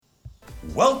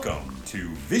Welcome to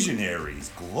Visionaries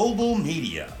Global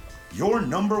Media, your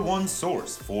number one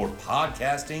source for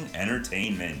podcasting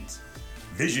entertainment.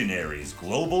 Visionaries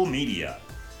Global Media,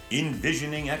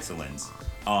 envisioning excellence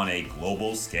on a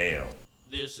global scale.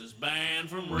 This is banned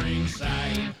from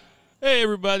Ringside. Hey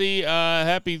everybody,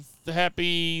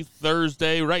 happy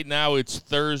Thursday. Right now it's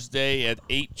Thursday at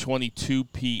 8:22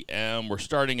 p.m. We're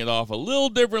starting it off a little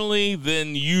differently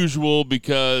than usual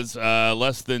because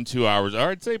less than 2 hours,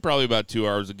 or I'd say probably about 2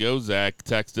 hours ago, Zach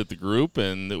texted the group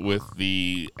and with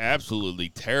the absolutely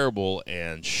terrible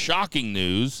and shocking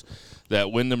news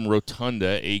that Wyndham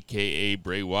Rotunda, a.k.a.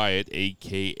 Bray Wyatt,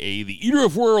 a.k.a. the Eater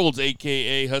of Worlds,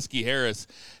 a.k.a. Husky Harris,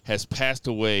 has passed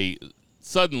away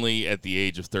suddenly at the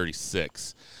age of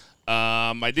 36.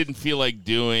 I didn't feel like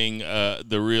doing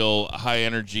the real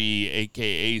high-energy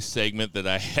AKA segment that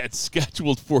I had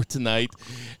scheduled for tonight,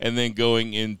 and then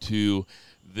going into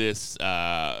this,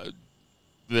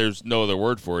 there's no other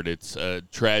word for it, it's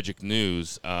tragic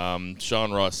news.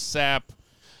 Sean Ross Sapp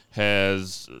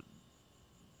has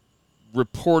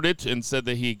reported and said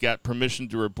that he got permission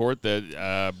to report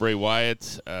that Bray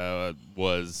Wyatt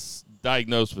was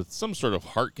diagnosed with some sort of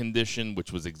heart condition,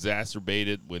 which was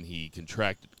exacerbated when he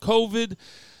contracted COVID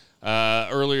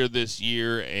earlier this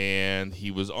year, and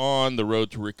he was on the road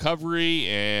to recovery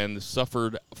and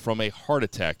suffered from a heart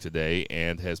attack today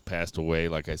and has passed away,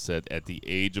 like I said, at the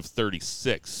age of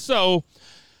 36. So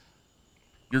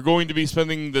you're going to be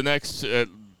spending the next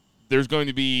there's going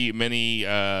to be many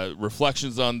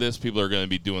reflections on this. People are going to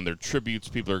be doing their tributes.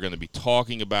 People are going to be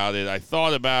talking about it. I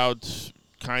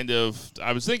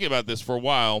was thinking about this for a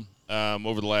while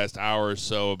over the last hour or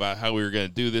so about how we were going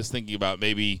to do this, thinking about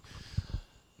maybe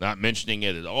not mentioning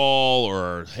it at all,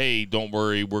 or, hey, don't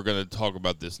worry, we're going to talk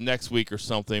about this next week or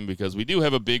something, because we do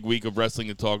have a big week of wrestling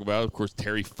to talk about. Of course,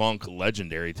 Terry Funk,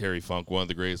 legendary Terry Funk, one of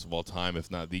the greatest of all time,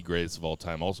 if not the greatest of all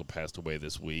time, also passed away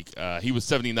this week. He was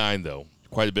 79, though,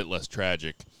 quite a bit less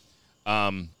tragic.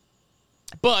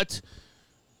 But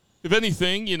if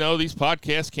anything, these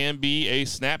podcasts can be a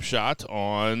snapshot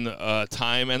on a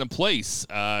time and a place.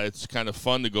 It's kind of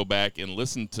fun to go back and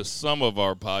listen to some of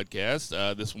our podcasts,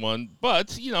 this one.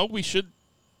 But, we should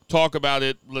talk about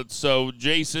it. So,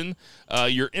 Jason,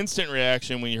 your instant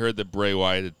reaction when you heard that Bray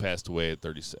Wyatt had passed away at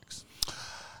 36?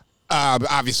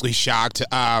 Obviously shocked.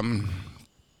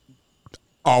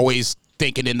 Always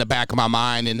thinking in the back of my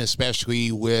mind, and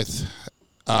especially with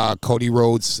Cody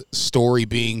Rhodes' story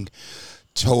being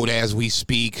told as we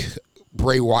speak,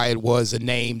 Bray Wyatt was a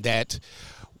name that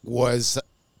was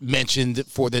mentioned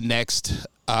for the next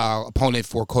opponent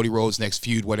for Cody Rhodes' next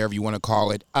feud, whatever you want to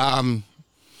call it.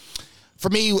 For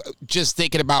me, just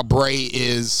thinking about Bray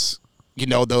is,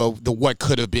 the what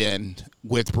could have been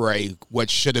with Bray, what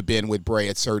should have been with Bray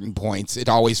at certain points. It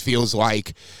always feels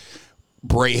like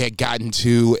Bray had gotten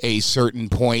to a certain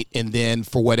point, and then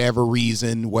for whatever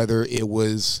reason, whether it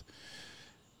was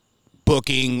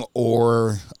booking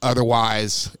or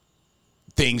otherwise,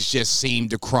 things just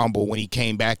seemed to crumble when he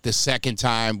came back the second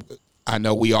time. I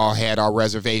know we all had our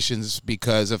reservations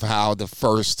because of how the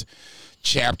first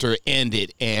chapter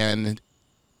ended, and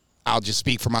I'll just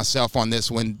speak for myself on this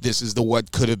one. This is the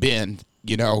what could have been,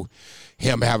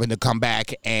 him having to come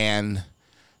back, and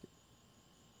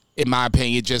in my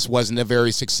opinion, it just wasn't a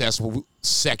very successful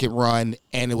second run,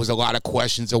 and it was a lot of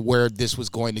questions of where this was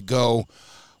going to go,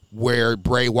 where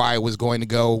Bray Wyatt was going to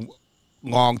go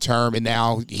long term, and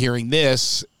now hearing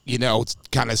this,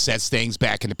 kind of sets things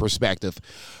back into perspective.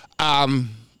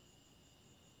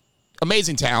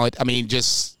 Amazing talent. I mean,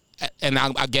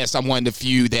 I guess I'm one of the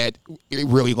few that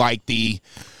really liked the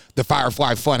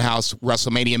Firefly Funhouse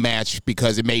WrestleMania match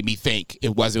because it made me think.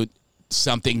 It wasn't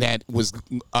something that was,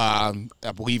 I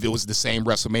believe it was the same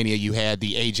WrestleMania you had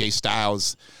the AJ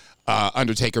Styles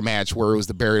Undertaker match where it was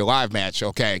the Buried Alive match.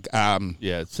 Okay.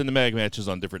 Cinematic matches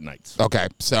on different nights. Okay.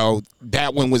 So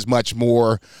that one was much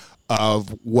more of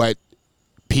what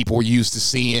people were used to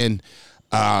seeing,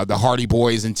 the Hardy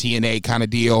Boys and TNA kind of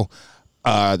deal,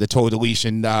 the Total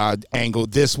Deletion angle.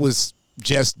 This was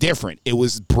just different. It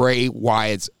was Bray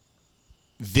Wyatt's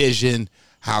vision,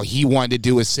 how he wanted to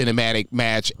do a cinematic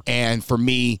match, and for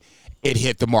me, it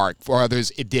hit the mark. For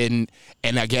others, it didn't.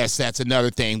 And I guess that's another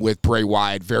thing with Bray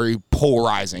Wyatt, very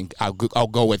polarizing. I'll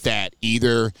go with that.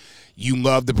 Either you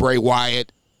love the Bray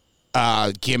Wyatt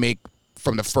gimmick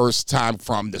from the first time,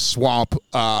 from the Swamp,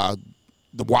 the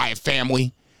Wyatt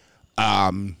family,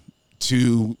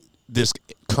 to this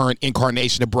current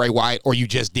incarnation of Bray Wyatt, or you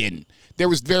just didn't. There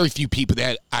was very few people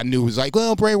that I knew was like,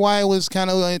 well, Bray Wyatt was kind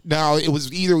of like, no, it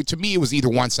was either, to me, it was either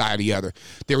one side or the other.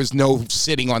 There was no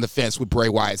sitting on the fence with Bray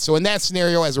Wyatt. So in that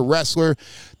scenario, as a wrestler,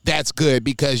 that's good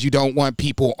because you don't want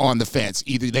people on the fence.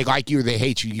 Either they like you or they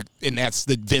hate you, and that's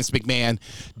the Vince McMahon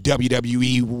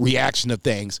WWE reaction of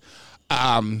things.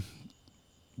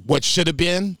 What should have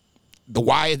been the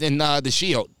Wyatt and the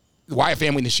Shield, the Wyatt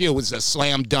family and the Shield was a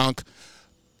slam dunk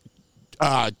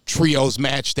trios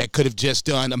match that could have just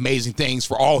done amazing things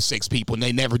for all 6 people, and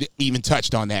they never even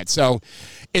touched on that. So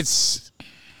it's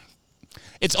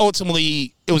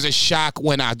ultimately, it was a shock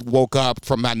when I woke up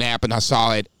from my nap and I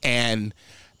saw it, and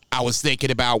I was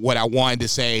thinking about what I wanted to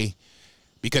say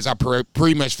because I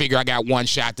pretty much figure I got one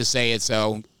shot to say it,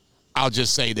 so I'll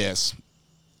just say this.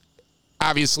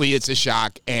 Obviously, it's a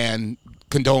shock, and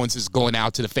condolences going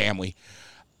out to the family.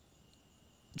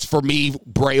 For me,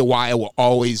 Bray Wyatt will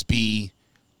always be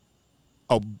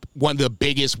one of the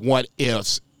biggest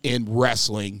what-ifs in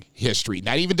wrestling history.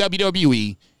 Not even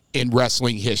WWE, in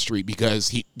wrestling history,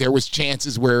 because there was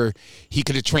chances where he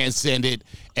could have transcended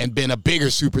and been a bigger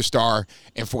superstar,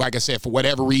 and for, like I said, for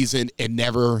whatever reason, it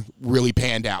never really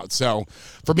panned out. So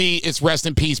for me, it's rest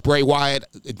in peace, Bray Wyatt.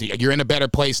 You're in a better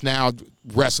place now.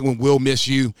 Wrestling will miss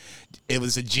you. It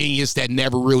was a genius that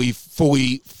never really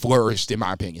fully flourished, in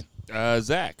my opinion.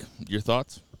 Zach, your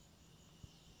thoughts?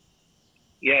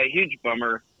 Yeah, huge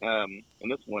bummer. And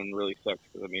this one really sucks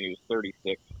because, I mean, he was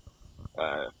 36.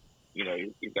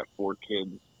 He's got 4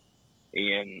 kids,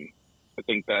 and I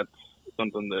think that's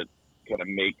something that kind of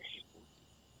makes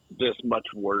this much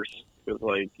worse. Because,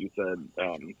 like you said,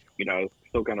 I was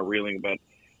still kind of reeling about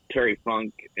Terry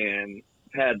Funk, and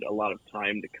had a lot of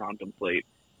time to contemplate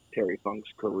Terry Funk's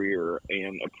career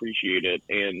and appreciate it.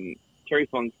 And Terry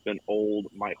Funk's been old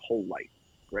my whole life,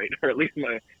 right? Or at least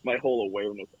my whole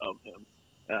awareness of him.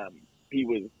 He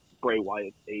was Bray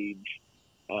Wyatt's age.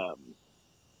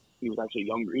 He was actually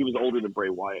younger. He was older than Bray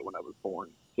Wyatt when I was born.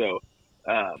 So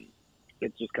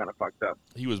it's just kind of fucked up.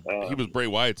 He was Bray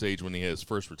Wyatt's age when he had his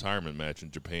first retirement match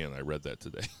in Japan. I read that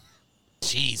today.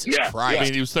 Jesus Christ. I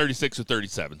mean, he was 36 or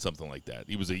 37, something like that.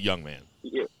 He was a young man.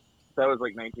 Yeah, that was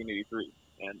like 1983.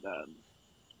 And,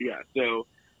 so,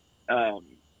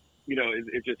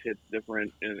 it just hits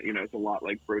different. And, it's a lot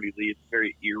like Brody Lee. It's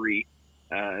very eerie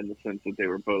in the sense that they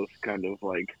were both kind of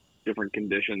like different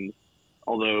conditions.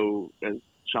 Although, as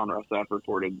Sean Rossap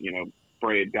reported,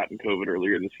 Bray had gotten COVID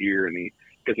earlier this year, and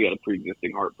because he had a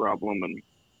pre-existing heart problem, and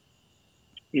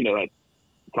that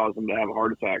caused him to have a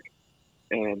heart attack,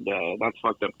 and that's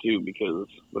fucked up too because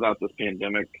without this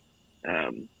pandemic,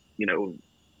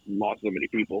 lost so many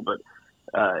people. But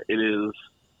it is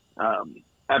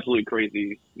absolutely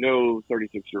crazy. No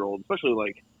 36-year-old, especially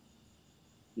like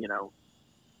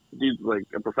dude's like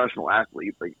a professional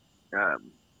athlete, like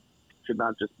should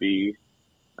not just be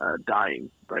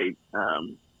dying, right?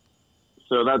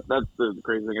 So that's the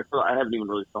crazy thing. I haven't even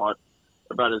really thought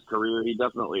about his career. He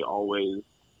definitely always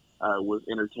was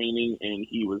entertaining, and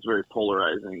he was very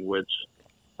polarizing, which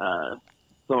some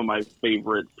of my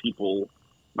favorite people,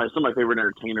 some of my favorite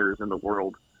entertainers in the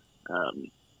world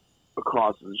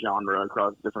across the genre,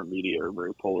 across different media, are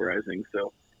very polarizing.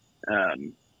 So,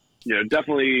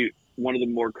 definitely one of the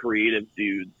more creative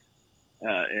dudes,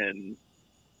 and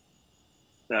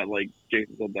like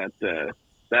Jason said,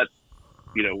 that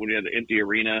when we had the empty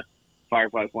arena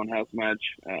Firefly Funhouse match,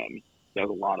 that was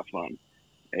a lot of fun,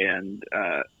 and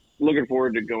looking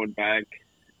forward to going back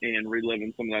and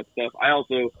reliving some of that stuff.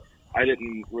 I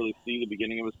didn't really see the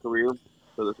beginning of his career,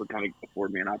 so this would kind of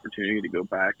afford me an opportunity to go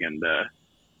back and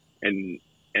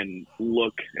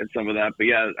look at some of that. But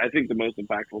yeah, I think the most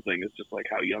impactful thing is just like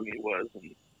how young he was,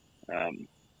 and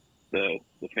the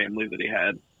family that he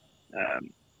had.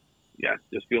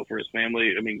 Just feel for his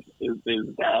family. I mean, his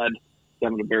dad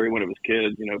having to bury one of his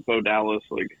kids, Bo Dallas,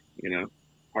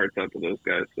 hearts out to those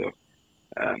guys. So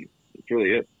that's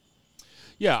really it.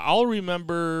 Yeah, I'll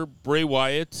remember Bray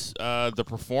Wyatt, the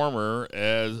performer,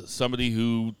 as somebody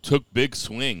who took big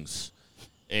swings.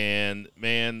 And,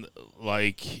 man,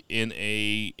 like in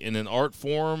an art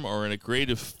form or in a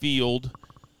creative field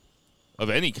of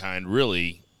any kind,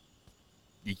 really,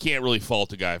 you can't really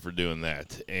fault a guy for doing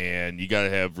that. And you got to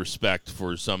have respect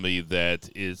for somebody that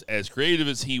is as creative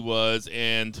as he was.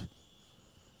 And,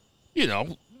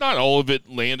 not all of it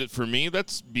landed for me.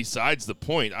 That's besides the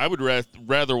point. I would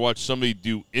rather watch somebody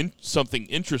do something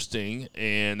interesting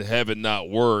and have it not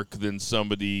work than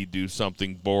somebody do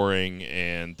something boring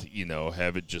and,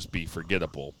 have it just be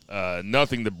forgettable.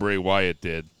 Nothing that Bray Wyatt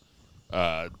did,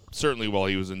 certainly while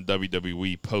he was in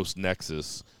WWE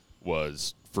post-Nexus,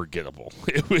 was forgettable.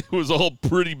 It was all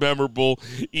pretty memorable,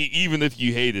 even if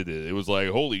you hated it. It was like,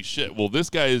 holy shit, well, this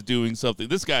guy is doing something.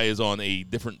 This guy is on a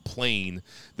different plane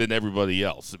than everybody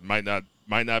else. It might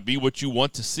not be what you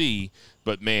want to see,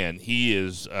 but man,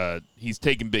 he's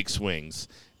taking big swings.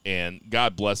 and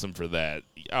God bless him for that.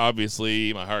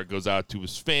 Obviously, my heart goes out to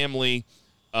his family.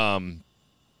 Friend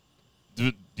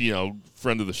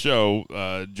of the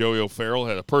show, Joey O'Farrell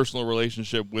had a personal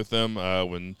relationship with him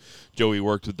when Joey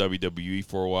worked with WWE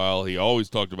for a while. He always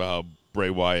talked about how Bray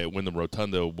Wyatt at Wyndham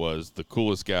Rotunda was the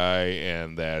coolest guy,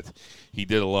 and that he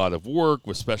did a lot of work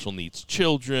with special needs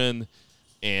children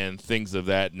and things of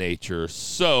that nature.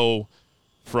 So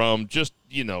from just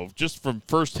from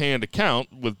firsthand account,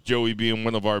 with Joey being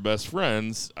one of our best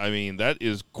friends, I mean, that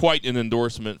is quite an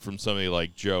endorsement from somebody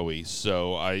like Joey.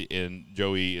 And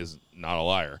Joey is not a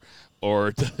liar.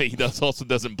 Or he also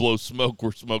doesn't blow smoke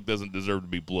where smoke doesn't deserve to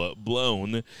be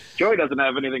blown. Joey doesn't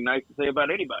have anything nice to say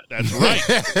about anybody. That's right.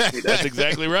 That's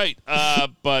exactly right.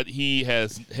 But he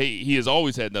has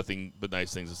always had nothing but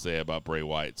nice things to say about Bray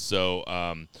Wyatt. So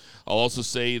I'll also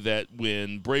say that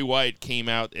when Bray Wyatt came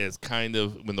out as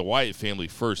when the Wyatt family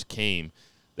first came,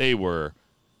 they were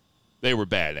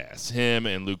badass. Him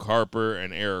and Luke Harper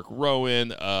and Eric Rowan,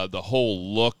 the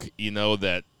whole look,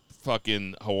 that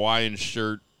fucking Hawaiian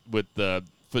shirt with the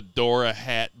fedora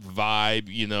hat vibe,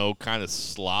 kind of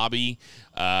slobby,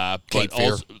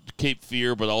 Cape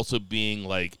Fear, but also being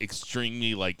like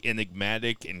extremely like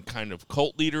enigmatic and kind of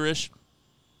cult leaderish.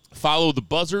 Follow the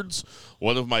buzzards,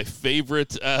 one of my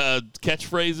favorite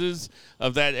catchphrases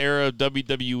of that era of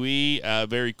WWE.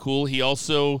 Very cool. He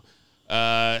also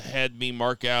had me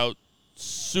mark out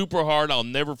super hard. I'll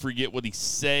never forget what he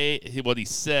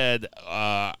said.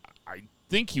 I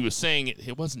think he was saying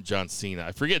it wasn't John Cena.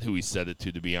 I forget who he said it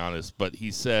to be honest, but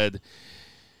he said,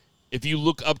 if you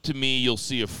look up to me, you'll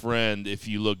see a friend. If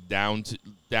you look down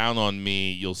on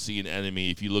me, you'll see an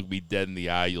enemy. If you look me dead in the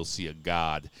eye, you'll see a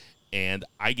god. And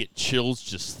I get chills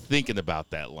just thinking about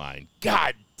that line.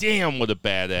 God damn, what a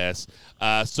badass.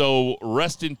 So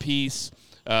rest in peace,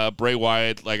 Bray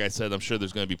Wyatt. Like I said, I'm sure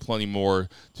there's going to be plenty more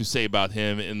to say about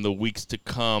him in the weeks to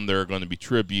come. There are going to be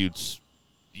tributes.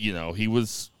 He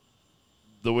was...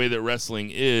 The way that wrestling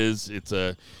is, it's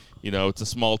a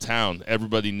small town.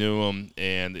 Everybody knew him,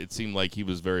 and it seemed like he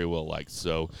was very well liked.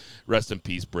 So, rest in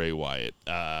peace, Bray Wyatt.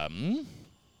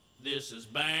 This is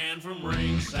Banned from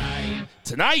Ringside.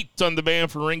 Tonight on the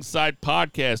Banned from Ringside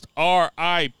podcast,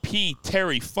 R.I.P.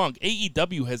 Terry Funk.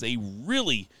 AEW has a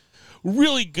really,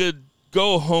 really good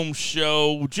go-home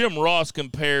show. Jim Ross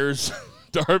compares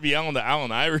Darby Allin to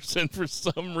Allen Iverson for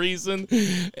some reason,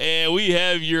 and we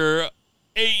have your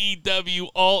AEW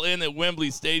All In at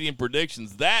Wembley Stadium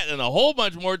predictions. That and a whole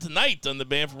bunch more tonight on the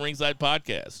Banned from Ringside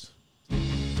podcast.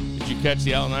 Did you catch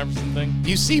the Allen Iverson thing?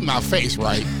 You see my face,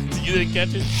 right? You didn't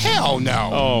catch it? Hell no.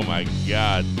 Oh, my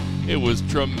God. It was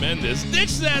tremendous.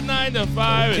 Ditch that 9 to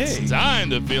 5. Okay. It's time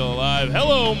to feel alive.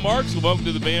 Hello, Marks. Welcome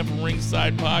to the Banned from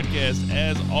Ringside podcast.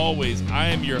 As always, I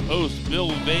am your host,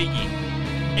 Bill Vagey,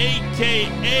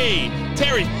 a.k.a.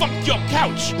 Terry, fuck your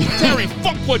couch. Terry,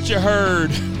 fuck what you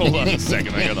heard. Hold on a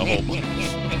second. I got a whole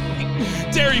bunch.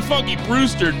 Terry Funky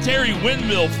Brewster, Terry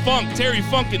Windmill Funk, Terry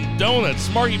Funkin' Donuts,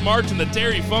 Smarty March and the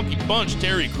Terry Funky Bunch,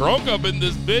 Terry Crunk up in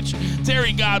this bitch,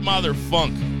 Terry Godmother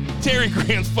Funk, Terry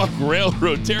Grand's Funk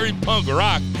Railroad, Terry Punk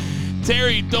Rock,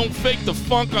 Terry Don't Fake the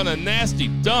Funk on a Nasty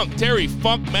Dunk, Terry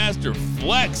Funk Master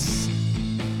Flex.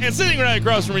 And sitting right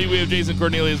across from me, we have Jason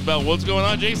Cornelius Bell. What's going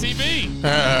on, JCB?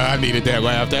 I needed that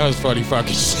laugh. That was funny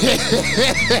fucking shit.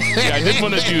 Yeah, I didn't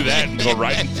want to do that and go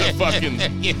right into fucking...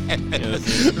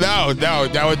 No,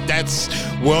 that's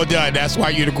well done. That's why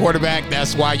you're the quarterback.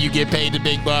 That's why you get paid the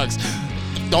big bucks.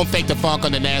 Don't fake the funk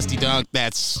on the nasty dunk.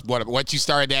 That's what you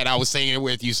started that. I was saying it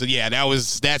with you. So, yeah,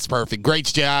 that's perfect. Great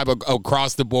job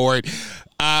across the board.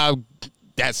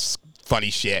 That's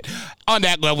funny shit. On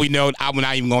that lovely note, I'm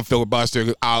not even going to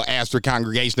filibuster. I'll ask the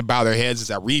congregation to bow their heads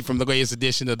as I read from the latest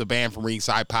edition of the Banned from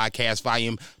Ringside podcast,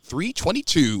 volume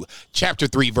 322, chapter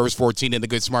 3, verse 14. And the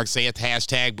good smart saith,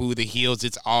 hashtag boo the heels.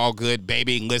 It's all good,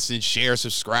 baby. Listen, share,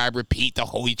 subscribe, repeat the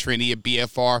holy trinity of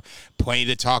BFR. Plenty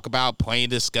to talk about, plenty to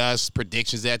discuss,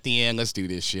 predictions at the end. Let's do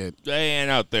this shit. And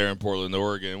out there in Portland,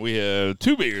 Oregon, we have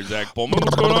Two Beers, Zach Pullman.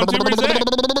 What's going on, Two Beers, Zach?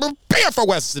 BFR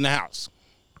West is in the house.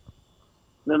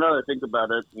 No, I think about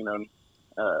it,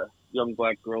 young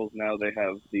black girls now, they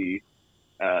have the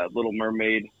Little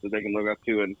Mermaid that they can look up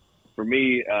to. And for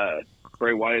me,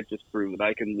 Bray Wyatt just proved that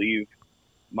I can leave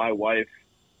my wife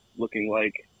looking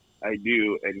like I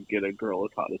do and get a girl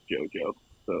as hot as JoJo.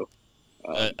 So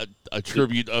a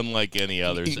tribute unlike any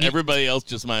others. Everybody else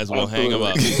just might as well hang them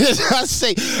up. I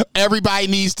say everybody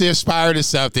needs to aspire to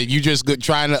something. You just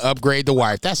trying to upgrade the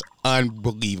wife. That's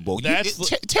unbelievable.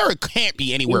 Tara can't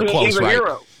be anywhere close, he's a right?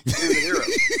 Hero.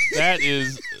 He's a hero.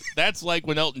 That's like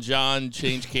when Elton John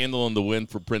changed "Candle in the Wind"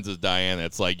 for Princess Diana.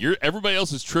 It's like everybody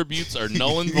else's tributes are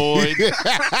null and void.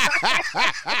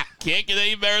 Can't get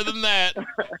any better than that.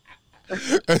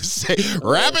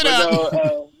 Wrap it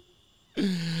up.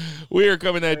 We are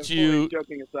coming at you.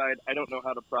 Joking aside, I don't know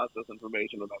how to process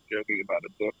information without joking about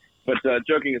it. So, but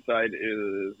joking aside,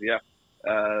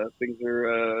 things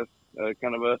are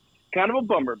kind of a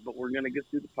bummer. But we're gonna get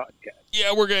through the podcast.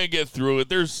 Yeah, we're gonna get through it.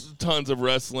 There's tons of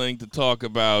wrestling to talk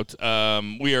about.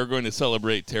 We are going to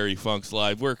celebrate Terry Funk's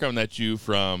live. We're coming at you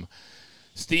from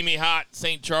steamy hot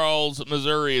St. Charles,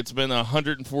 Missouri. It's been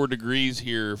 104 degrees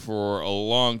here for a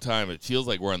long time. It feels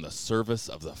like we're on the surface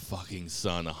of the fucking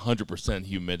sun, 100%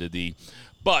 humidity.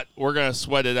 But we're going to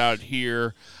sweat it out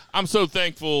here. I'm so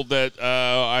thankful that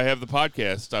I have the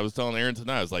podcast. I was telling Aaron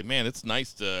tonight, I was like, man, it's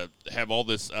nice to have all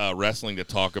this wrestling to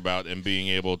talk about and being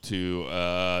able to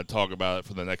talk about it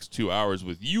for the next 2 hours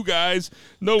with you guys.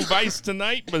 No Vice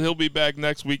tonight, but he'll be back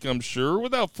next week, I'm sure.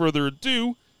 Without further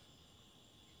ado,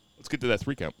 let's get to that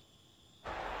 3 count.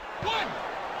 1,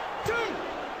 2,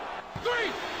 3.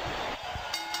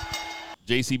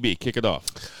 JCB, kick it off.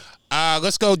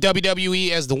 Let's go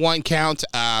WWE as the 1 count.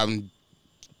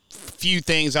 Few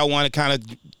things I want to kind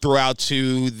of throw out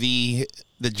to the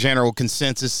general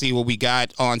consensus, see what we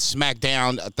got on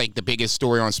SmackDown. I think the biggest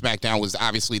story on SmackDown was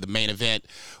obviously the main event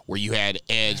where you had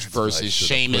Edge versus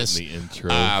Sheamus.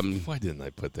 Why didn't I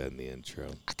put that in the intro?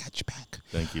 I got you back.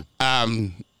 Thank you.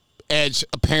 Edge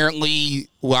apparently,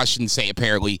 well, I shouldn't say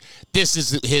apparently, this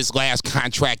is his last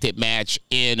contracted match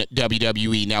in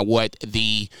WWE. Now, what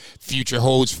the future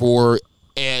holds for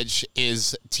Edge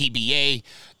is TBA.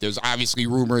 There's obviously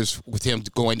rumors with him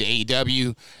going to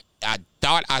AEW. I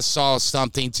thought I saw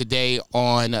something today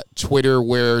on Twitter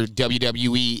where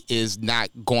WWE is not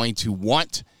going to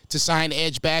want to sign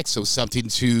Edge back, so something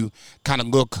to kind of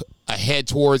look ahead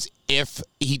towards if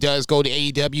he does go to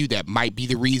AEW. That might be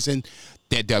the reason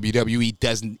that WWE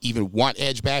doesn't even want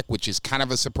Edge back, which is kind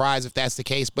of a surprise if that's the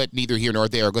case, but neither here nor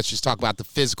there. Let's just talk about the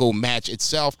physical match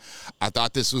itself. I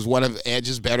thought this was one of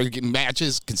Edge's better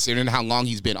matches, considering how long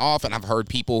he's been off, and I've heard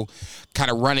people kind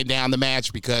of running down the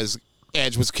match because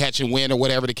Edge was catch and win or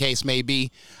whatever the case may be.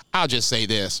 I'll just say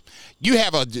this. You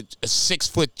have a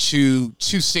 6'2",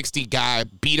 260 guy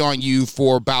beat on you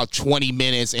for about 20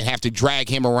 minutes and have to drag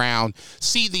him around.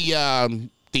 See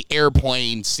the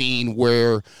airplane scene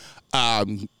where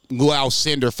Lou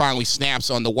Cinder finally snaps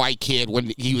on the white kid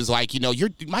when he was like,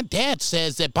 my dad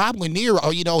says that Bob Lanier,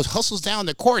 hustles down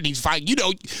the court. And he's like,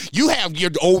 you have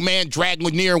your old man drag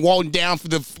Lanier and Walton down for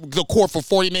the court for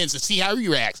 40 minutes to see how he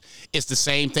reacts. It's the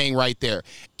same thing right there.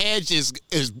 Edge is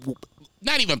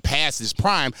not even past his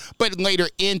prime, but later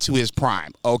into his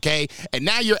prime, okay? And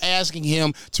now you're asking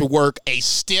him to work a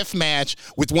stiff match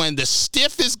with one of the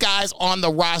stiffest guys on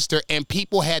the roster, and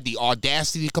people had the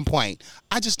audacity to complain.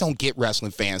 I just don't get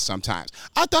wrestling fans sometimes.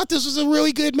 I thought this was a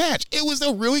really good match. It was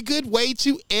a really good way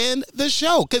to end the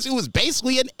show because it was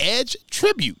basically an Edge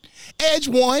tribute. Edge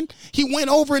won. He went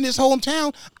over in his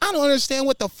hometown. I don't understand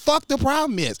what the fuck the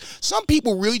problem is. Some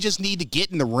people really just need to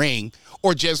get in the ring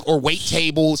or wait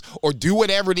tables or do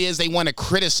whatever it is they want to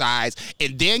criticize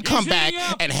and then come back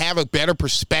and have a better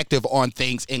perspective on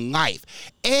things in life.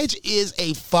 Edge is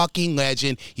a fucking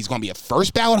legend. He's going to be a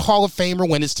first ballot Hall of Famer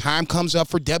when his time comes up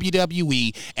for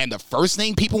WWE. And the first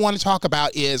thing people want to talk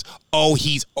about is,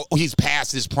 he's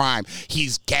past his prime.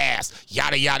 He's gassed.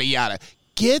 Yada, yada, yada.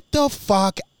 Get the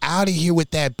fuck out of here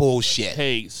with that bullshit.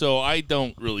 Hey, so I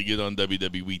don't really get on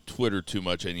WWE Twitter too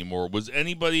much anymore. Was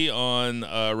anybody on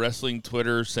wrestling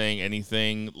Twitter saying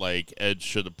anything like Edge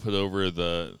should have put over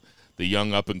the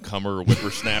young up-and-comer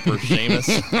whippersnapper Sheamus?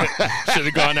 Should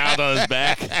have gone out on his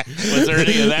back? Was there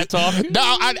any of that talk?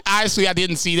 No, honestly, I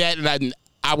didn't see that, and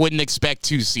I wouldn't expect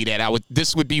to see that.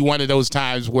 This would be one of those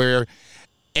times where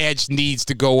Edge needs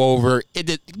to go over.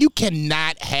 You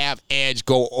cannot have Edge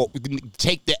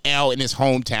take the L in his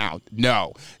hometown.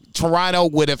 No. Toronto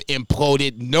would have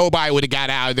imploded. Nobody would have got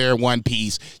out of there in one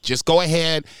piece. Just go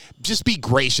ahead. Just be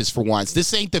gracious for once.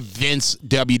 This ain't the Vince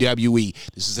WWE.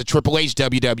 This is a Triple H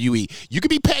WWE. You can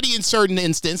be petty in certain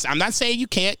instances. I'm not saying you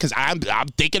can't because I'm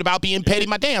thinking about being petty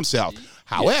my damn self.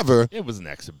 However, it was an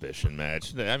exhibition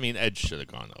match. I mean, Edge should have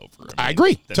gone over. I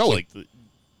agree. Totally. Like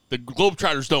the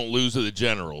Globetrotters don't lose to the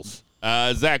Generals.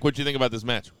 Zach, what do you think about this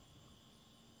match?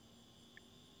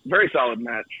 Very solid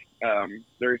match.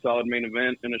 Very solid main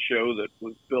event in a show that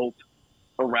was built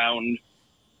around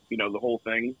the whole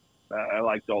thing. I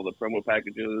liked all the promo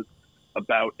packages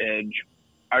about Edge.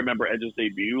 I remember Edge's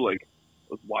debut, like,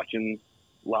 was watching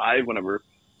live whenever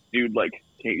dude, like,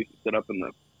 came to sit up in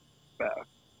the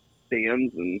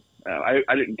stands, and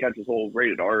I didn't catch his whole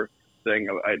rated R thing.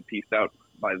 I had pieced out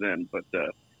by then, but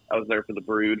I was there for the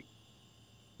Brood,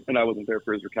 and I wasn't there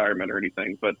for his retirement or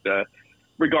anything. But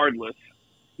regardless,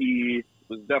 he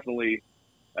was definitely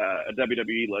a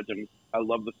WWE legend. I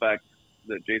love the fact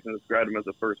that Jason described him as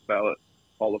a first ballot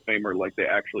Hall of Famer, like they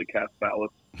actually cast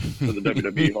ballots for the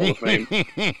WWE Hall of Fame. Like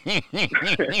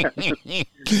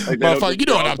motherfucker, you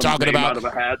know what I'm talking about. Out of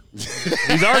a hat.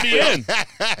 He's already in.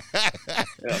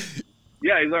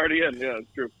 Yeah, he's already in. Yeah,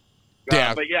 it's true.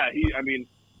 Yeah. But yeah,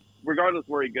 regardless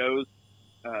where he goes,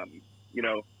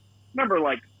 remember,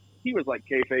 like, he was like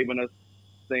kayfabing us,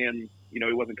 saying, he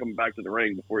wasn't coming back to the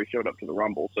ring before he showed up to the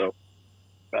Rumble. So,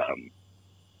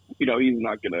 he's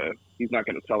not gonna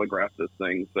telegraph this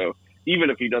thing. So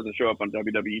even if he doesn't show up on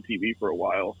WWE TV for a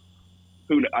while,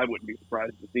 I wouldn't be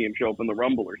surprised to see him show up in the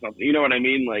Rumble or something. You know what I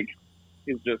mean? Like,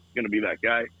 he's just gonna be that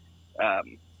guy.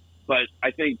 But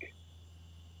I think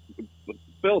what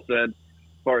Phil said,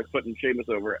 as far as putting Sheamus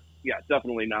over, yeah,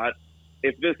 definitely not.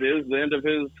 If this is the end of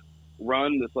his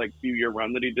run, this like few-year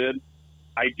run that he did,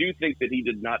 I do think that he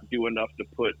did not do enough to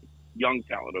put young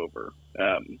talent over.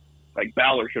 Like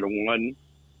Balor should have won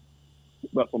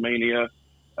WrestleMania.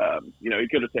 He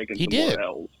could have taken some more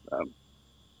L's.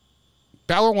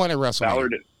 Balor won at WrestleMania. Balor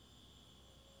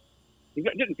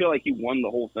didn't feel like he won the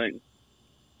whole thing,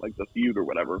 like the feud or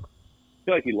whatever. I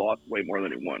feel like he lost way more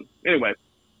than he won. Anyway,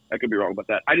 I could be wrong about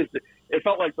that. It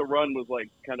felt like the run was like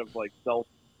kind of like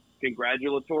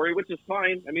self-congratulatory, which is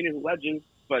fine. I mean, he's a legend,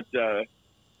 but for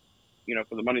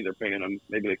the money they're paying him,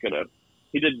 maybe they could have.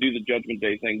 He did do the Judgment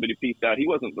Day thing, but he pieced out. He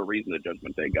wasn't the reason the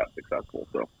Judgment Day got successful.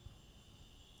 So.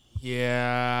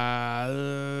 Yeah,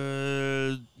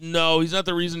 no, he's not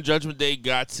the reason Judgment Day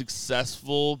got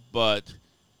successful, but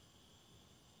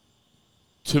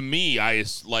to me,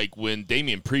 like when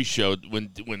Damian Priest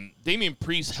when Damian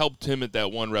Priest helped him at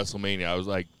that one WrestleMania, I was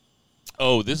like,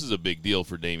 oh, this is a big deal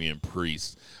for Damian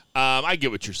Priest. I get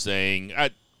what you're saying.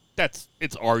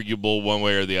 It's arguable one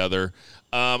way or the other.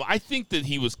 I think that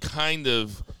he was kind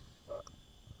of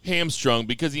hamstrung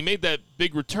because he made that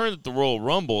big return at the Royal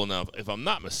Rumble. Now, if I'm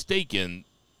not mistaken,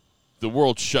 the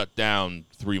world shut down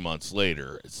 3 months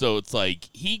later. So it's like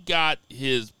he got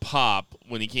his pop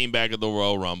when he came back at the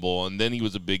Royal Rumble, and then he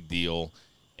was a big deal.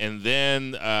 And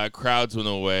then crowds went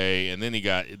away, and then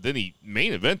he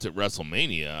main event at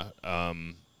WrestleMania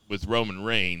with Roman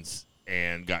Reigns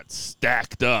and got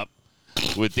stacked up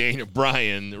with Daniel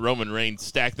Bryan. Roman Reigns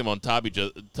stacked them on top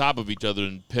of each other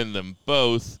and pinned them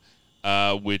both.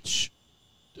 Which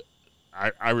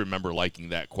I remember liking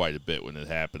that quite a bit when it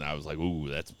happened. I was like, ooh,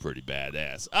 that's pretty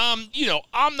badass.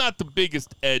 I'm not the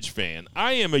biggest Edge fan.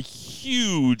 I am a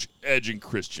huge Edge and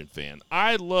Christian fan.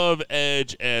 I love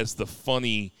Edge as the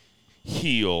funny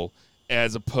heel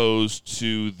as opposed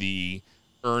to the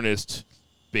earnest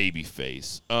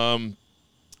babyface.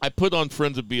 I put on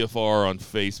Friends of BFR on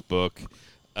Facebook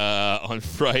on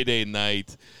Friday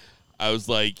night. I was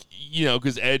like,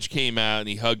 because Edge came out and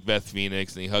he hugged Beth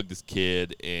Phoenix and he hugged his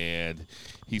kid and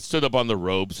he stood up on the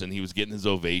ropes and he was getting his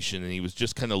ovation and he was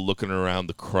just kind of looking around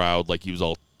the crowd like he was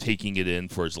all taking it in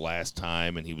for his last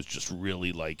time and he was just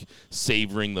really like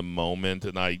savoring the moment.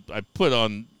 And I put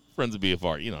on Friends of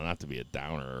BFR, not to be a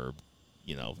downer or,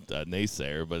 a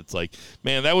naysayer, but it's like,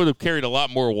 man, that would have carried a lot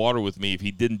more water with me if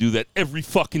he didn't do that every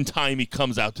fucking time he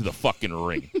comes out to the fucking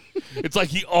ring. It's like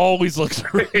he always looks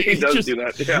great. He does do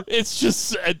that, yeah. It's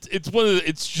just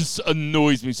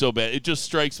annoys me so bad. It just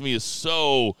strikes me as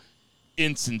so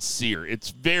insincere.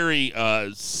 It's very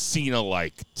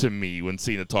Cena-like to me when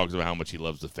Cena talks about how much he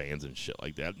loves the fans and shit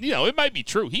like that. It might be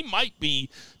true. He might be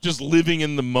just living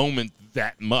in the moment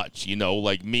that much,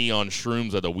 like me on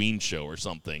shrooms at a Ween show or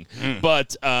something.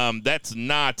 But that's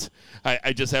not,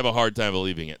 I just have a hard time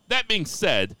believing it. That being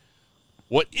said,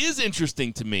 what is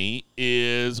interesting to me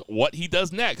is what he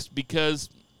does next, because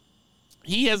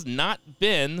he has not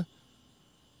been,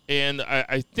 and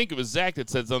I think it was Zach that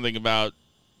said something about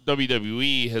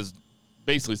WWE has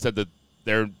basically said that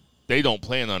they don't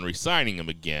plan on re-signing him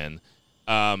again.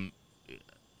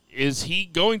 Is he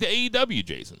going to AEW,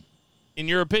 Jason, in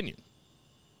your opinion?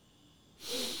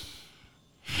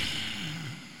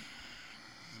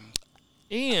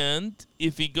 And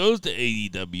if he goes to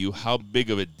AEW, how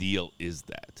big of a deal is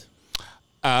that?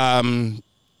 I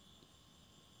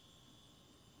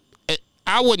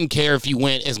wouldn't care if he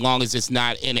went as long as it's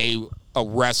not in a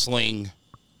wrestling.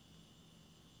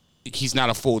 He's not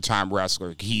a full-time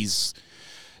wrestler. He's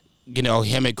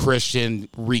him and Christian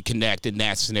reconnect in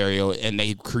that scenario and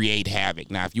they create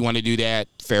havoc. Now, if you want to do that,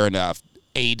 fair enough.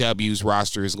 AEW's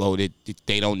roster is loaded.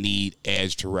 They don't need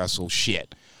Edge to wrestle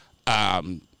shit.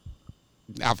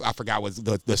 I forgot what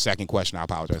the second question. I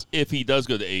apologize. If he does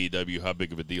go to AEW, how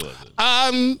big of a deal is it?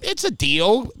 It's a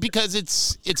deal because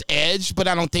it's Edge, but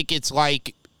I don't think it's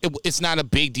like it's not a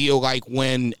big deal like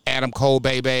when Adam Cole,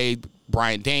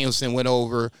 Bryan Danielson went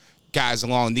over, guys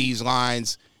along these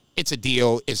lines. It's a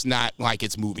deal. It's not like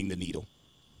it's moving the needle.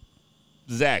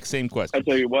 Zach, same question. I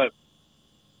tell you what,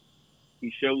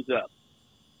 he shows up,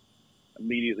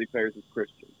 immediately pairs with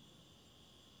Christian.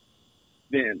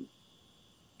 Then,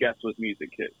 guess what music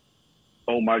hits?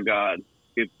 Oh my God,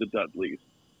 it's the Dudleys.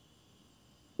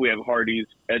 We have Hardy's,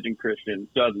 Edge and Christian,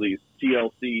 Dudleys,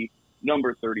 TLC,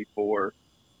 number 34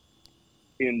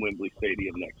 in Wembley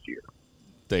Stadium next year.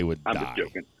 They would die. I'm just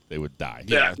joking. They would die.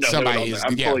 Yeah, no, somebody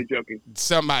I'm totally joking.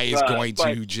 Somebody is going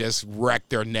to just wreck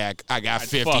their neck. I got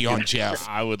 50 on Jeff.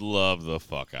 I would love the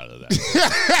fuck out of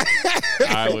that.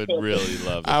 I would really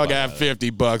love the I fuck got out of that.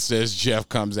 $50 as Jeff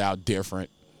comes out different.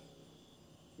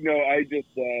 No, I just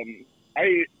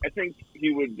I think he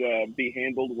would be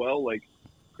handled well. Like,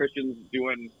 Christian's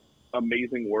doing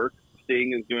amazing work.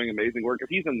 Sting is doing amazing work. If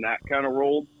he's in that kind of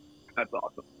role, that's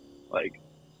awesome. Like,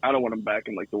 I don't want him back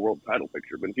in like the world title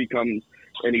picture, but if he comes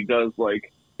and he does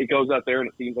like he goes out there and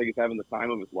it seems like he's having the time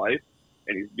of his life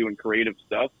and he's doing creative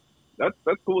stuff, that's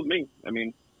cool with me. I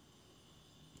mean,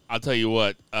 I'll tell you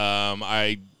what,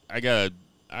 I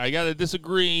gotta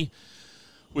disagree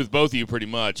with both of you pretty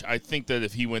much. I think that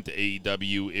if he went to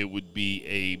AEW, it would be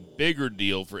a bigger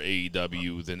deal for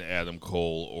AEW than Adam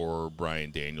Cole or Bryan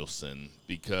Danielson,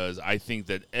 because I think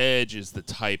that Edge is the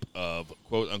type of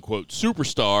quote unquote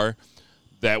superstar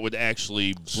that would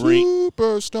actually bring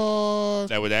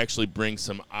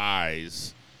some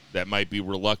eyes that might be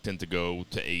reluctant to go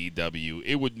to AEW.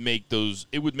 It would make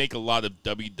a lot of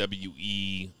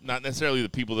WWE, not necessarily the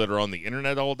people that are on the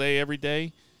internet all day every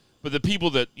day, but the people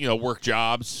that, work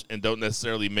jobs and don't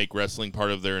necessarily make wrestling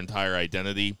part of their entire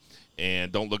identity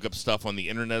and don't look up stuff on the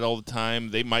internet all the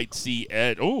time. They might see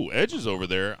Edge. Oh, Edge is over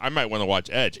there. I might want to watch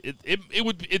Edge.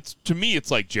 It's to me, it's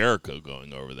like Jericho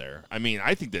going over there. I mean,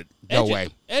 I think that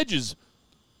Edge is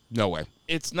no way.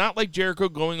 It's not like Jericho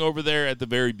going over there at the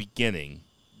very beginning,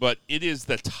 but it is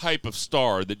the type of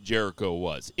star that Jericho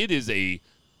was. It is a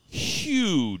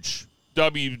huge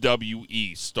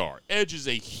WWE star. Edge is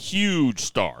a huge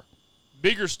star.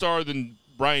 Bigger star than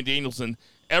Bryan Danielson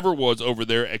ever was over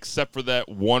there, except for that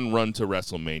one run to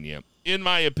WrestleMania, in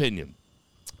my opinion.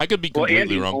 I could be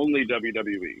completely wrong. Only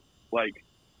WWE. Like,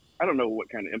 I don't know what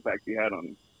kind of impact he had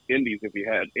on indies, if he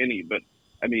had any, but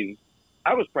I mean,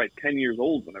 I was probably 10 years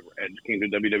old whenever Edge came to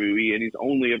WWE, and he's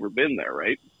only ever been there,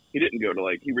 right? He didn't go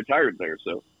to, he retired there,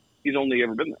 so he's only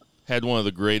ever been there. Had one of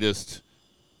the greatest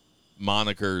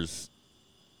monikers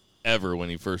ever when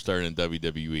he first started in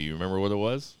WWE. You remember what it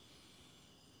was?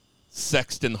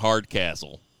 Sexton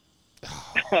Hardcastle.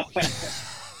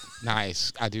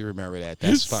 Nice. I do remember that.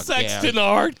 That's fucking Sexton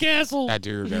Hardcastle. I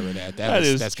do remember that.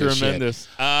 That's tremendous.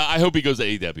 I hope he goes to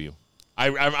AEW.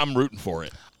 I'm rooting for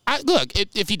it. Look,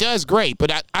 if he does, great.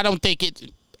 But I don't think it.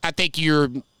 I think you're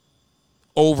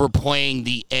overplaying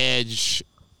the Edge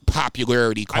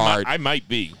popularity card. I might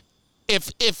be.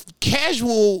 If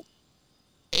casual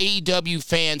AEW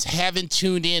fans haven't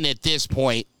tuned in at this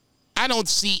point, I don't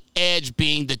see Edge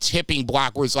being the tipping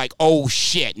block where it's like, oh,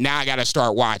 shit, now I got to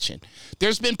start watching.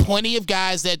 There's been plenty of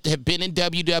guys that have been in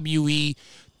WWE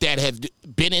that have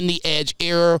been in the Edge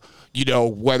era,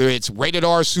 whether it's Rated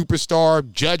R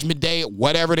Superstar, Judgment Day,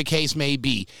 whatever the case may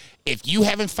be. If you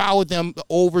haven't followed them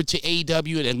over to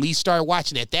AEW and at least start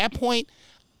watching at that point,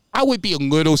 I would be a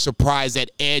little surprised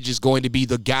that Edge is going to be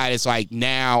the guy that's like,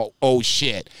 now, oh,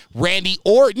 shit. Randy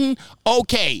Orton,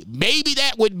 okay, maybe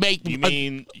that would make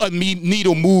a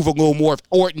needle move a little more if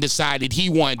Orton decided he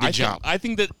wanted to jump. I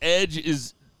think that Edge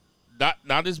is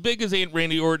not as big as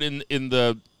Randy Orton in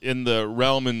the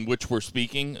realm in which we're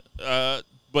speaking,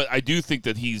 but I do think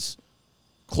that he's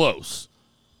close.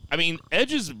 I mean,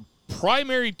 Edge's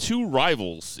primary two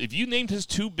rivals, if you named his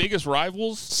two biggest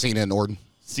rivals, Cena and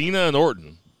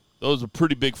Orton. Those are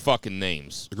pretty big fucking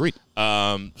names. Agreed.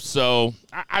 So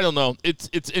I don't know. It's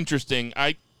interesting.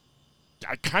 I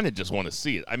kind of just want to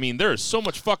see it. I mean, there is so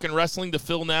much fucking wrestling to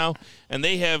fill now, and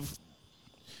they have.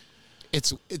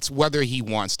 It's whether he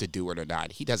wants to do it or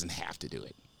not. He doesn't have to do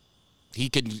it. He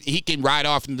can ride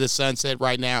off into the sunset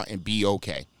right now and be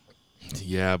okay.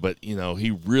 Yeah, but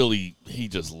he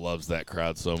just loves that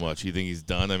crowd so much. You think he's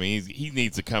done? I mean, he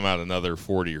needs to come out another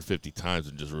 40 or 50 times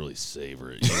and just really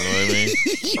savor it. You know what I mean?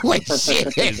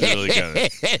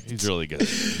 He's really gonna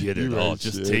get it all.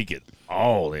 Just take it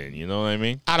all in. You know what I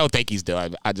mean? I don't think he's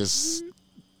done. I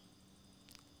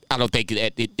don't think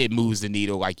it moves the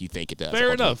needle like you think it does.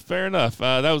 Fair enough.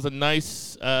 That was a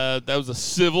nice. That was a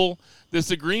civil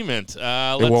disagreement.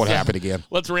 It won't happen again.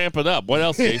 Let's ramp it up. What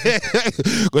else, Jason?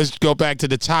 Let's go back to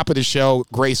the top of the show.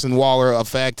 Grayson Waller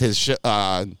effect. His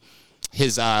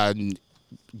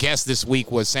guest this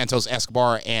week was Santos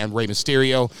Escobar and Rey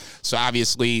Mysterio. So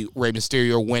obviously Rey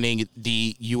Mysterio winning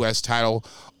the U.S. title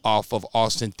off of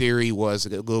Austin Theory was a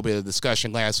little bit of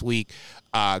discussion last week.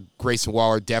 Grayson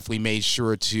Waller definitely made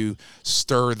sure to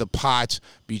stir the pot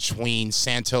between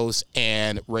Santos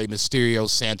and Rey Mysterio.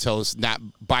 Santos not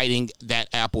biting that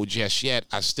apple just yet.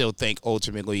 I still think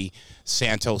ultimately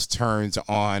Santos turns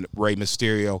on Rey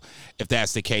Mysterio. If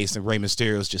that's the case, then Rey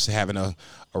Mysterio's just having a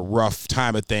rough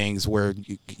time of things where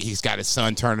he's got his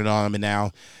son turning on him and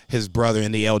now his brother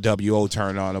in the LWO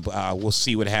turning on him. We'll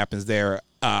see what happens there.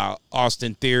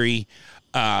 Austin Theory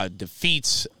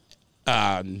defeats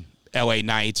LA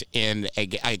Knight in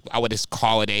I would just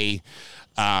call it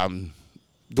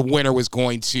the winner was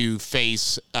going to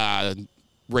face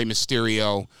Rey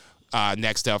Mysterio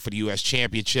next up for the U.S.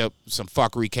 Championship. Some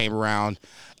fuckery came around.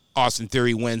 Austin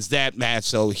Theory wins that match,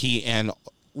 so he and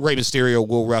Rey Mysterio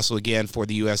will wrestle again for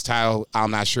the U.S. title. I'm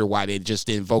not sure why they just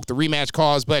didn't invoke the rematch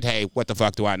clause, but hey, what the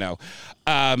fuck do I know?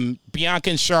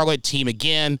 Bianca and Charlotte team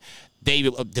again. They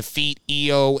defeat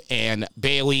Io and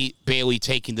Bayley. Bayley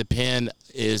taking the pin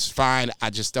is fine. I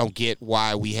just don't get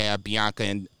why we have Bianca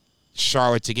and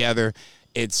Charlotte together.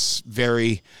 It's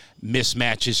very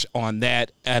mismatches on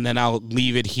that. And then I'll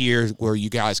leave it here where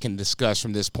you guys can discuss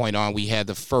from this point on. We had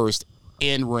the first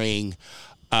in-ring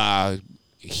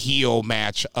heel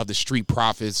match of the Street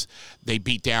Profits. They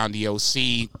beat down the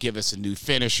OC, give us a new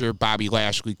finisher. Bobby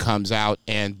Lashley comes out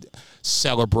and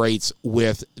celebrates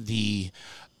with the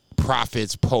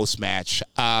Profits post-match.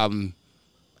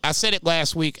 I said it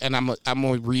last week, and I'm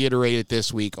going to reiterate it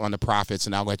this week on the Profits,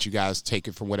 and I'll let you guys take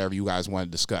it from whatever you guys want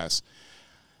to discuss.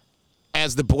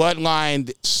 As the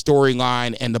Bloodline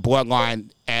storyline and the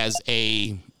Bloodline as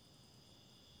a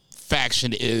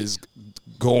faction is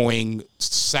going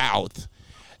south,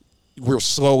 we're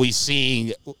slowly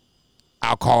seeing,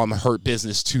 I'll call them Hurt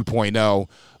Business 2.0,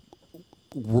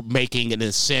 making an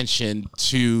ascension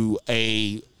to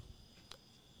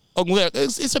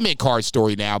it's a mid-card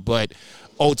story now, but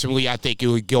ultimately I think it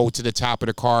would go to the top of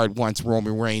the card once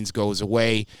Roman Reigns goes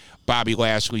away. Bobby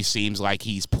Lashley seems like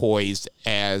he's poised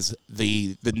as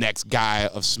the next guy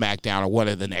of SmackDown or one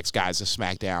of the next guys of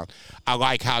SmackDown. I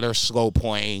like how they're slow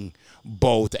playing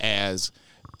both as,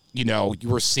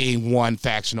 we're seeing one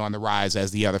faction on the rise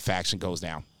as the other faction goes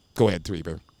down. Go ahead,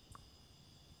 Threeber.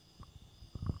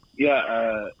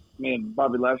 Yeah,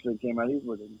 Bobby Lashley came out. He was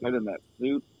looking good in that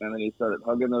suit, and then he started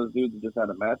hugging those dudes and just had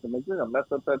a match. I'm like, you're going to mess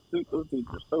up that suit. Those dudes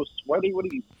are so sweaty. What are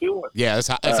you doing? Yeah, that's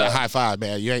a high five,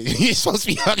 man. You're supposed to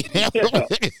be hugging him.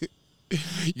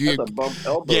 Yeah. That's a bump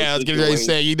elbow. Yeah, I was getting ready to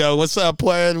say, what's up,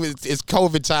 player? It's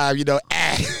COVID time,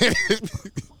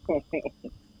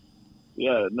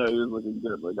 Yeah, no, he was looking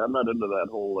good. Like, I'm not into that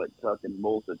whole, tuck and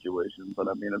bull situation, but,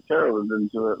 if Tara was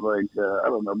into it, I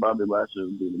don't know, Bobby Lashley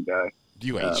would be the guy.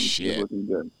 You ain't shit. He's looking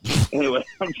good. Anyway,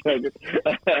 I'm joking.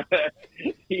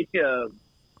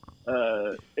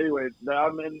 Anyway, now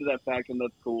I'm into that faction.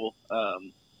 That's cool. I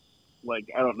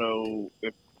don't know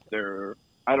if they're.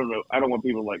 I don't know. I don't want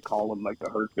people to call them the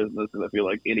Hurt Business, because I feel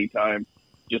like anytime,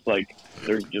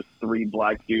 there's just three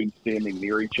black dudes standing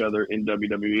near each other in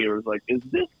WWE, or it's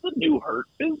is this the new Hurt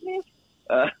Business?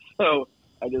 So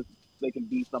they can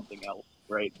be something else,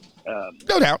 right?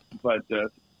 No doubt. But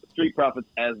Street Profits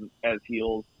as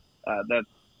heels,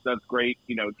 that's great.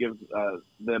 It gives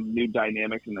them new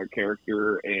dynamics in their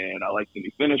character, and I like the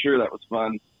new finisher. That was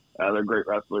fun. They're great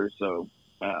wrestlers, so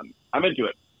I'm into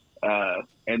it.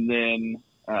 And then,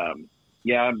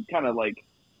 I'm kind of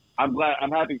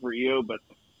I'm happy for Io, but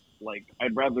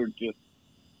I'd rather just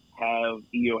have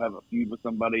Io have a feud with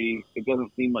somebody. It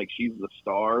doesn't seem like she's the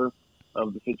star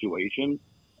of the situation.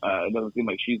 It doesn't seem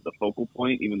like she's the focal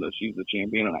point, even though she's the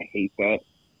champion, and I hate that.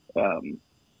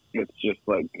 It's just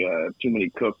too many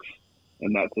cooks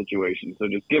in that situation. So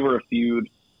just give her a feud,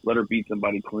 let her beat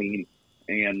somebody clean,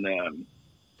 and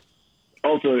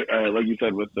also, like you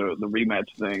said, with the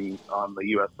rematch thing on the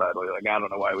U.S. title, I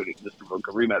don't know why we didn't just invoke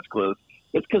a rematch clause.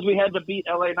 It's because we had to beat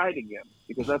LA Knight again,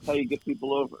 because that's how you get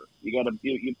people over.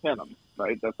 You pin them,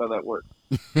 right? That's how that works.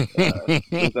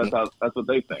 That's what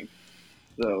they think.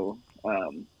 So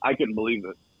I couldn't believe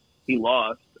it. He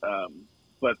lost,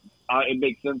 but it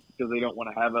makes sense because they don't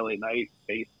want to have LA Knight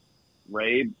face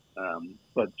Ray,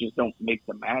 but just don't make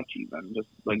the match even. Just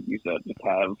like you said, just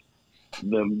have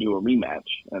them do a rematch,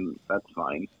 and that's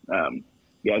fine.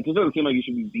 Yeah, it just doesn't seem like you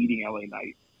should be beating LA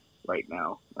Knight right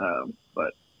now,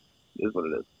 but it is what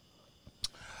it is.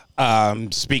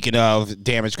 Speaking of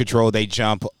Damage Control, they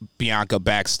jump Bianca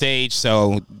backstage,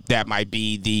 so that might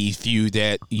be the feud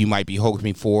that you might be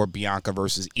hoping for. Bianca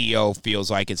versus Io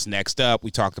feels like it's next up. We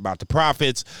talked about the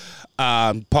Profits.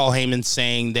 Paul Heyman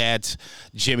saying that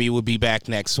Jimmy will be back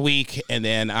next week, and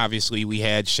then obviously we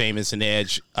had Sheamus and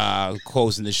Edge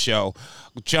closing the show.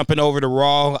 Jumping over to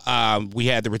Raw, we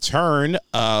had the return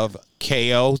of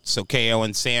KO. So KO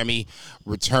and Sammy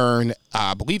return.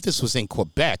 I believe this was in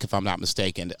Quebec, if I'm not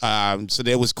mistaken. So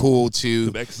it was cool to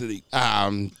Quebec City.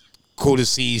 Cool to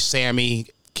see Sammy,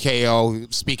 KO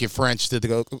speaking French to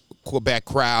the Quebec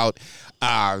crowd.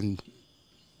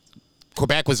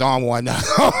 Quebec was on one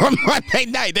on Monday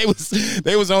night. They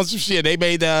was on some shit. They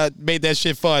made that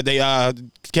shit fun. They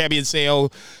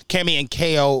Cammy and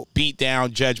KO beat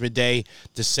down Judgment Day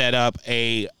to set up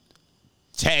a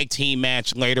tag team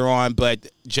match later on, but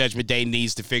Judgment Day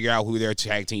needs to figure out who their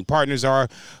tag team partners are.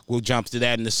 We'll jump to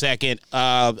that in a second.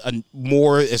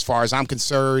 More, as far as I'm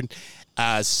concerned,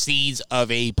 seeds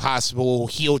of a possible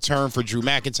heel turn for Drew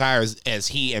McIntyre as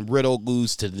he and Riddle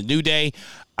lose to the New Day.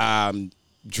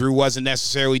 Drew wasn't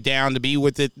necessarily down to be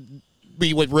with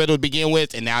Riddle to begin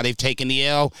with, and now they've taken the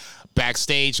L.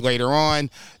 Backstage later on,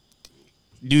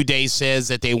 New Day says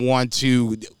that they want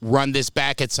to run this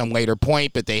back at some later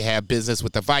point, but they have business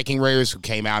with the Viking Raiders who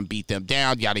came out and beat them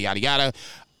down, yada, yada, yada.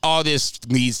 All this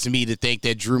leads to me to think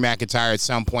that Drew McIntyre at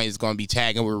some point is going to be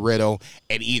tagging with Riddle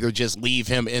and either just leave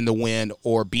him in the win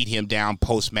or beat him down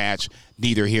post-match,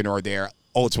 neither here nor there.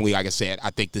 Ultimately, like I said, I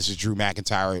think this is Drew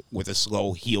McIntyre with a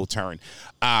slow heel turn.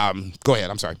 Go ahead.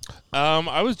 I'm sorry.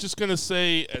 I was just gonna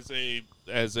say,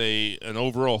 as an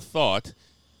overall thought,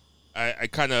 I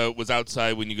kind of was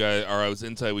outside when you guys, or I was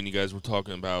inside when you guys were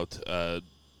talking about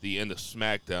the end of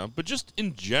SmackDown. But just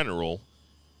in general,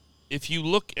 if you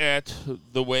look at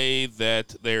the way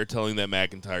that they are telling that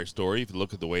McIntyre story, if you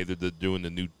look at the way that they're doing the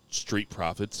new Street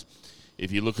Profits,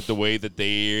 if you look at the way that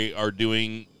they are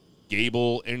doing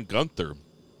Gable and Gunther,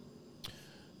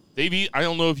 I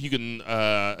don't know if you can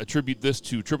attribute this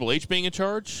to Triple H being in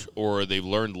charge or they've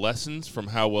learned lessons from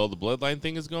how well the Bloodline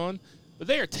thing has gone, but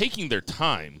they are taking their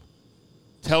time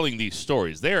telling these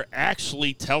stories. They are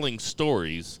actually telling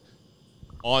stories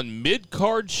on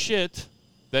mid-card shit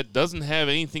that doesn't have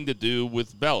anything to do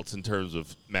with belts in terms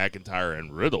of McIntyre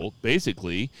and Riddle,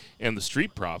 basically, and the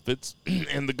Street Profits,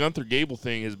 and the Gunther Gable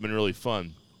thing has been really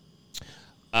fun.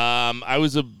 I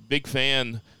was a big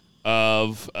fan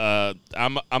of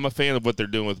I'm a fan of what they're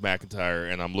doing with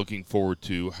McIntyre, and I'm looking forward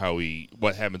to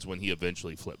what happens when he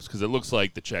eventually flips, because it looks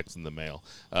like the check's in the mail.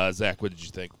 Zach, what did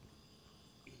you think?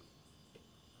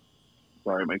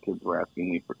 Sorry, my kids were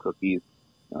asking me for cookies.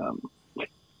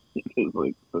 It was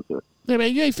like such a Hey,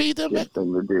 man, you ain't feed them? good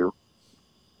thing to do.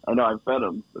 I know I fed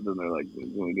them, but then they're like,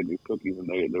 "When we get these cookies," and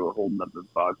they were holding up this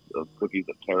box of cookies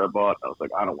that Tara bought. I was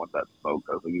like, "I don't want that smoke."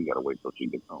 I was like, "You got to wait till she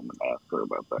gets home and ask her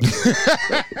about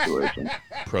that situation."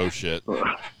 Pro shit.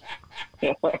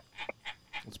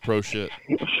 It's pro shit.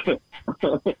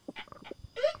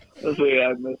 So yeah,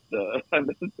 I missed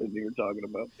what you were talking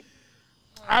about.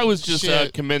 I was just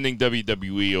commending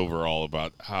WWE overall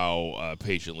about how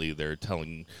patiently they're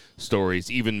telling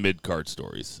stories, even mid-card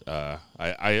stories.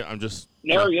 I'm just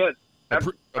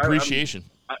appreciation.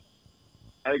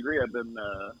 I agree. I've been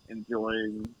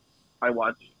enjoying. I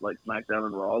watch like SmackDown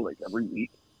and Raw like every week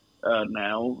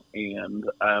now, and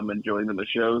I'm enjoying the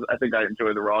shows. I think I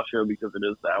enjoy the Raw show because it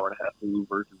is the hour-and-a-half Hulu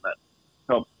version that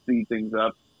helps speed things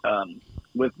up.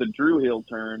 With the Drew heel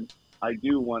turn, I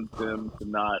do want them to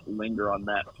not linger on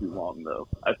that too long, though.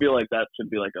 I feel like that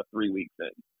should be like a 3-week thing.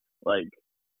 Like,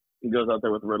 he goes out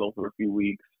there with Riddle for a few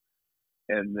weeks,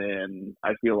 and then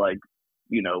I feel like,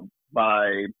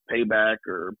 by Payback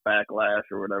or Backlash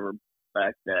or whatever,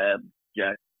 Backdab,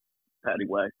 Jack, Patty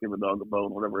Whack, Give a Dog a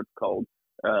Bone, whatever it's called,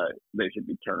 they should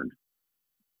be turned.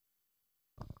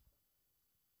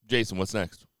 Jason, what's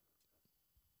next?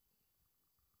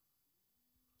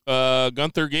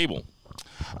 Gunther Gable.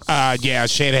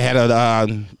 Shayna had a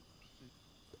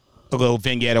little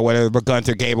vignette or whatever, but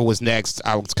Gunther Gable was next.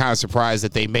 I was kind of surprised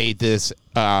that they made this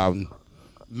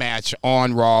match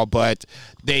on Raw, but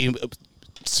they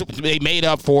made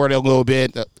up for it a little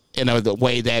bit in a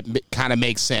way that kind of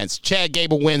makes sense. Chad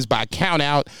Gable wins by count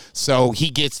out, so he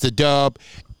gets the dub.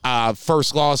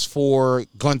 First loss for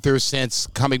Gunther since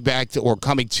coming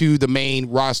to the main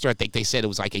roster. I think they said it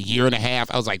was like a year and a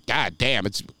half. I was like, God damn,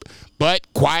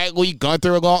 but quietly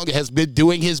Gunther has been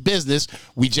doing his business.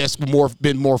 We just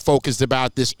been more focused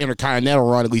about this Intercontinental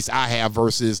run, at least I have,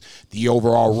 versus the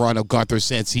overall run of Gunther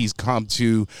since he's come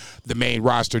to the main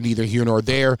roster. Neither here nor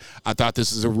there. I thought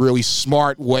this is a really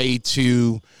smart way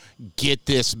to get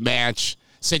this match.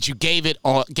 Since you gave it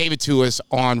to us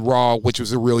on Raw, which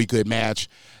was a really good match,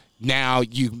 now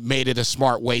you made it a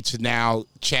smart way to now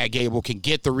Chad Gable can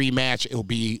get the rematch. It'll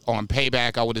be on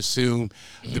Payback, I would assume,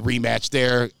 the rematch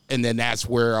there. And then that's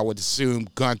where I would assume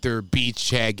Gunther beats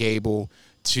Chad Gable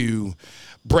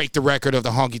break the record of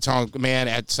the Honky Tonk Man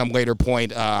at some later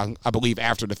point, I believe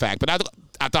after the fact. But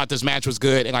I thought this match was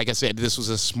good, and like I said, this was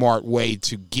a smart way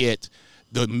to get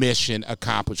the mission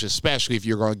accomplished, especially if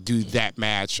you're going to do that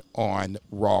match on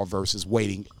Raw versus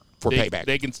waiting for Payback.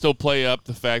 They can still play up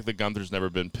the fact that Gunther's never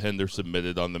been pinned or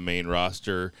submitted on the main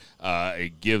roster.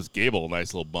 It gives Gable a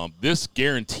nice little bump. This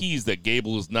guarantees that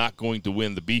Gable is not going to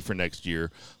win the B for next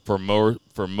year for most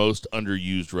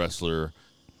underused wrestler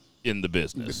in the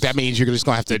business. That means you're just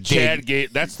going to have to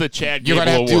that's the Chad Gable You're going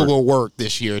to have to do a award. little work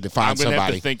this year to find somebody. I'm going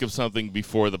to have to think of something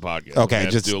before the podcast. Okay,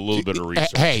 just do a little bit of research.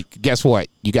 Hey, guess what?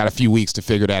 You got a few weeks to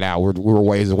figure that out. We're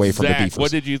ways away from the Zach, beef. what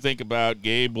did you think about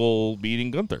Gable beating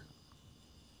Gunther?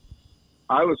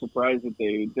 I was surprised that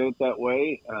they did it that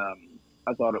way.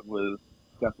 I thought it was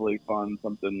definitely fun,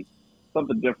 something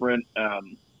different.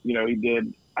 He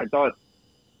did. I thought,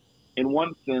 in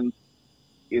one sense,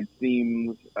 it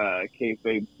seems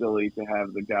kayfabe silly to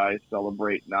have the guy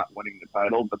celebrate not winning the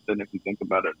title, but then if you think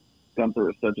about it, Gunther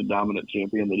is such a dominant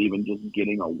champion that even just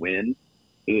getting a win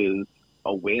is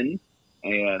a win,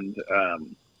 and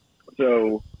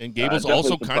And Gable's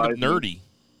also kind of nerdy.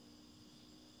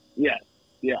 Yeah.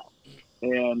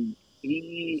 And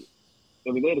they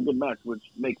had a good match, which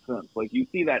makes sense. Like, you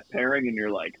see that pairing and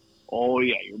you're like, oh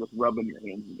yeah, you're just rubbing your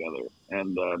hands together.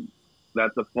 And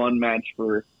that's a fun match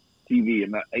for TV.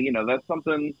 And that, that's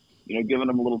something, giving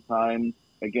them a little time.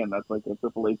 Again, that's like a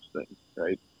Triple H thing,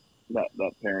 right?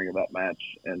 That pairing of that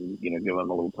match and, giving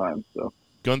them a little time. So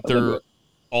Gunther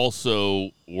also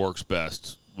works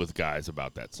best with guys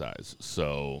about that size.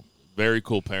 So very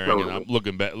cool pairing. Totally. And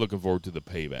I'm looking forward to the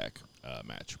Payback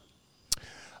match.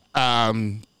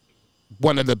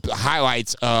 One of the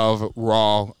highlights of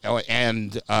Raw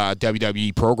and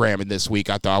WWE programming this week,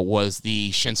 I thought, was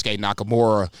the Shinsuke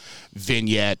Nakamura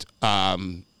vignette.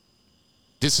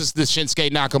 This is the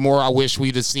Shinsuke Nakamura I wish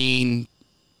we'd have seen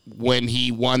when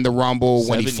he won the Rumble,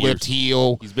 when he flipped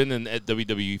heel. He's been at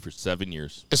WWE for 7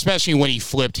 years. Especially when he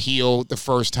flipped heel the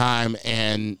first time,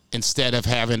 and instead of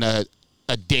having a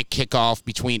dick kickoff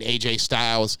between AJ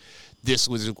Styles,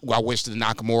 I wish the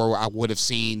Nakamura I would have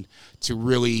seen to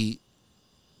really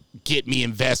get me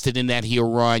invested in that heel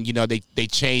run. They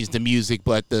changed the music,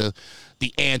 but the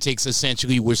antics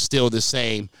essentially were still the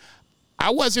same.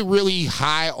 I wasn't really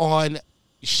high on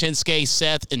Shinsuke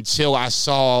Seth until I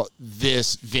saw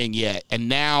this vignette. And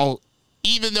now,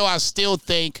 even though I still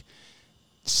think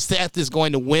Seth is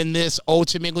going to win this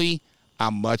ultimately,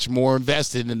 I'm much more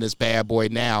invested in this bad boy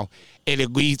now. It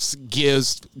at least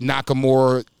gives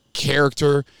Nakamura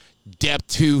character, depth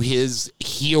to his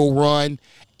heel run,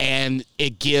 and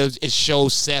it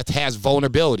shows Seth has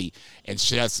vulnerability, and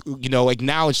Seth,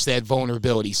 acknowledge that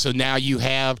vulnerability. So now you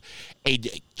have a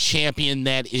champion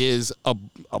that is a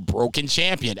broken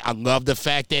champion. I love the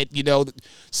fact that,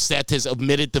 Seth has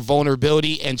admitted the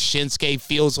vulnerability, and Shinsuke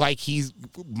feels like he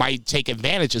might take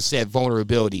advantage of said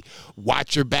vulnerability.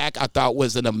 Watch Your Back, I thought,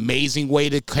 was an amazing way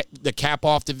to cap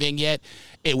off the vignette.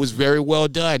 It was very well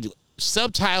done.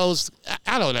 Subtitles,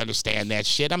 I don't understand that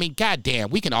shit. I mean, goddamn,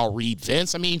 we can all read,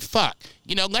 Vince. I mean, fuck.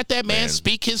 Let that man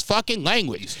speak his fucking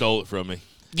language. You stole it from me.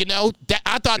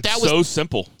 I thought that was so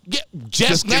simple. Yeah,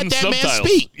 just let that subtitles. man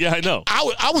speak. Yeah, I know.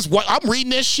 I'm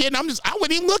reading this shit, and I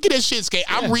wasn't even looking at shit, Skate.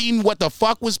 I'm reading what the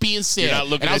fuck was being said. You're not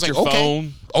looking and I was at your like,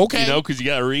 phone. Okay. Because you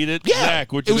got to read it. Yeah,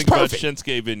 Zach, what do you think about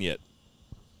Shinsuke vignette?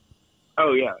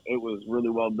 Oh yeah, it was really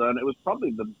well done. It was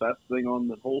probably the best thing on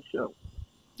the whole show.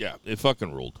 Yeah, it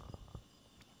fucking ruled.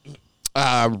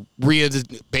 Rhea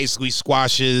basically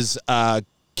squashes Candice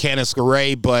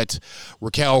LeRae, but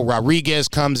Raquel Rodriguez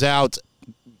comes out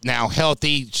now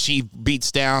healthy. She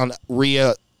beats down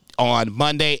Rhea on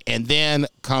Monday and then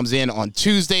comes in on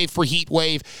Tuesday for Heat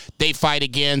Wave. They fight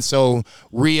again, so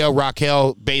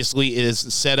Raquel basically is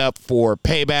set up for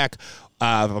Payback.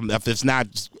 If it's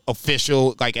not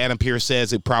official, like Adam Pearce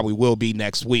says, it probably will be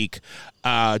next week.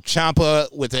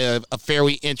 Ciampa with a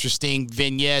fairly interesting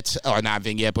vignette, or not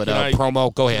vignette, but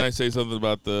promo. Go ahead. Can I say something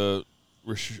about the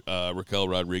Raquel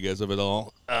Rodriguez of it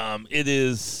all. It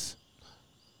is.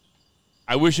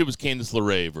 I wish it was Candice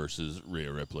LeRae versus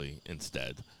Rhea Ripley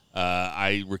instead.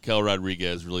 Raquel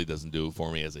Rodriguez really doesn't do it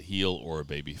for me as a heel or a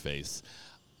baby face.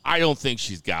 I don't think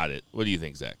she's got it. What do you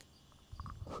think, Zach?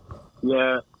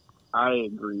 Yeah, I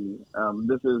agree.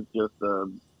 This is just a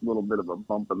little bit of a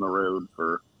bump in the road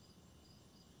for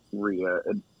Rhea.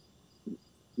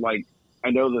 Like,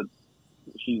 I know that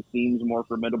she seems more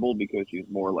formidable because she's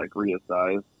more like Rhea's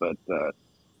size, but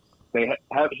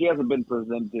she hasn't been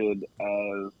presented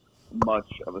as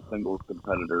much of a singles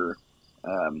competitor.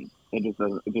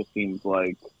 It just seems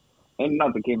like, and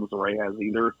not that Candice LeRae has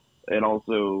either. And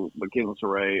also, but Candice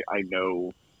LeRae, I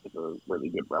know, is a really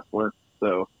good wrestler,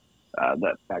 so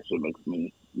that actually makes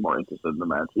me more interested in the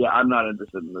match. Yeah, I'm not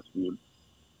interested in this feud.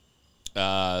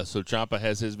 So Ciampa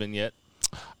has his vignette.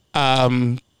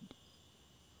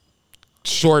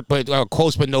 Short but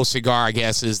close but no cigar, I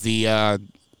guess, is the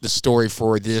story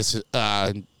for this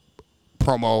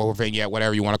promo or vignette,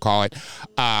 whatever you want to call it.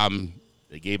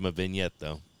 They gave him a vignette,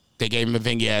 though. They gave him a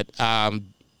vignette.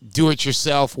 Do it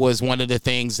yourself was one of the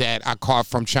things that I caught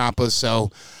from Ciampa, so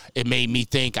it made me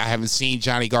think. I haven't seen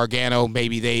Johnny Gargano.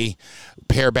 Maybe they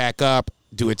pair back up,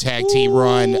 do a tag team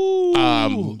run.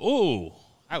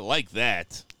 I like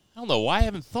that. I don't know why I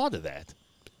haven't thought of that.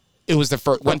 It was the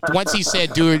first. Once he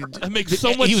said, "Do it," that makes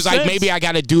so much he was sense. like, "Maybe I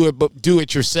got to do it, but do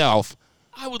it yourself."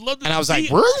 I would love to. And I was like,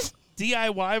 "What?"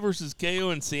 DIY versus KO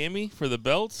and Sammy for the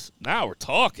belts. Now we're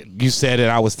talking. You said it.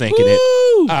 I was thinking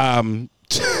it.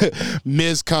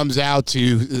 Miz comes out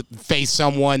to face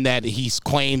someone that he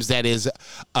claims that is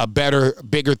a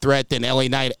bigger threat than LA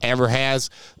Knight ever has.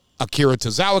 Akira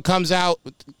Tozawa comes out.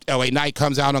 LA Knight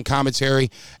comes out on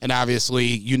commentary. And obviously,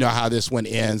 you know how this one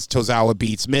ends. Tozawa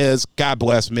beats Miz. God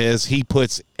bless Miz. He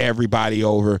puts everybody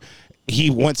over.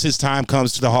 Once his time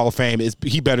comes to the Hall of Fame,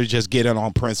 he better just get it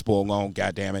on principle alone.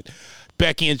 God damn it.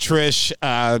 Becky and Trish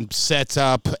sets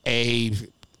up a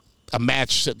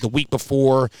match the week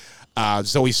before.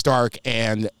 Zoe Stark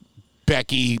and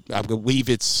Becky, I believe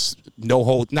it's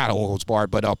not a holds barred,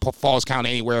 but falls count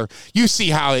anywhere. You see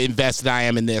how invested I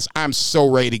am in this. I'm so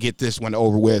ready to get this one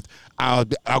over with. I'll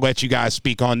let you guys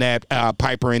speak on that.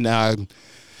 Piper and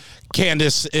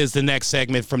Candice is the next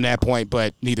segment from that point,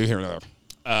 but neither here nor there.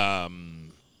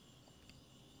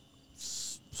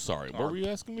 Sorry, what were you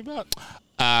asking me about?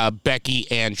 Becky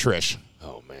and Trish.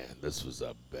 Oh, man, this was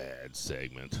a bad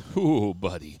segment. Ooh,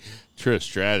 buddy. Trish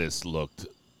Stratus looked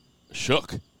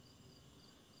shook.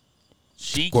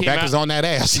 Quebec was on that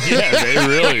ass. Yeah, they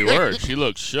really were. She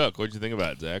looked shook. What'd you think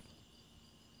about it, Zach?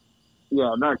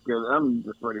 Yeah, not good. I'm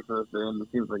just ready for this to end.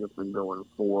 It seems like it's been going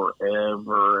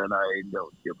forever, and I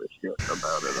don't give a shit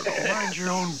about it at all. Mind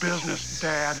your own business,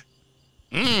 Dad.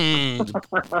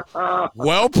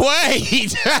 Well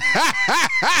played.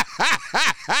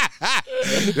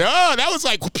 No, that was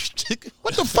like, what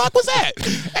the fuck was that?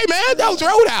 Hey, man, that was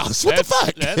Roadhouse. What the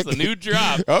fuck? That's a new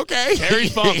drop. Okay. Terry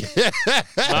Funk.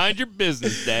 Mind your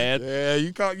business, Dad. Yeah,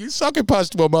 you sucking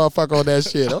punched to a motherfucker on that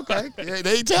shit. Okay. Yeah,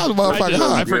 they ain't tell the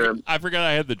motherfucker. I forgot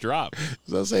I had the drop.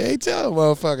 So I say, hey, tell the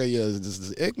motherfucker, you're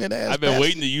just ignorant ass. I've been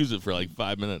waiting to use it for like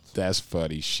 5 minutes. That's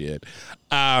funny shit.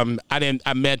 I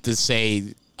meant to say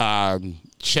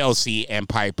Chelsea and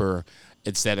Piper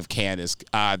instead of Candice.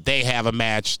 They have a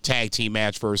match, tag team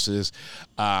match versus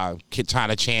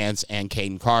Kitana Chance and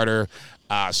Kaden Carter.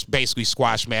 Basically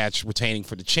squash match, retaining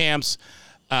for the champs.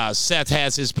 Seth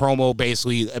has his promo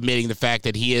basically admitting the fact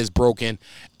that he is broken,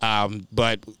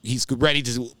 but he's ready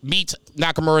to meet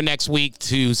Nakamura next week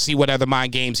to see what other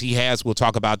mind games he has. We'll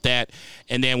talk about that.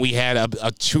 And then we had a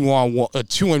 2-on-1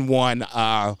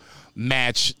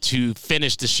 match to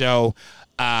finish the show.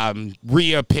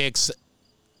 Rhea picks,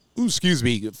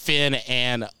 Finn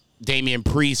and Damian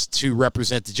Priest to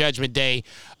represent the Judgment Day.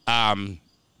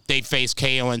 They face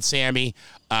KO and Sammy.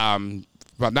 If I'm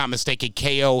not mistaken,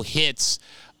 KO hits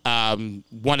one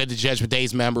of the Judgment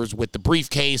Day's members with the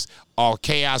briefcase. All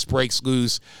chaos breaks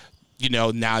loose. You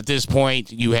know, now at this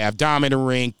point, you have Dom in the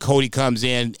ring. Cody comes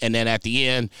in, and then at the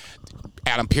end,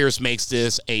 Adam Pearce makes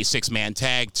this a six-man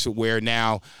tag to where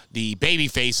now the baby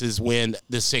faces win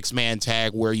the six-man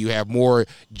tag, where you have more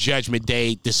Judgment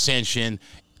Day dissension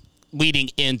leading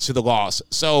into the loss.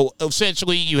 So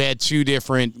essentially you had two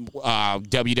different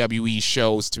WWE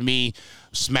shows. To me,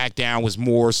 SmackDown was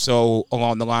more so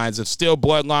along the lines of still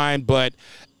Bloodline, but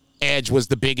Edge was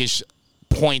the biggest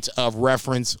point of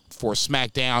reference for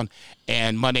SmackDown,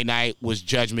 and Monday night was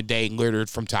Judgment Day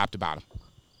littered from top to bottom.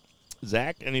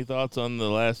 Zach, any thoughts on the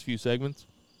last few segments?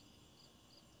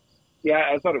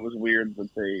 Yeah, I thought it was weird that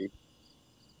they,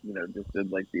 just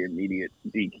did like the immediate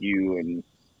DQ and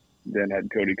then had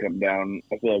Cody come down.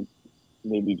 I feel like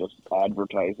maybe just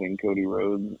advertising Cody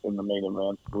Rhodes in the main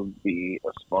event would be a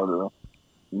smarter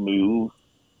move.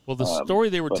 Well, the story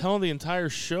they were telling the entire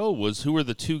show was who are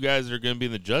the two guys that are going to be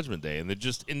in the Judgment Day, and it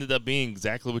just ended up being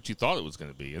exactly what you thought it was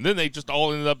going to be. And then they just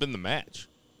all ended up in the match.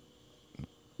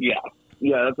 Yeah,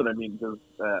 that's what I mean. Because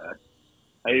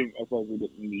I thought we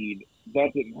didn't need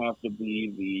that. Didn't have to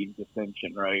be the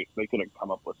dissension, right? They could have come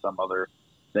up with some other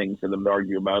thing for them to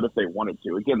argue about if they wanted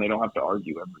to. Again, they don't have to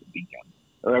argue every weekend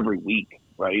or every week,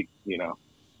 right?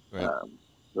 Right.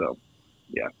 So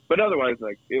yeah, but otherwise,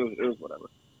 like it was whatever.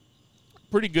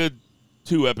 Pretty good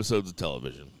 2 episodes of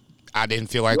television. I didn't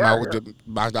feel like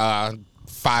my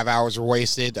 5 hours were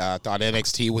wasted. I thought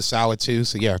NXT was solid too.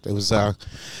 So yeah, it was a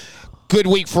good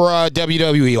week for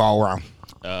WWE all around.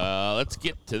 Let's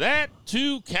get to that.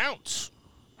 2 counts.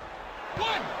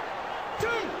 1, 2,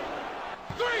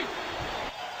 3.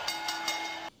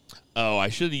 Oh, I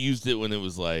should have used it when it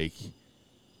was like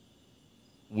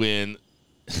when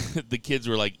the kids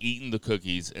were like eating the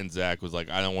cookies and Zach was like,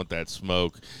 I don't want that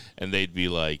smoke. And they'd be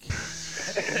like,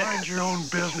 Mind your own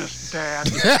business, Dad.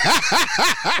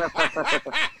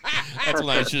 that's when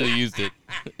I should have used it.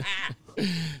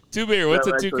 2 beer, what's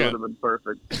a 2 count? Would have been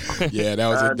perfect. Yeah, that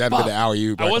was that'd been the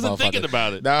alley-oop. I wasn't thinking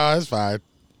about it. No, that's fine.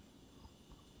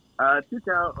 2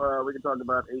 count. We can talk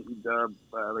about AEW.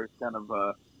 There's kind of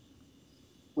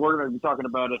we're going to be talking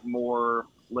about it more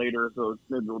later, so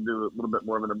maybe we'll do a little bit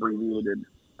more of an abbreviated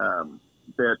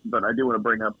bit. But I do want to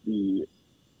bring up the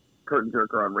curtain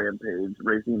jerker on Rampage,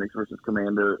 Ray Phoenix versus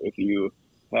Commander. If you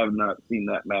have not seen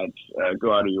that match,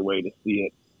 go out of your way to see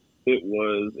it. It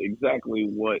was exactly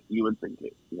what you would think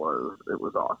it was. It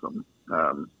was awesome.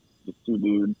 Just 2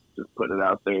 dudes just putting it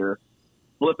out there,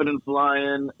 flipping and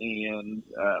flying, and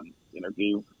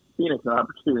gave Phoenix an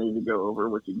opportunity to go over,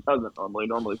 which he doesn't normally.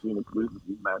 Normally Phoenix loses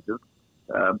these matches.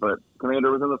 But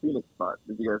Commander was in the Phoenix spot.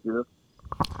 Did you guys see this?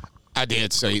 I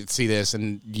did see this,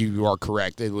 and you are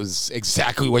correct. It was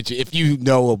exactly what if you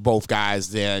know of both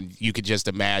guys, then you could just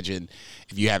imagine,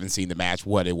 if you haven't seen the match,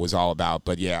 what it was all about.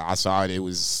 But yeah, I saw it. It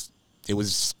was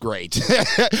great.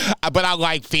 But I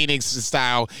like Phoenix's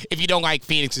style. If you don't like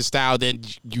Phoenix's style, then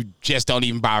you just don't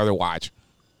even bother to watch.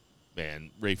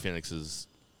 Man, Ray Phoenix is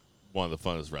one of the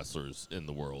funnest wrestlers in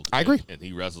the world. I agree. And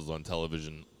he wrestles on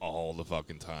television all the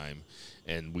fucking time,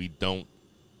 and we don't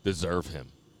deserve him.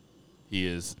 He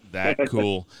is that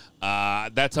cool.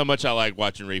 That's how much I like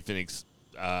watching Ray Phoenix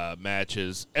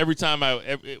matches. Every time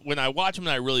when I watch him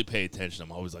and I really pay attention,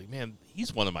 I'm always like, man,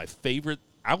 he's one of my favorite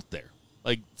out there.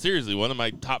 Like, seriously, one of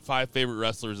my top 5 favorite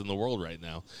wrestlers in the world right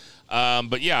now.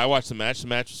 But yeah, I watched the match. The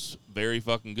match was very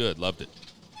fucking good. Loved it.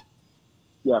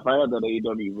 Yeah, if I had that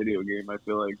AEW video game, I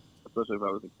feel like, especially if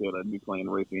I was a kid, I'd be playing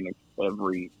Ray Phoenix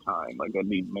every time. Like, I'd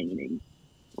be maining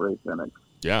Ray Phoenix.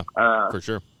 Yeah, for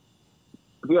sure.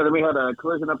 Yeah, then we had a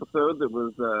Collision episode that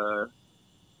was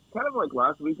kind of like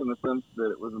last week in the sense that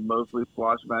it was mostly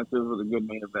squash matches with a good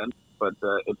main event. But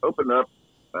it opened up,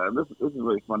 this is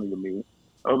really funny to me,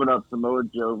 opened up Samoa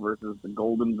Joe versus the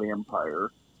Golden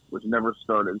Vampire, which never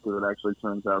started because it actually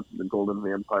turns out the Golden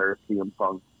Vampire CM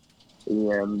Punk.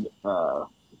 And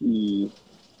he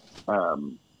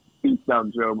beats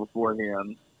down Joe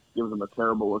beforehand, gives him a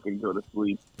terrible looking go to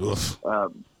sleep.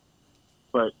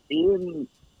 But in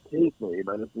kayfabe,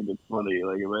 I just think it's funny.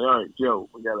 Like, all right, Joe,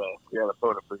 we got an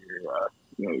opponent for your,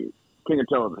 King of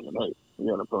Television. Hey, we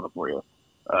got an opponent for you.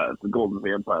 It's the Golden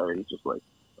Vampire. And he's just like,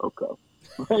 okay.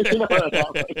 You know what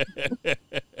I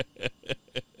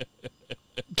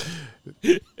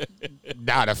mean?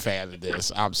 Not a fan of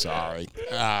this. I'm sorry.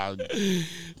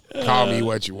 Call me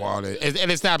what you want.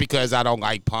 And it's not because I don't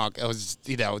like Punk. It was,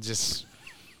 just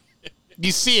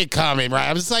you see it coming, right?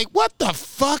 I was like, what the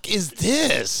fuck is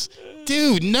this?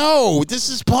 Dude, no, this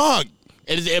is Punk.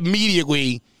 And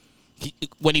immediately,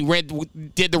 when he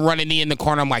did the running knee in the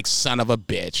corner, I'm like, son of a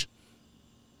bitch.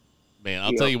 Man,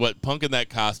 I'll tell you what, Punk in that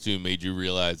costume made you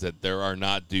realize that there are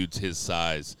not dudes his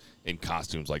size in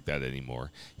costumes like that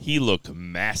anymore. He looked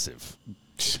massive.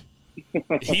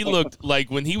 He looked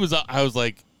like when he was up, I was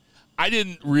like, I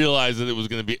didn't realize that it was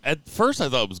going to be, at first I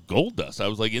thought it was Goldust. I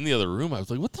was like in the other room. I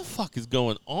was like, what the fuck is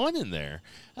going on in there?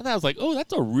 And I was like, oh,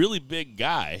 that's a really big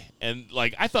guy. And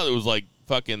like, I thought it was like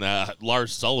fucking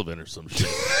Lars Sullivan or some shit.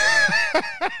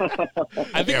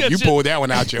 I think you pulled that one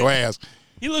out your ass.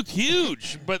 He looked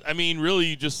huge, but I mean, really,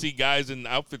 you just see guys in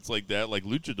outfits like that, like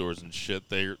luchadors and shit.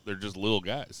 They're just little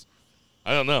guys.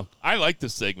 I don't know. I like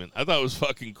this segment. I thought it was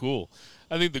fucking cool.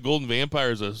 I think the Golden Vampire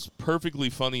is a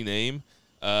perfectly funny name.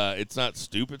 It's not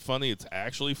stupid funny. It's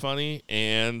actually funny,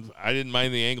 and I didn't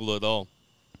mind the angle at all.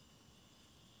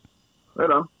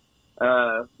 Right on.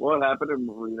 What happened, and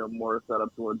more set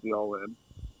up towards the All In.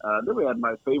 Then we had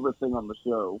my favorite thing on the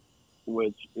show,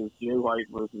 which is Jay White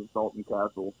versus Dalton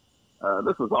Castle.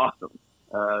 This was awesome.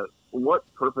 What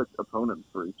perfect opponents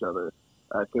for each other,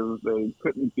 because they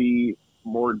couldn't be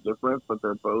more different, but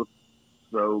they're both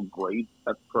so great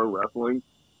at pro wrestling.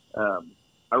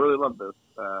 I really love this.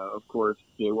 Of course,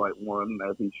 Jay White won,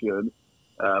 as he should.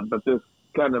 But this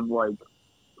kind of like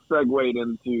segued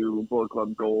into Bullet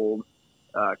Club Gold,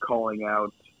 calling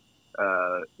out,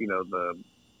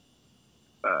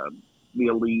 the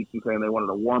Elite and saying they wanted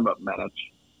a warm-up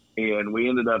match. And we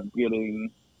ended up getting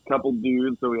a couple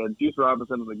dudes. So we had Juice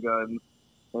Robinson and the Guns.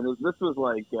 And this was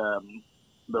like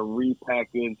the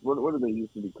repackaged, what do they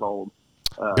used to be called?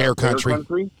 Bear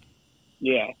Country.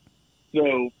 Yeah.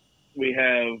 So we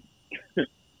have,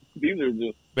 these are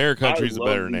just. Bear Country's a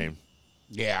better name.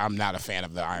 Yeah, I'm not a fan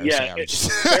of the Iron Savages.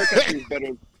 Bear Country's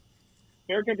better.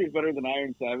 Bear Country's better than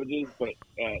Iron Savages, but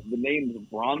the names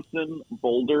Bronson,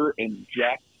 Boulder, and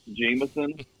Jack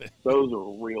Jameson, those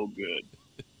are real good.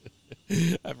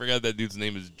 I forgot that dude's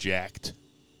name is Jacked.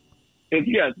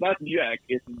 It's not Jack,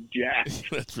 it's Jack.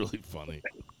 That's really funny.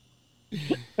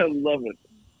 I love it.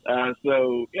 Then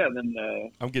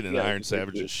I'm getting an Iron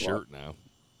Savages shirt now.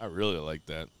 I really like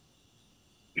that.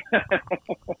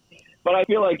 But I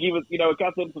feel like even, it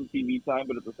got them some TV time,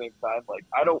 but at the same time, like,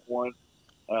 I don't want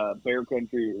Bear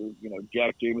Country or,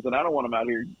 Jack Jameson. I don't want him out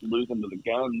here losing to the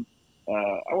Guns.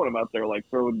 I want him out there, like,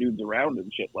 throwing dudes around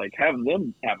and shit. Like, have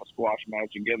them have a squash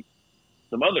match against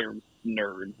some other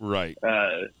nerd. Right.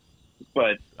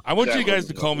 But I want you guys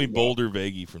to call me Boulder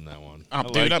Vagey from now on.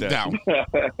 Dude, I'm down.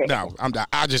 No, I'm down.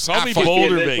 Call me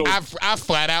Boulder Vagey. I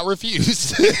flat out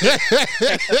refuse.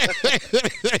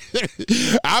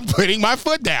 I'm putting my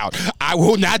foot down. I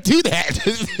will not do that.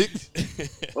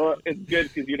 Well, it's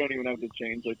good because you don't even have to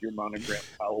change like your monogram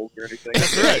vowels or anything.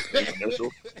 That's right.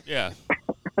 Yeah.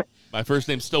 My first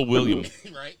name's still William.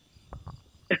 Right.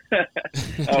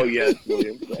 Oh yes,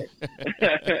 William. Sorry.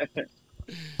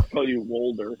 Call you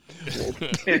Wolder.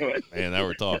 Anyway. Man, now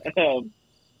we're talking.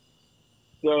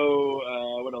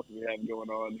 What else do we have going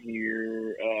on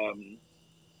here?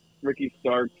 Ricky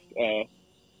Starks.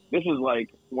 This is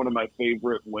like one of my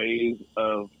favorite ways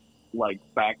of like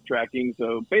backtracking.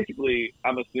 So basically,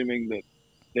 I'm assuming that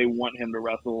they want him to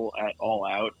wrestle at All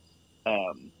Out,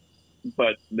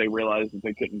 but they realized that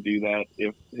they couldn't do that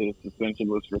if his suspension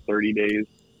was for 30 days.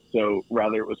 So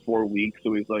rather, it was 4 weeks.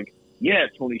 So he's like, yeah,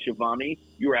 Tony Schiavone,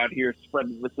 you're out here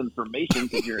spreading misinformation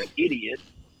because you're an idiot.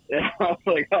 And I was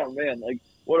like, oh man, like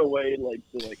what a way like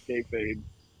to like kayfabe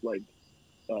like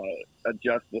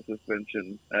adjust the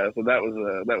suspension. So that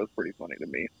was pretty funny to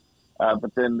me.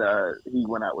 But then he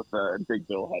went out with Big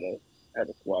Bill had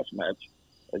a squash match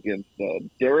against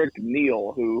Derek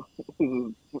Neal, who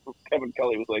Kevin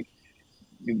Kelly was like,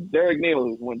 Derek Neal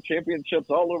has won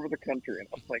championships all over the country. And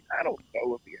I was like, I don't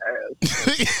know if he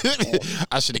has.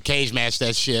 I should have cage matched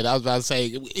that shit. I was about to say,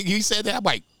 you said that? I'm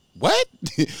like, what?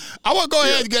 I want to go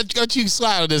ahead and get you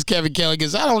slide on this, Kevin Kelly,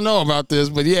 because I don't know about this.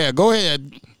 But yeah, go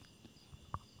ahead.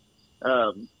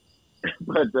 But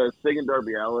Sting and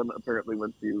Darby Allin apparently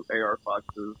went to AR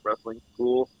Fox's wrestling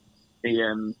school.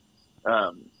 And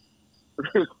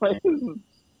there's like, this is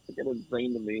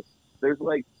insane to me. There's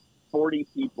like 40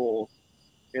 people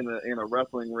in a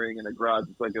wrestling ring in a garage.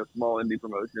 It's like a small indie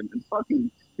promotion, and fucking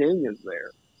Sting is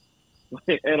there.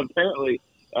 And apparently,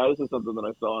 this is something that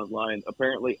I saw online.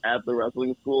 Apparently, at the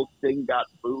wrestling school, Sting got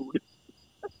booed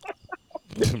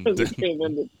because he came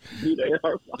in to beat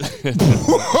AR Fox.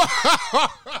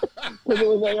 Because it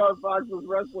was AR Fox's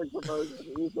wrestling promotion.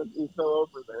 He's so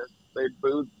over there. They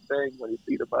booed Sting when he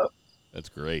beat him up. That's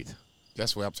great.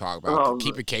 That's what I'm talking about.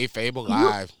 Keeping kayfabe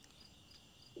alive.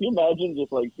 Can you imagine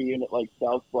just like being at like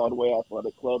South Broadway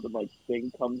Athletic Club and like Sting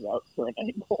comes out for an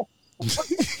angle?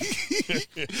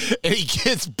 And he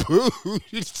gets booed.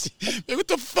 What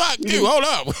the fuck, dude? Hold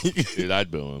up. Dude, I'd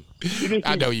boo him.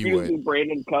 I know you would. See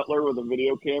Brandon Cutler with a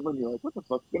video camera, and you're like, what the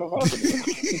fuck's going to happen?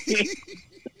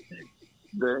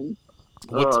 Sting.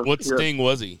 What Sting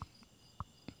was he?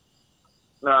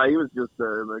 Nah, he was just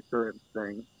the current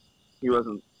Sting. He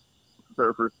wasn't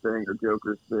Surfer Sting or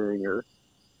Joker Sting or...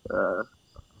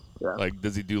 yeah. Like,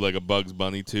 does he do like a Bugs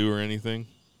Bunny too or anything?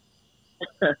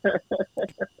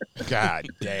 God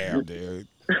damn, dude.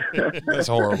 That's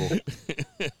horrible.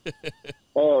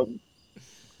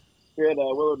 We had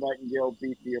Willow Nightingale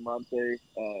beat Diamante.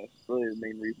 Really the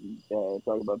main reason to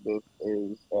talk about this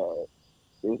is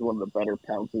it was one of the better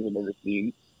pounces I've ever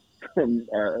seen from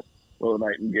Willow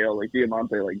Nightingale. Like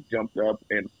Diamante like jumped up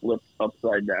and flipped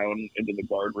upside down into the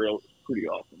guardrail. It was pretty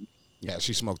awesome. Yeah,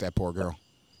 she smoked that poor girl.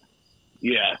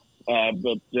 Yeah,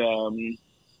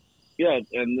 Yeah,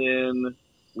 and then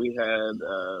we had.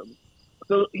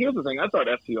 So here's the thing: I thought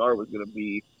FTR was going to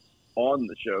be on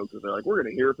the show because they're like, we're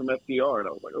going to hear from FTR, and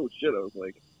I was like, oh shit! I was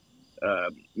like,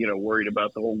 worried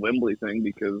about the whole Wembley thing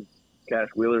because Cash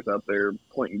Wheeler's out there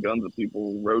pointing guns at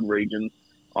people, road raging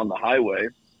on the highway,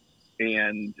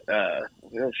 and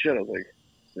oh shit! I was like,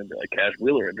 it's gonna be like Cash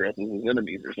Wheeler addresses his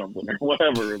enemies or something or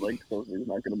whatever. Like, so he's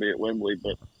not going to be at Wembley,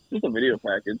 but just a video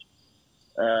package.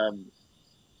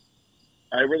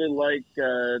 I really like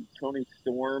Toni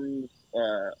Storm's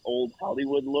old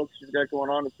Hollywood look she's got going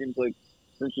on. It seems like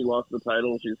since she lost the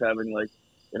title, she's having like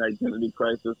an identity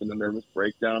crisis and a nervous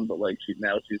breakdown. But like she's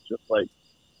just like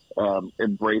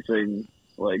embracing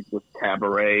like this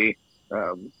cabaret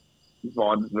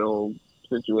vaudeville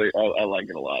situation. I like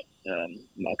it a lot. I'm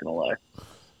not gonna lie.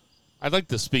 I'd like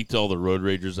to speak to all the road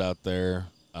ragers out there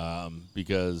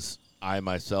because I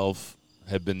myself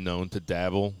have been known to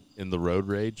dabble in the road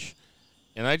rage.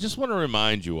 And I just want to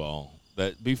remind you all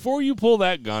that before you pull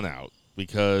that gun out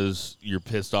because you're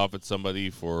pissed off at somebody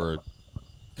for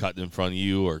cutting in front of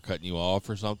you or cutting you off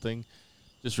or something,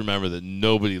 just remember that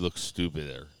nobody looks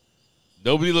stupider.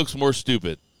 Nobody looks more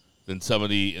stupid than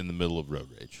somebody in the middle of road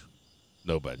rage.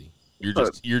 Nobody.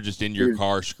 You're just in your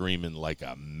car screaming like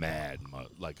a mad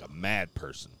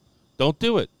person. Don't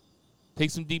do it.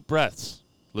 Take some deep breaths.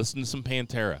 Listen to some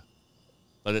Pantera.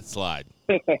 Let it slide.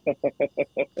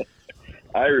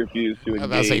 I refuse to engage. I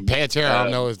was about to say Pantera. I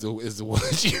don't know is the one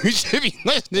you should be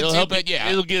listening to, but yeah,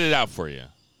 it'll get it out for you.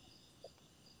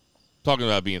 Talking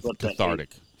about being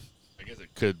cathartic. I guess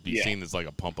it could be seen as like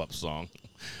a pump up song.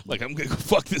 Like I'm gonna go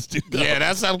fuck this dude up. Yeah,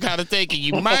 that's what I'm kind of thinking.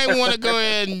 You might want to go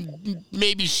ahead and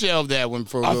maybe shelve that one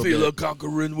for a little bit. I feel a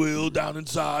conquering will down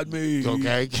inside me.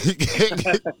 Okay,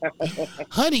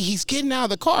 honey, he's getting out of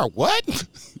the car. What?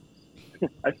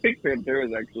 I think Pantera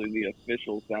is actually the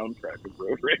official soundtrack of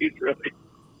Road Rage, really.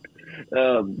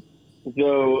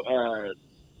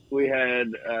 We had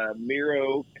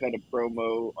Miro cut a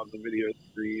promo on the video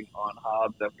screen on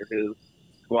Hobbs after his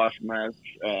squash match.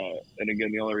 And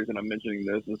again, the only reason I'm mentioning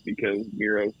this is because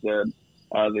Miro said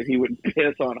that he would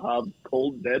piss on Hobbs'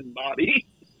 cold, dead body.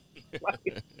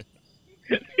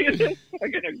 He's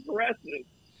fucking aggressive.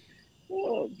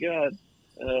 Oh, God.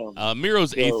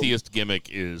 Miro's atheist gimmick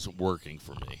is working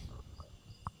for me.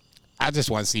 I just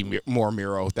want to see more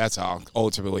Miro. That's all.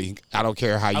 Ultimately, I don't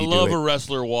care how you do it. I love a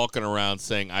wrestler walking around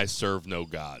saying, I serve no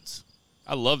gods.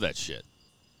 I love that shit.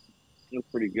 That's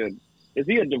pretty good. Is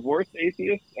he a divorced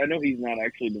atheist? I know he's not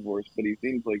actually divorced, but he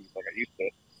seems like he's like, I used to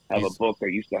have a book. I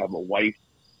used to have a wife.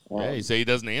 Yeah, he said he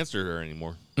doesn't answer her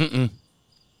anymore. Mm-mm.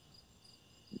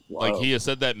 Wow. Like he has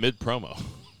said that mid-promo.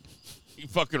 He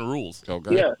fucking rules.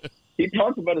 Okay. Yeah. He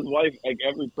talks about his wife like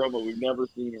every promo. We've never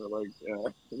seen her. Like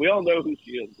we all know who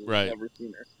she is. But right. We've never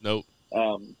seen her. Nope.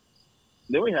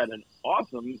 Then we had an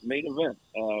awesome main event.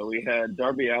 We had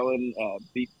Darby Allin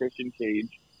beat Christian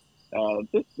Cage.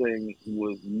 This thing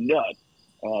was nuts.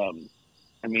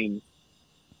 I mean,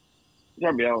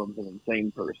 Darby Allin's an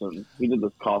insane person. He did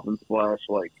this coffin splash,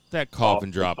 like that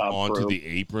coffin drop onto rope. the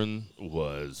apron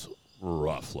was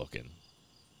rough looking.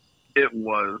 It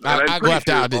was. I left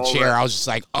out of the chair. I was just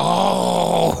like,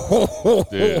 oh,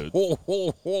 dude.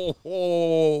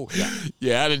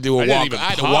 Yeah, I had to do a walk. I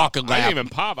had to walk a lap. I didn't even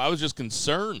pop. I was just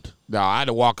concerned. No, I had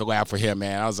to walk a lap for him,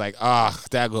 man. I was like,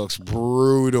 that looks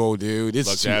brutal, dude.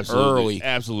 It's too early.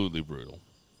 Absolutely brutal.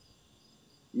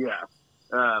 Yeah.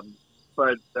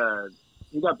 But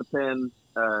he got the pin,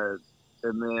 and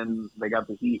then they got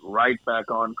the heat right back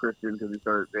on Christian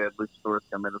because they had Luchasaurus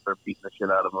come in and start beating the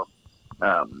shit out of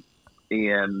him.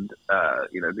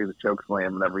 Do the choke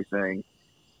slam and everything,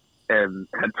 and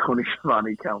had Tony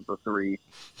Schiavone count the 3.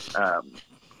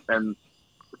 And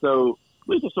so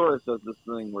Luchasaurus does this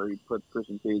thing where he puts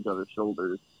Christian Cage on his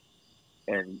shoulders,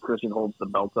 and Christian holds the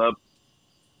belt up.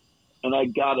 And I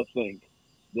gotta think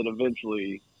that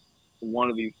eventually, one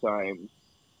of these times,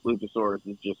 Luchasaurus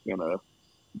is just gonna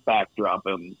backdrop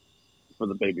him for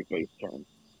the babyface turn.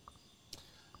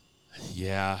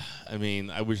 Yeah, I mean,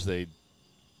 I wish they'd.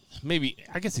 Maybe,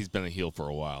 I guess he's been a heel for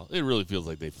a while. It really feels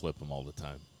like they flip him all the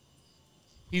time.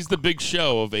 He's the big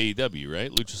show of AEW, right?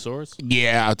 Luchasaurus?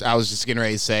 Yeah, I was just getting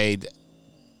ready to say,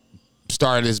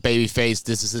 started as babyface,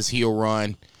 this is his heel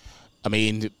run. I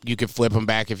mean, you can flip him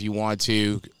back if you want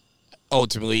to.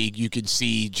 Ultimately, you could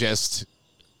see just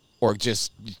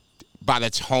by the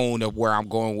tone of where I'm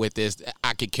going with this,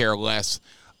 I could care less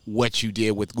what you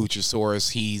did with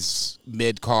Luchasaurus. He's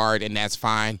mid-card, and that's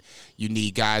fine. You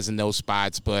need guys in those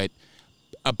spots, but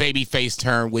a babyface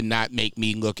turn would not make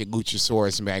me look at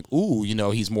Luchasaurus and be like, ooh,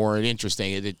 he's more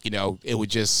interesting. It would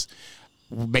just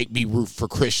make me root for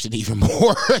Christian even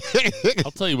more.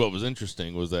 I'll tell you what was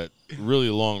interesting was that really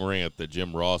long rant that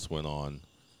Jim Ross went on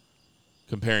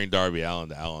comparing Darby Allin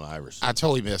to Allen Iverson. I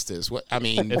totally missed this.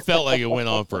 It felt like it went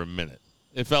on for a minute.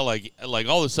 It felt like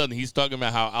all of a sudden he's talking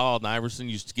about how Allen Iverson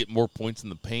used to get more points in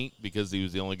the paint because he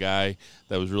was the only guy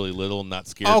that was really little and not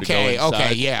scared to go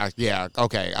inside. Yeah,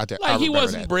 okay. I He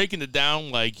wasn't that. breaking it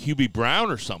down like Hubie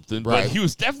Brown or something, right. But he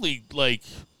was definitely like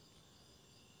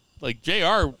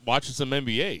JR watching some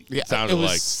NBA. Yeah, it sounded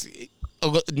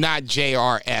not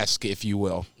JR-esque, if you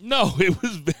will. No, it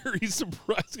was very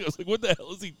surprising. I was like, what the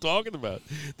hell is he talking about?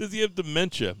 Does he have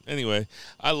dementia? Anyway,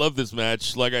 I love this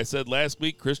match. Like I said last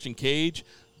week, Christian Cage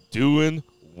doing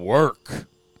work.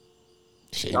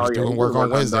 He was doing work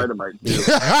on Wednesday.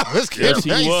 Yes,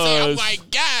 he was. Oh, my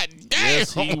God, damn.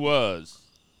 Yes, he was.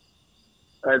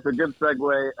 It's a good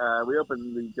segue. We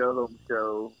opened the Go Home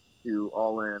show to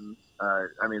All In.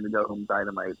 The Go Home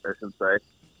Dynamite, I should say,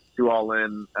 to All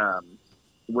In.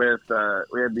 With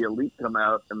we had the Elite come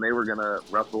out and they were gonna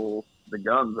wrestle the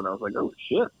Guns, and I was like, oh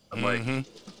shit! I'm like,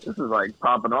 this is like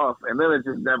popping off, and then it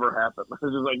just never happened. It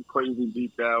was just like crazy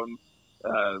beat down.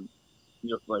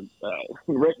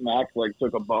 Rick Max like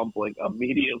took a bump like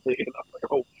immediately, and I was like,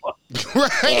 oh fuck!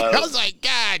 Right? I was like,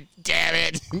 God damn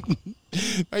it!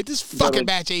 Like this fucking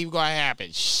match ain't even gonna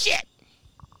happen. Shit!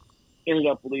 Ended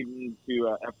up leading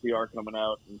to FTR coming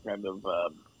out and kind of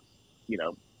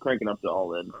cranking up to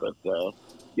All In, but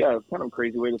it's kind of a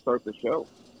crazy way to start the show.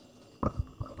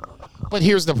 But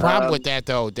here's the problem with that,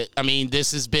 though.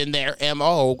 This has been their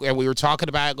MO, and we were talking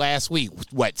about it last week.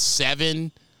 What,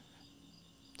 7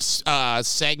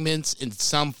 segments in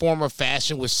some form or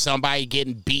fashion with somebody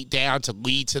getting beat down to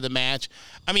lead to the match?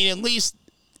 At least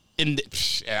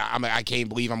I can't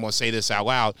believe I'm going to say this out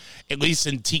loud. At least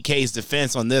in TK's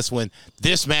defense on this one,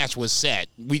 this match was set.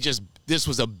 This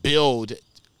was a build,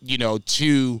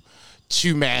 to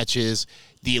 2 matches.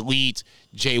 The Elite,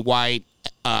 Jay White,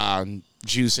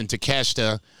 Juice, and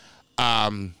Takeshita.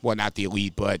 Well, not the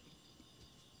Elite, but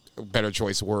better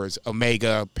choice of words.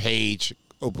 Omega, Page,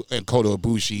 and Kota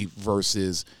Ibushi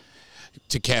versus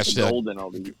Takeshita. Golden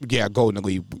Elite. Yeah, Golden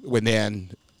Elite. And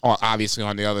then, obviously,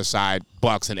 on the other side,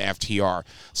 Bucks and FTR.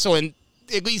 So, at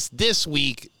least this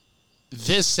week,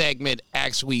 this segment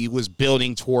actually was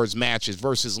building towards matches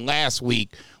versus last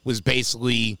week was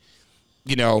basically,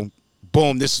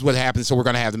 boom, this is what happens, so we're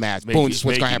going to have the match. Boom, this is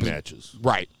what's going to happen. Matches.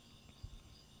 Right.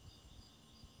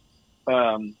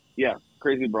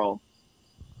 Crazy brawl.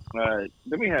 Then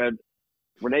we had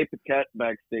Renee Paquette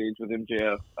backstage with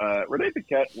MJF. Renee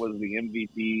Paquette was the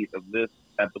MVP of this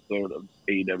episode of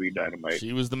AEW Dynamite.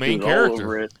 She was the main character. All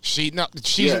over it. She's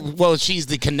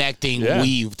the connecting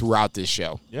weave throughout this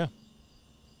show. Yeah.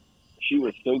 She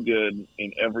was so good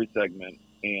in every segment,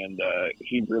 and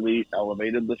she really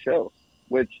elevated the show,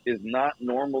 which is not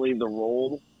normally the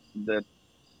role that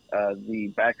the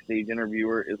backstage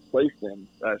interviewer is placed in.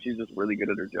 She's just really good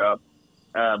at her job.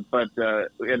 But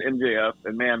we had MJF,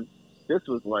 and man, this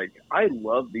was like, I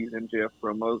love these MJF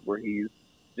promos where he's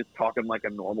just talking like a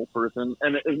normal person,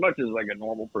 and as much as like a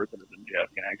normal person as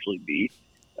MJF can actually be.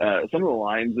 Some of the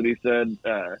lines that he said,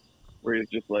 where he's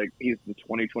just like, he's the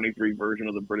 2023 version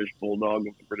of the British Bulldog,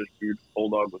 if the British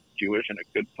Bulldog was Jewish and a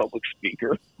good public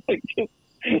speaker, like just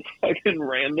fucking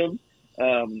random.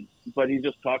 But he's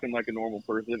just talking like a normal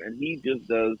person, and he just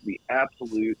does the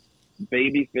absolute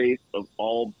babyface of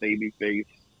all babyface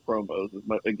promos. As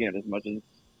much as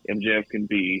MJF can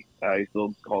be, he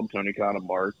still called Tony Khan a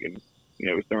mark, and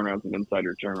he's throwing around some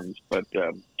insider terms, but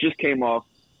just came off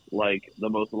like the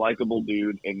most likable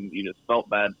dude, and you just felt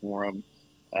bad for him.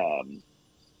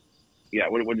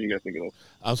 What did you guys think of this?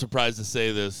 I'm surprised to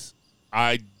say this.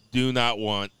 I do not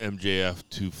want MJF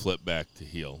to flip back to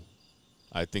heel.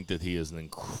 I think that he is an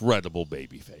incredible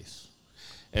babyface.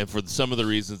 And for some of the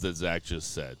reasons that Zach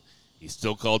just said. He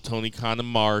still called Tony Khan a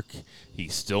mark. He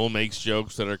still makes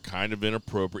jokes that are kind of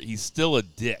inappropriate. He's still a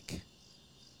dick.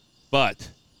 But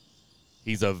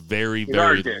he's a very,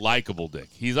 very likable dick.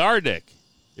 He's our dick.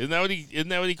 Isn't that what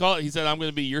he called it? He said, I'm going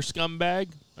to be your scumbag?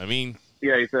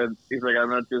 Yeah, he's like,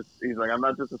 I'm not just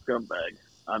a scumbag.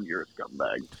 I'm your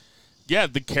scumbag. Yeah,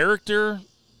 the character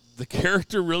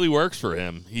really works for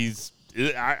him.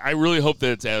 I really hope that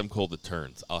it's Adam Cole that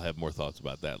turns. I'll have more thoughts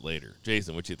about that later.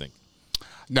 Jason, what do you think?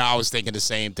 No, I was thinking the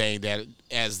same thing, that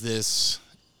as this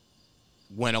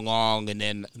went along, and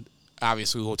then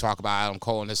obviously we'll talk about Adam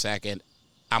Cole in a second,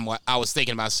 I was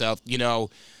thinking to myself, MJF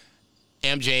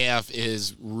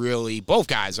is really, both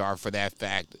guys are for that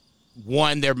fact.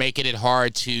 One, they're making it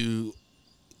hard to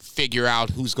figure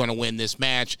out who's going to win this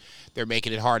match. They're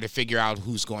making it hard to figure out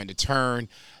who's going to turn.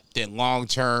 Then long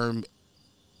term,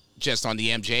 just on the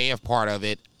MJF part of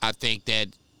it, I think that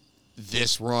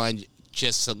this run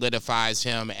just solidifies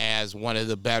him as one of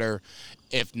the better,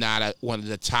 if not one of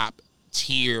the top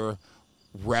tier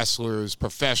wrestlers,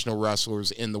 professional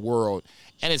wrestlers in the world.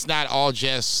 And it's not all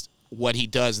just what he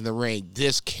does in the ring.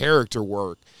 This character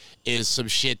work is some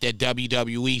shit that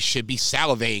WWE should be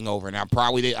salivating over. And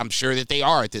I'm sure that they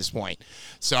are at this point.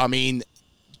 So, I mean,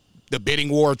 the bidding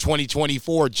war of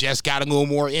 2024 just got a little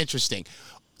more interesting.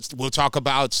 We'll talk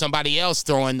about somebody else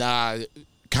throwing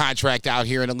contract out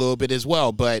here in a little bit as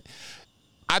well. But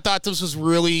I thought this was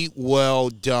really well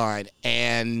done.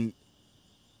 And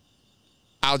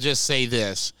I'll just say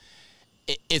this.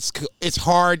 It's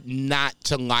hard not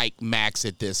to like Max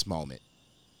at this moment.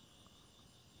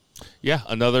 Yeah,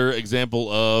 another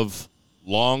example of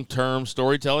long-term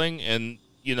storytelling. And,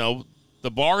 you know,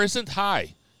 the bar isn't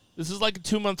high. This is like a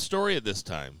 2-month story at this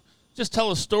time. Just tell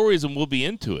us stories and we'll be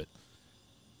into it.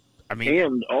 I mean,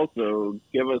 and also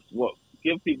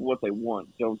give people what they want.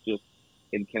 Don't just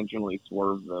intentionally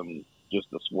swerve them just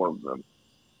to swerve them.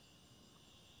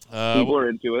 People are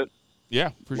into it.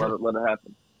 Yeah, for sure. Let it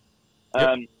happen.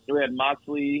 Yep. We had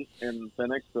Moxley and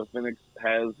Phoenix. So Phoenix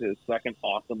has his second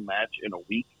awesome match in a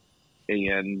week.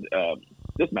 And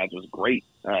this match was great.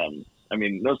 I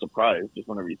mean, no surprise, just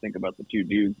whenever you think about the two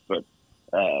dudes. But,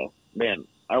 man,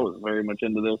 I was very much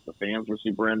into this. The fans were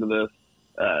super into this.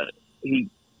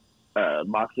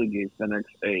 Moxley gave Phoenix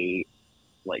a,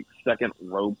 second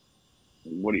rope,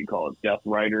 Death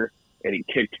Rider, and he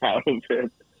kicked out of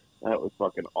it. That was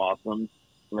fucking awesome.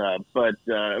 But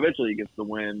eventually he gets the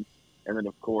win. And then,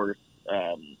 of course,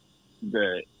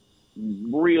 the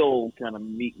real kind of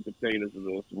meat and potatoes of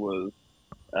this was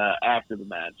after the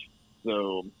match.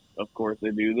 So, of course, they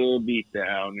do the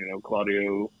beatdown. You know,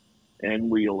 Claudio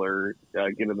and Wheeler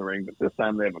get in the ring. But this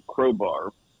time they have a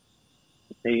crowbar.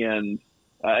 And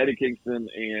Eddie Kingston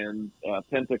and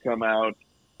Penta come out.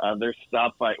 They're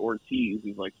stopped by Ortiz,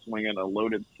 who's, swinging a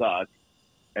loaded sock.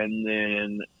 And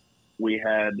then we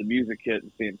had the music hit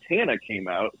and Santana came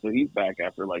out, so he's back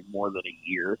after more than a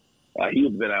year.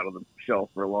 He's been out on the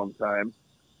shelf for a long time.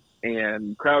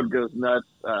 And crowd goes nuts.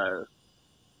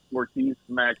 Ortiz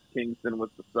smacks Kingston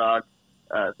with the sock.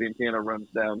 Santana runs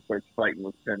down, starts fighting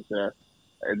with Penta.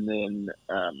 And then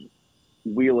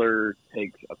Wheeler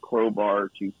takes a crowbar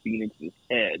to Phoenix's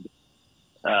head.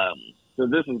 So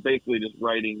this is basically just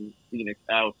writing Phoenix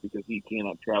out because he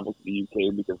cannot travel to the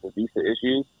UK because of visa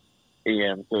issues.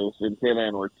 And so Santana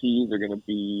and Ortiz are going to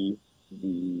be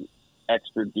the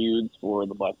extra dudes for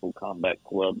the Blackpool Combat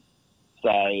Club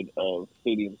side of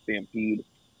Stadium Stampede.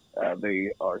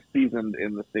 They are seasoned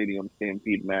in the Stadium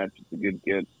Stampede match. It's a good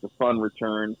get. It's a fun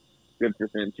return. Good for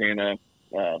Santana.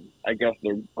 I guess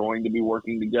they're going to be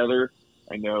working together.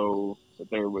 I know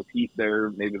that there was heat there.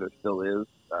 Maybe there still is.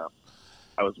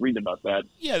 I was reading about that.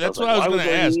 Yeah, that's what I was going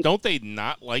to ask. Don't they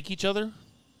not like each other?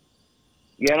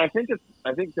 Yeah, and I think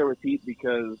there was heat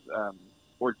because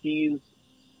Ortiz,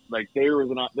 there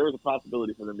was a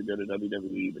possibility for them to go to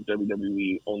WWE, but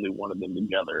WWE only wanted them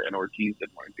together, and Ortiz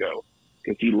didn't want to go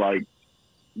because he liked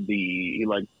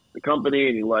the company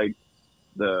and he liked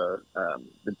the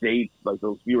dates,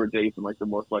 those fewer dates and the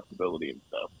more flexibility and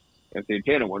stuff. And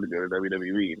Santana wanted to go to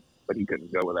WWE, but he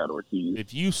couldn't go without Ortiz.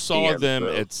 If you saw them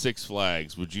at Six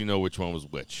Flags, would you know which one was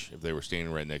which if they were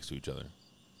standing right next to each other?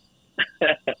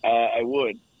 I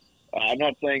would. I'm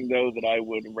not saying, though, that I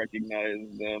would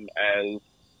recognize them as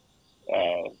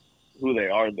who they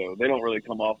are, though. They don't really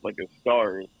come off as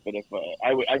stars, but if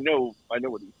I know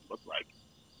what he looks like.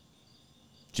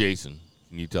 Jason,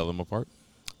 can you tell them apart?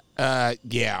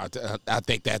 Yeah, I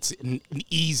think that's an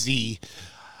easy,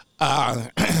 I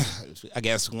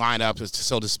guess, lineup,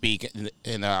 so to speak.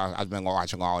 And I've been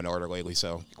watching Law and Order lately,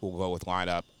 so we'll go with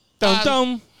lineup.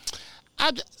 Dum-dum.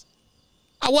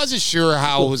 I wasn't sure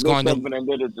how it was going to.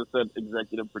 It just said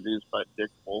executive produced by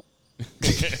Dick Wolf.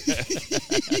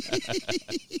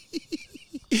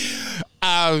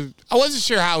 I wasn't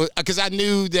sure how, because I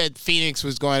knew that Phoenix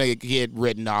was going to get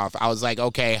written off. I was like,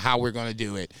 okay, how we're going to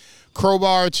do it.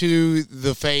 Crowbar to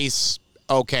the face.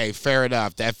 Okay, fair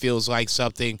enough. That feels like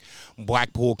something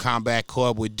Blackpool Combat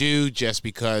Club would do just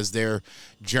because they're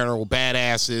general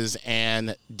badasses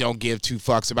and don't give two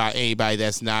fucks about anybody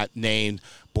that's not named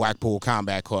Blackpool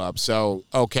Combat Club. So,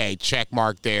 okay, check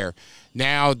mark there.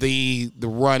 Now the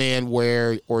run-in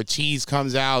where Ortiz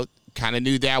comes out, kind of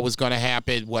knew that was going to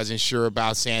happen, wasn't sure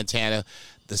about Santana.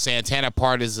 The Santana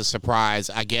part is a surprise.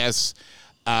 I guess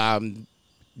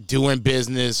doing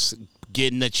business,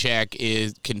 getting a check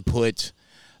can put,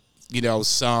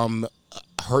 some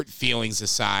hurt feelings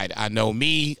aside. I know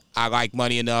me, I like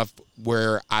money enough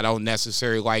where I don't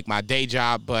necessarily like my day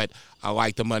job, but I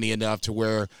like the money enough to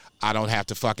where I don't have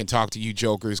to fucking talk to you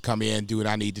jokers, come in, do what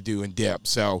I need to do, and dip.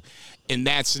 So in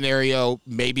that scenario,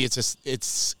 maybe it's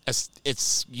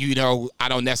you know, I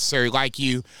don't necessarily like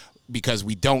you because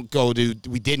we didn't go to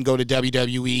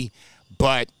WWE,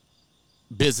 but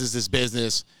business is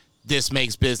business. This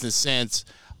makes business sense.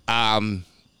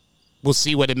 We'll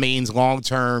see what it means long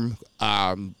term,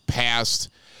 past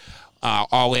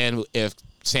All In, if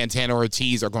Santana or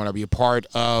Ortiz are going to be a part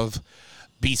of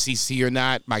BCC or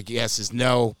not. My guess is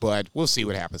no, but we'll see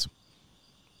what happens.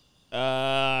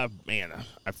 Man,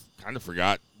 I kind of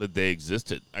forgot that they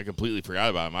existed. I completely forgot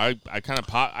about them. I kind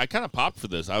of popped for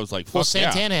this. I was like, fuck, well,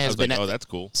 Santana has been. Like, oh, that's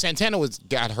cool. Santana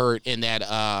got hurt in that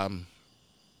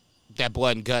that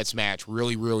blood and guts match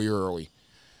really, really early.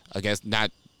 I guess not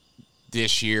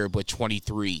this year, but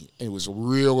 23. It was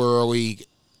real early.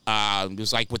 It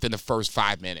was like within the first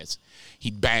 5 minutes.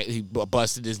 He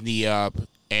busted his knee up,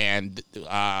 and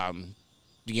the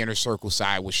inner circle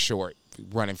side was short,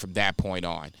 running from that point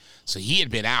on. So he had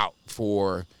been out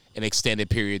for an extended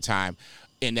period of time.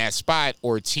 In that spot,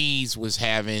 Ortiz was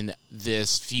having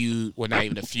this feud, well, not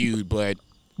even a feud, but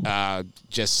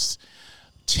just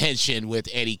tension with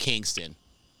Eddie Kingston.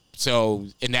 So,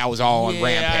 and that was all on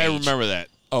Rampage. Yeah, I remember that.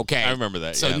 Okay. I remember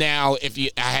that. So now,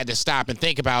 I had to stop and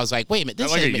think about it, I was like, wait a minute.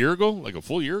 This like a year ago? Like a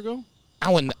full year ago?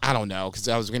 I don't know, because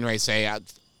I was going to say,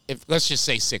 let's just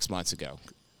say 6 months ago.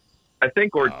 I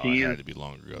think Ortiz it had to be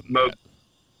longer ago than smoked.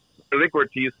 that. I think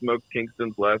Ortiz smoked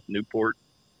Kingston's last Newport.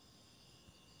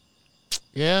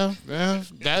 Yeah,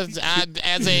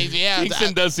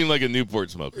 Kingston does seem like a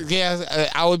Newport smoker. Yeah,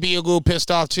 I would be a little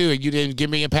pissed off too. You didn't give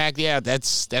me a pack. Yeah,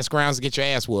 that's grounds to get your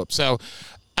ass whooped. So,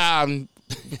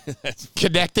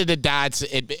 connected the dots.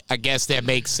 I guess that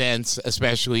makes sense,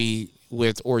 especially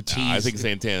with Ortiz. I think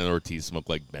Santana and Ortiz smoke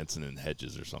like Benson and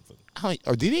Hedges or something.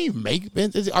 Or did they even make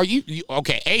Benson? Are you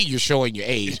okay? A, you're showing your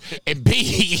age, and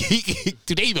B,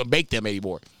 do they even make them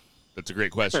anymore? That's a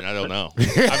great question. I don't know.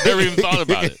 I've never even thought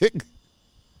about it.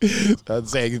 I'm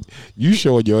saying you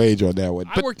showing your age on that one.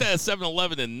 I worked at a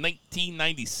 7-Eleven in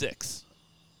 1996.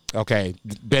 Okay,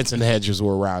 Benson Hedges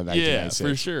were around in 1996. Yeah,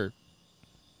 for sure.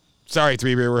 Sorry,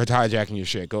 3-Beer, we're hijacking your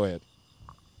shit. Go ahead.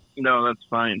 No, that's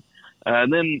fine.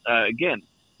 And then, again,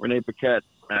 Renee Paquette,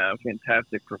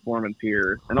 fantastic performance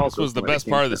here. And also, this was the best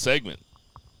part of the segment.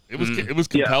 It was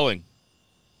compelling. Yeah.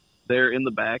 They're in the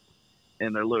back,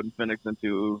 and they're loading Phoenix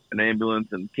into an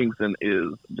ambulance, and Kingston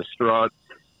is distraught.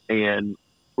 And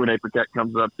Renee Paquette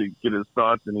comes up to get his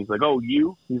thoughts, and he's like, "Oh,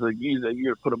 you?" He's like, "You're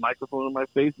gonna put a microphone in my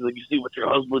face." He's like, "You see what your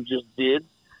husband just did?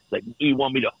 He's like, you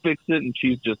want me to fix it?" And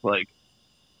she's just like,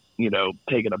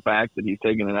 taken aback that he's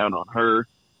taking it out on her.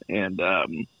 And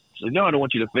she's like, "No, I don't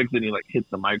want you to fix it." And he hits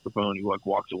the microphone. He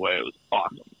walks away. It was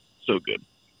awesome, so good.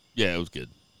 Yeah, it was good.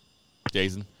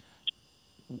 Jason,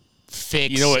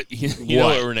 fix. You know what? You know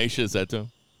what Renee should have said to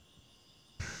him?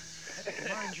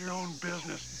 Mind your own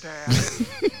business, Dad.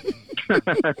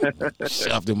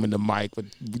 Shoved him in the mic with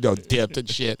dipped and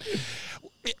shit.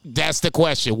 That's the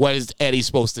question. What is Eddie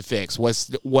supposed to fix? What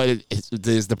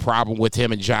is the problem with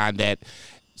him and John that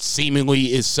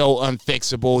seemingly is so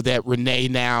unfixable that Renee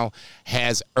now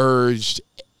has urged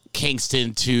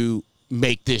Kingston to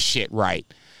make this shit right?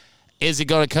 Is it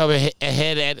going to come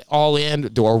ahead at All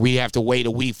In, or we have to wait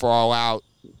a week for All Out?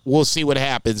 We'll see what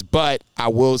happens. But I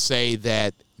will say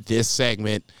that this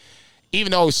segment,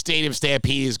 even though Stadium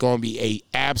Stampede is going to be a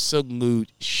absolute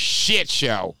shit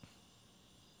show,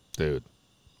 dude,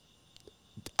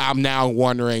 I'm now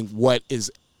wondering, what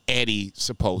is Eddie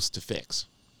supposed to fix?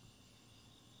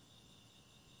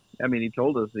 I mean, he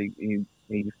told us he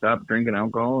stopped drinking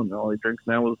alcohol, and all he drinks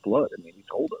now is blood. I mean, he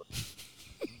told us.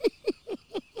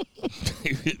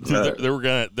 there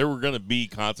were gonna be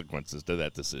consequences to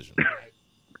that decision.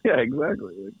 Yeah,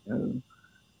 exactly.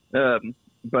 But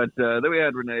then we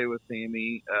had Renee with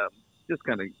Sammy. Just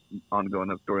kind of ongoing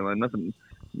that storyline. Nothing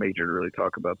major to really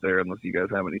talk about there, unless you guys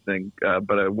have anything.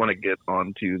 But I want to get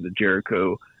on to the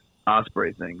Jericho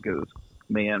Ospreay thing, because,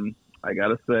 man, I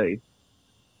gotta say,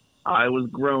 I was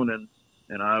groaning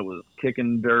and I was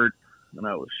kicking dirt and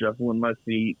I was shuffling my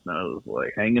feet and I was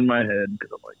like hanging my head, because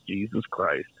I'm like, Jesus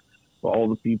Christ, for all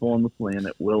the people on the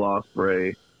planet Will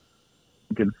Ospreay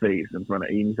can face in front of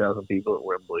 80,000 people at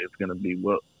Wembley, it's going to be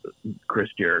Chris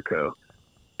Jericho.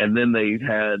 And then they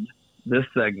had this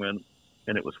segment,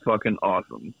 and it was fucking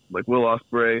awesome. Like, Will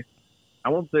Ospreay, I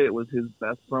won't say it was his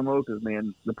best promo, because,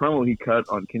 man, the promo he cut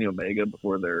on Kenny Omega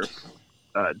before their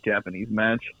Japanese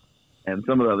match, and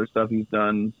some of the other stuff he's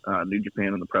done, New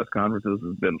Japan and the press conferences,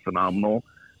 has been phenomenal.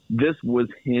 This was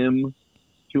him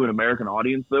to an American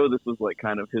audience, though. This was like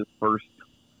kind of his first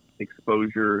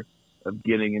exposure of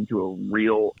getting into a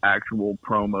real, actual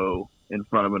promo in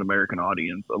front of an American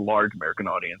audience, a large American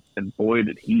audience, and boy,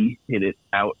 did he hit it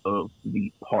out of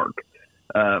the park.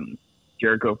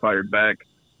 Jericho fired back.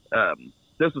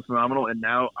 This was phenomenal, and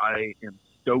now I am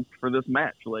stoked for this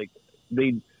match. Like,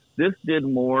 this did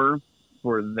more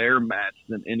for their match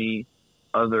than any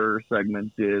other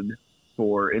segment did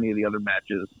for any of the other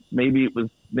matches. Maybe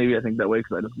I think that way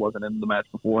because I just wasn't in the match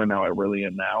before, and now I really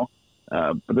am now.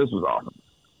 But this was awesome.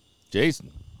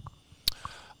 Jason.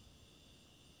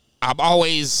 I'm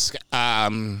always,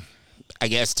 I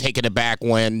guess, taken aback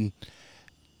when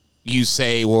you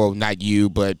say, well, not you,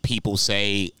 but people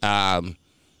say,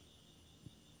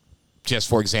 just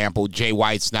for example, Jay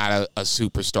White's not a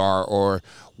superstar, or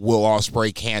Will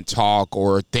Ospreay can't talk,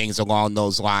 or things along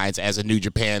those lines. As a New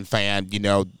Japan fan,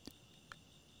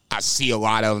 I see a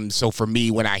lot of them. So for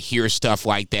me, when I hear stuff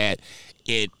like that,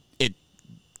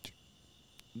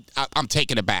 I'm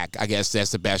taken aback. I guess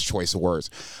that's the best choice of words.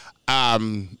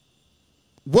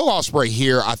 Will Ospreay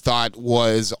here, I thought,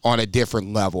 was on a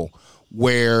different level,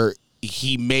 where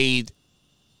he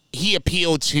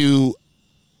appealed to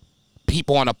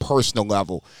people on a personal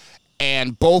level,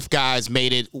 and both guys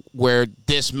made it where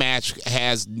this match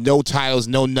has no titles,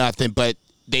 no nothing, but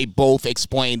they both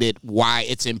explained it, why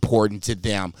it's important to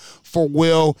them. For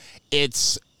Will,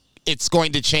 it's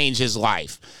going to change his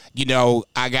life.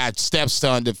 I got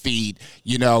stepson to feed.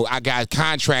 I got a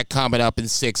contract coming up in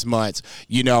 6 months.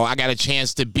 I got a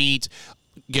chance to beat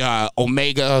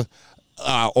Omega,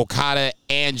 Okada,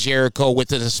 and Jericho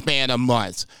within a span of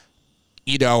months.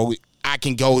 I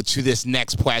can go to this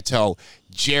next plateau.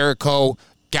 Jericho,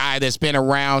 guy that's been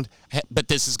around, but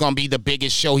this is going to be the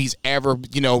biggest show he's ever,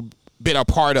 been a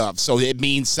part of. So it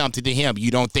means something to him.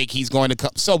 You don't think he's going to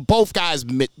come. So both guys,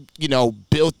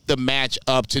 built the match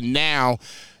up to now.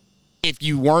 If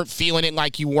you weren't feeling it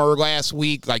like you were last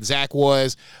week, like Zach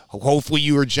was, hopefully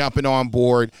you were jumping on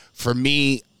board. For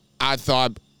me, I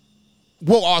thought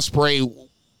Will Ospreay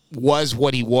was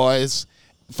what he was.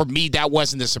 For me, that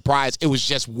wasn't the surprise. It was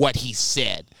just what he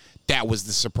said. That was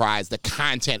the surprise. The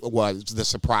content was the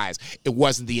surprise. It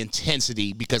wasn't the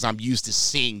intensity, because I'm used to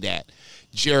seeing that.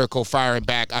 Jericho firing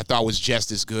back, I thought, was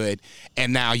just as good.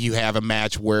 And now you have a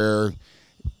match where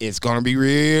it's going to be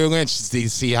real interesting to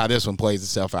see how this one plays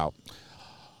itself out.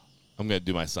 I'm going to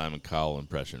do my Simon Cowell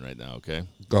impression right now, okay?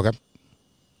 Okay.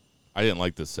 I didn't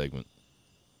like this segment.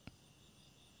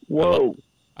 Whoa.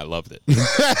 I loved it.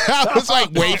 I was like,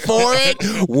 wait for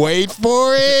it. Wait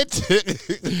for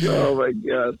it. Oh, my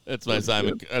God. That's my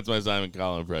Simon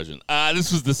Cowell impression.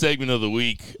 This was the segment of the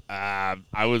week. I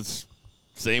was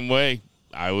same way.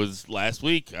 Last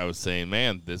week, I was saying,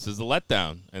 man, this is a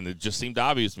letdown. And it just seemed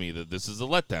obvious to me that this is a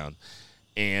letdown.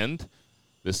 And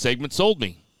this segment sold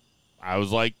me. I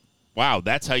was like, wow,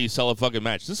 that's how you sell a fucking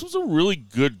match. This was a really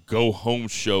good go-home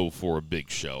show for a big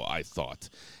show, I thought.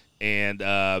 And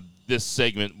this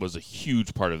segment was a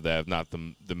huge part of that, if not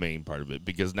the main part of it,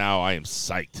 because now I am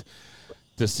psyched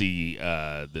to see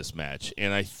this match.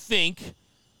 And I think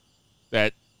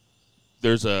that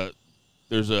there's a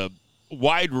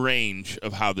wide range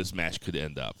of how this match could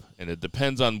end up, and it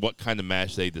depends on what kind of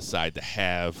match they decide to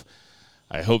have.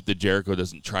 I hope that Jericho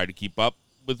doesn't try to keep up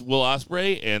with Will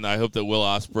Ospreay, and I hope that Will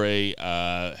Ospreay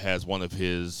has one of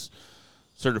his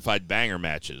certified banger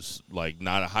matches, like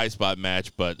not a high spot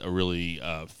match, but a really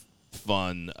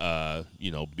fun,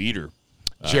 beater.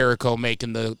 Jericho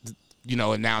making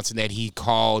announcing that he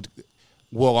called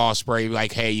Will Ospreay,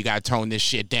 like, hey, you got to tone this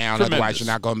shit down, Tremendous. otherwise you're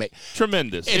not going to make...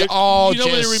 Tremendous. It all what it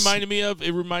just... reminded me of?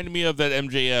 It reminded me of that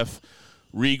MJF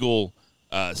Regal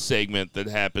segment that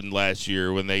happened last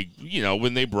year when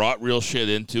they brought real shit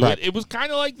into Right. it. It was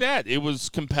kind of like that. It was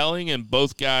compelling, and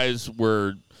both guys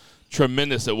were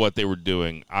tremendous at what they were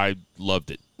doing. I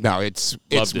loved it. No, it's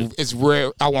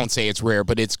rare. I won't say it's rare,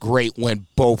 but it's great when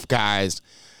both guys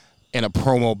in a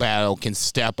promo battle can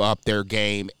step up their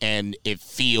game and it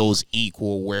feels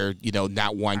equal, where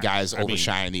not one guy is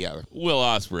overshining the other. Will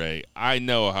Ospreay, I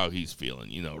know how he's feeling.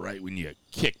 Right when you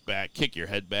kick your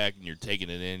head back, and you're taking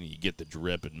it in, and you get the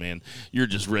drip, and man, you're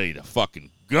just ready to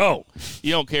fucking go.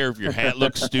 You don't care if your hat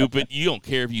looks stupid. You don't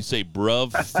care if you say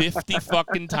bruv 50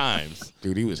 fucking times.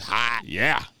 Dude, he was hot.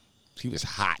 Yeah. He was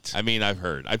hot. I mean,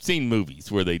 I've seen movies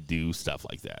where they do stuff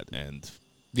like that, and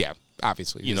yeah,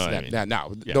 obviously. You know what I mean?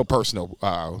 No personal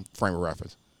frame of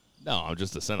reference. No, I'm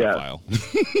just a cinephile.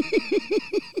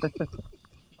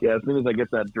 Yeah, as soon as I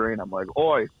get that drain, I'm like,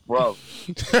 oi, bro.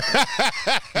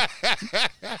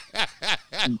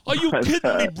 Are you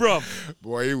kidding me, bro?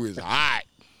 Boy, he was hot.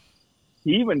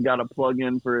 he even got a plug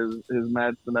in for his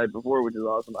match the night before, which is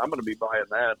awesome. I'm going to be buying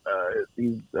that.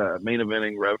 He's main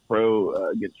eventing Rev Pro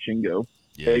against Shingo.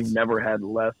 Yes. They've never had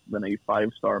less than a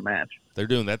 5-star match. They're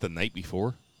doing that the night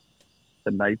before?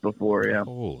 The night before, yeah.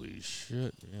 Holy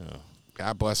shit, yeah.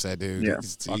 God bless that dude. Yeah.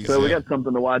 So we got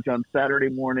something to watch on Saturday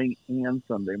morning and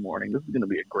Sunday morning. This is going to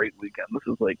be a great weekend.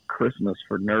 This is like Christmas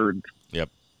for nerds. Yep.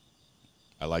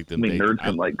 I like them. I mean, nerds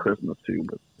can like Christmas too,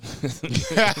 but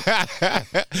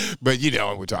but you know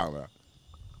what we're talking about.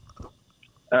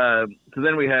 So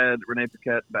then we had Renee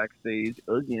Paquette backstage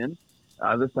again,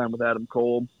 this time with Adam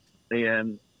Cole,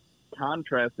 and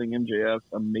contrasting MJF's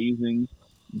amazing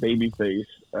babyface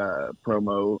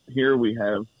promo. Here we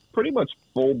have pretty much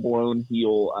full-blown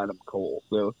heel Adam Cole.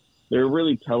 So they're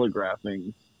really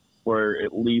telegraphing, or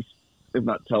at least, if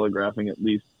not telegraphing, at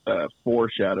least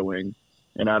foreshadowing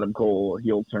an Adam Cole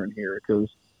heel turn here, because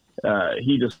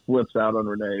he just flips out on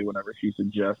Renee whenever she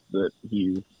suggests that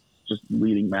he's just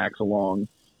leading Max along,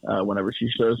 whenever she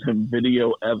shows him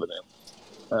video evidence.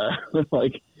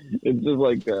 Like, it's just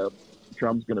like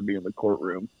Trump's going to be in the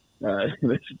courtroom.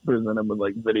 They should present him with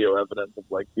like video evidence of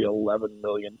like the 11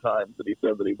 million times that he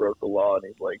said that he broke the law, and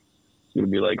he's going to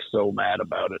be like so mad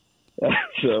about it.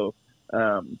 So,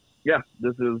 yeah,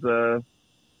 this is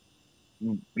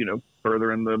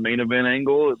further in the main event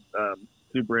angle.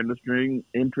 Super interesting,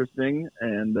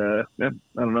 and yeah,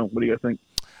 I don't know. What do you guys think?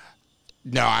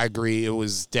 No, I agree. It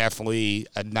was definitely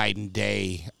a night and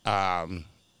day promo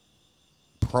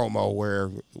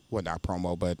not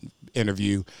promo, but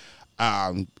interview.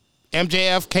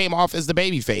 MJF came off as the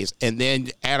babyface, and then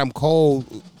Adam Cole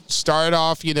started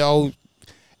off,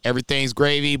 everything's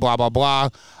gravy, blah, blah, blah.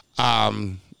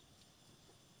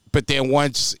 But then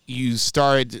once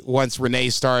Renee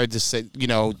started to say,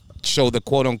 show the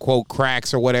quote unquote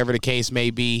cracks or whatever the case may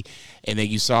be, and then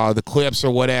you saw the clips or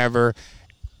whatever,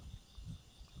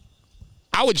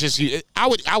 I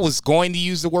was going to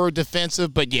use the word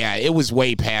defensive, but yeah, it was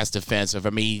way past defensive. I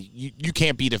mean, you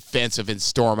can't be defensive and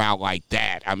storm out like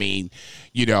that. I mean,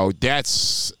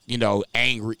 that's,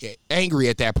 angry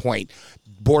at that point,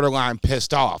 borderline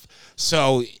pissed off.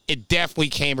 So it definitely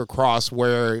came across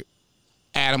where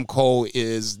Adam Cole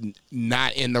is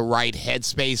not in the right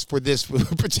headspace for this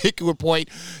particular point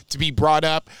to be brought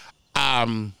up.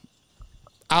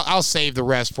 I'll save the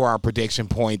rest for our prediction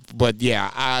point, but yeah,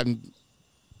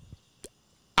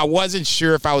 I wasn't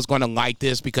sure if I was going to like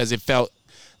this because it felt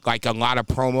like a lot of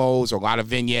promos or a lot of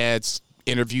vignettes,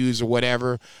 interviews or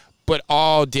whatever, but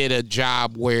all did a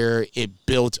job where it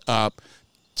built up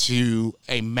to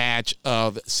a match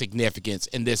of significance.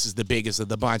 And this is the biggest of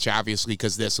the bunch, obviously,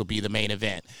 because this will be the main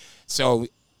event. So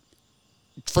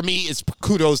for me, it's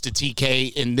kudos to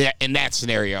TK in that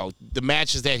scenario. The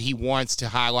matches that he wants to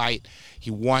highlight,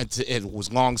 it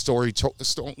was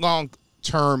long-term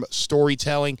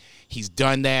storytelling. He's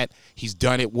done that. He's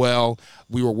done it well.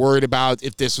 We were worried about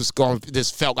if this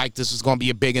felt like this was going to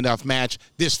be a big enough match.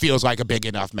 This feels like a big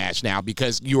enough match now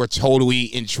because you are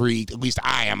totally intrigued. At least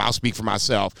I am. I'll speak for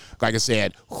myself. Like I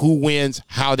said, who wins,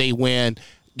 how they win,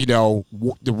 the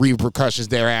repercussions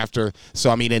thereafter.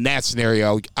 So, I mean, in that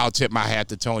scenario, I'll tip my hat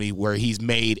to Tony where he's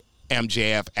made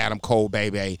MJF, Adam Cole,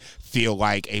 baby, feel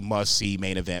like a must-see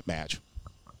main event match.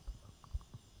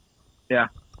 Yeah.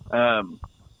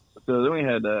 So then we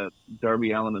had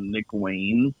Darby Allin and Nick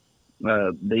Wayne.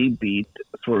 They beat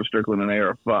Swerve Strickland and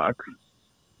AR Fox.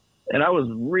 And I was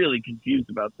really confused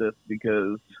about this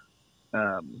because,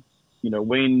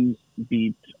 Wayne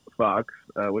beat Fox,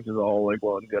 which is all like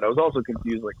well and good. I was also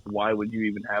confused, like, why would you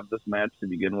even have this match to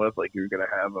begin with? Like, you're going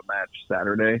to have a match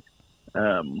Saturday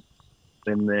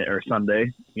or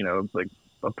Sunday. It's like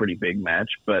a pretty big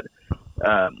match. But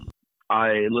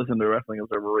I listened to Wrestling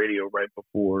Observer Radio right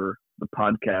before the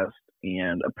podcast,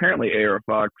 and apparently AR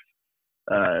Fox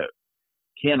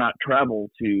cannot travel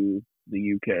to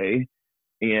the UK,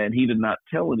 and he did not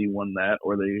tell anyone that,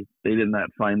 or they did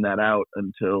not find that out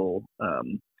until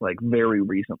very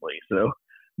recently. So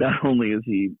not only is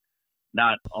he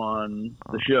not on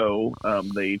the show,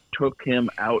 they took him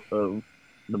out of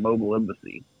the mobile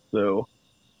embassy. So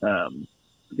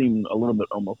seemed a little bit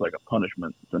almost like a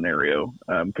punishment scenario,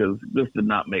 because this did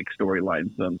not make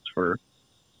storyline sense for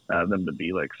them to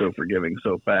be like so forgiving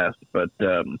so fast. But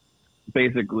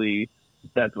basically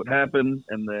that's what happened.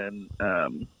 And then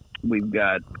we've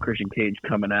got Christian Cage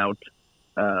coming out,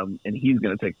 and he's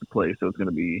going to take the place. So it's going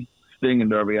to be Sting and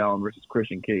Darby Allin versus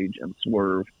Christian Cage and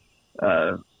Swerve.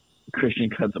 Christian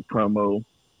cuts a promo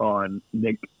on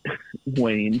Nick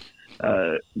Wayne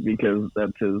because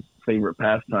that's his favorite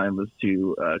pastime, is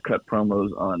to cut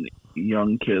promos on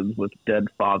young kids with dead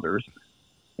fathers.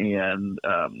 And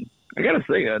I gotta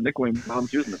say, Nick Wayne's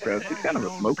mom's using the crowd. She's kind of a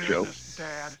smoke show.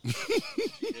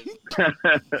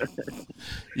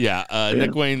 Yeah,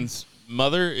 Nick Wayne's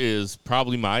mother is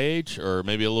probably my age or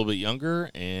maybe a little bit younger,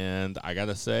 and I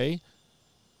gotta say,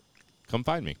 come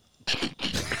find me.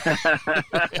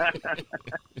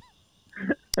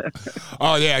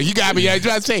 Oh yeah, you got me. I was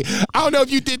trying to say, I don't know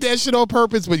if you did that shit on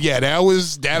purpose, but yeah,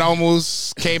 that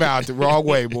almost came out the wrong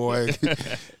way, boy.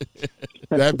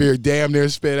 That beer damn near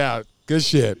spit out. Good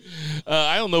shit.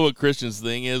 I don't know what Christian's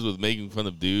thing is with making fun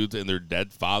of dudes and their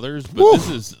dead fathers, but Woo. this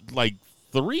is like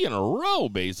 3 in a row,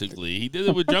 basically. He did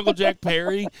it with Jungle Jack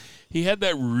Perry. He had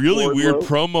that really weird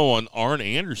promo on Arn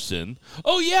Anderson.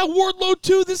 Oh, yeah, Wardlow,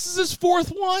 too. This is his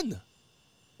 4th one.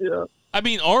 Yeah. I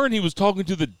mean, Arn, he was talking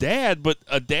to the dad, but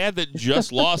a dad that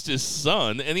just lost his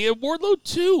son, and he had Wardlow,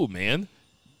 too, man.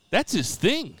 That's his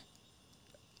thing.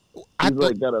 He's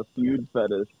like got a feud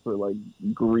fetish for like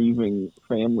grieving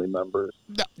family members.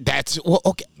 That's well,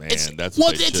 okay. Man, it's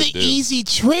an easy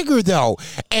trigger though,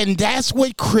 and that's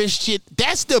what Christian.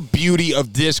 That's the beauty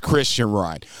of this Christian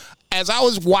run. As I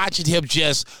was watching him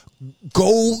just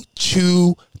go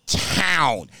to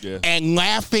town and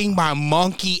laughing my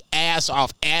monkey ass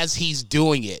off as he's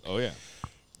doing it. Oh yeah,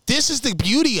 this is the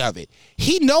beauty of it.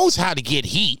 He knows how to get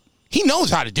heat. He knows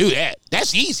how to do that.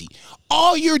 That's easy.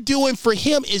 All you're doing for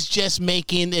him is just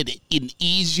making it an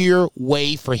easier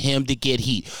way for him to get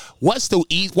heat. What's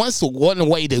the one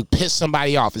way to piss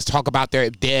somebody off is talk about their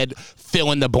dead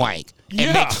fill in the blank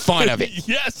and make fun of it.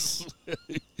 Yes.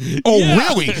 Oh,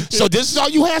 really? So this is all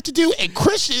you have to do? And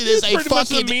Christian is pretty much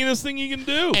the meanest thing you can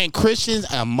do. And Christian's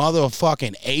a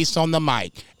motherfucking ace on the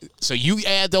mic. So you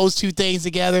add those two things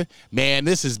together, man,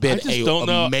 this has been an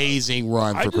amazing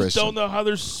run for Christian. I just don't know how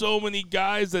there's so many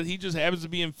guys that he just happens to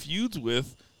be in feuds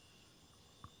with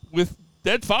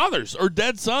dead fathers or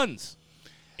dead sons.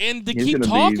 And to keep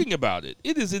talking about it.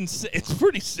 It is insane. It's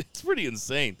pretty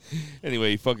insane.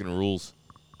 Anyway, he fucking rules.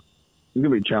 He's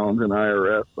going to be challenging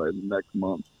IRS by next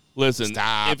month. Listen,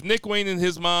 if Nick Wayne and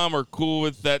his mom are cool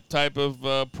with that type of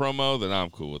promo, then I'm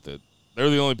cool with it. They're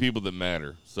the only people that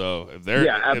matter. So if they're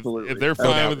if they're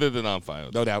fine with it, then I'm fine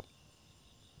with it. No doubt.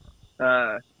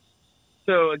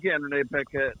 So again, Renee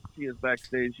Paquette, she is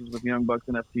backstage. She's with Young Bucks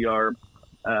and FTR.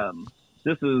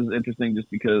 This is interesting just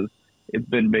because it's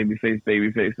been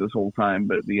babyface this whole time,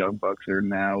 but the Young Bucks are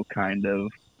now kind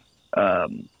of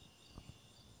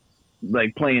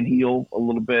like playing heel a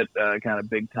little bit, kind of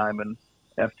big time in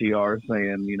FTR,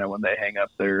 saying, you know, when they hang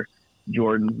up their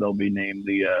Jordans, they'll be named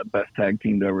the best tag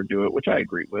team to ever do it, which I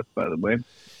agree with, by the way.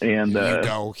 And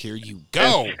here you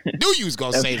go. Knew you was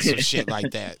gonna say some shit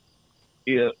like that.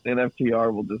 Yeah, and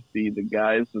FTR will just be the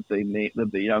guys that that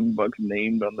the Young Bucks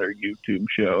named on their YouTube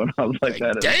show, and I was like,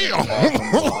 that damn.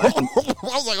 Awesome. I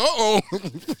was like, uh-oh.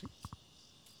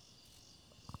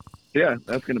 Yeah,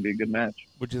 that's going to be a good match.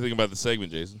 What do you think about the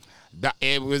segment, Jason?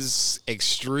 It was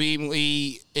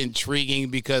extremely intriguing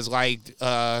because, like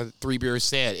Three Beers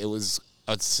said, it was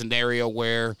a scenario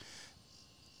where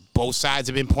both sides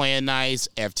have been playing nice.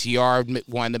 FTR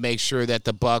wanted to make sure that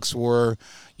the Bucks were,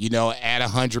 you know, at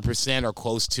 100% or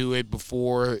close to it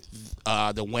before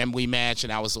the Wembley match.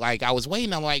 And I was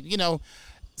waiting. I'm like, you know,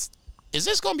 is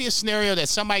this going to be a scenario that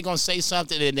somebody going to say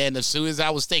something? And then as soon as I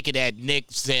was thinking that, Nick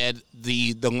said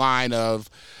the line of,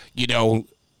 you know,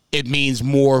 it means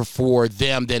more for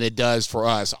them than it does for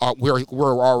us. We're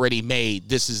already made.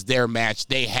 This is their match.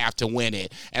 They have to win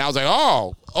it. And I was like,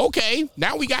 oh, okay,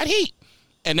 now we got heat.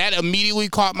 And that immediately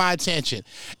caught my attention.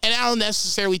 And I don't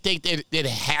necessarily think that it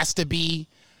has to be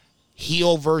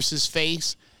heel versus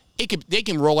face. They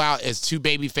can roll out as two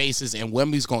baby faces, and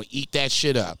Wembley's going to eat that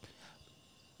shit up.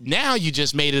 Now you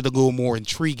just made it a little more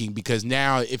intriguing because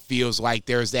now it feels like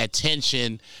there's that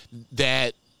tension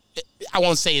that I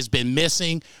won't say it's been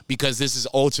missing because this is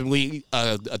ultimately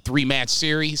a 3-match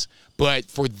series. But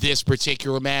for this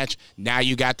particular match, now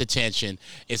you got the tension.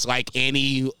 It's like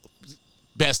any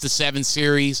best of 7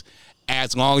 series.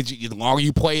 The longer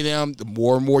you play them, the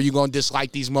more and more you're going to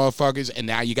dislike these motherfuckers. And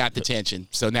now you got the tension.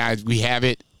 So now we have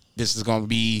it. This is going to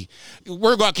be –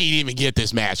 we're lucky to even get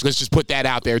this match. Let's just put that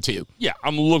out there, too. Yeah,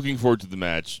 I'm looking forward to the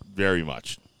match very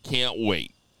much. Can't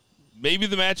wait. Maybe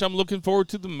the match I'm looking forward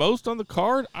to the most on the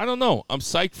card? I don't know. I'm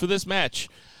psyched for this match.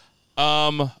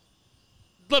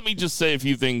 Let me just say a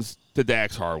few things to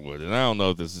Dax Harwood, and I don't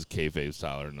know if this is kayfabe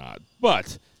style or not.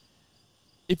 But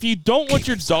if you don't want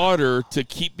your daughter to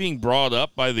keep being brought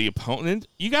up by the opponent,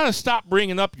 you got to stop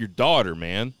bringing up your daughter,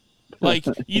 man. Like,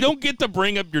 you don't get to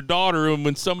bring up your daughter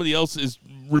when somebody else is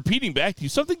repeating back to you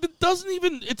something that doesn't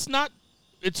even, it's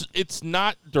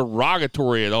not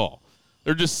derogatory at all.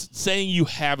 They're just saying you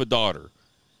have a daughter.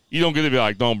 You don't get to be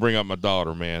like, don't bring up my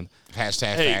daughter, man.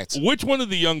 Hashtag Hey, facts. which one of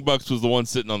the Young Bucks was the one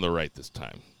sitting on the right this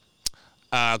time?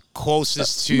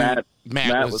 Closest to Matt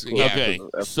was was yeah. Okay,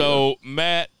 so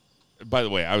Matt, by the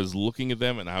way, I was looking at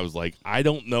them and I was like, I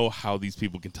don't know how these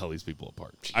people can tell these people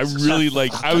apart. I really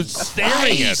I was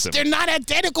staring at them. They're not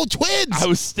identical twins. I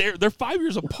was staring. They're 5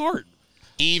 years apart.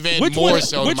 Even Which more one,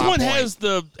 so. Which to my one point. has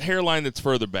the hairline that's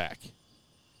further back?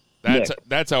 Nick.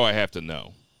 That's how I have to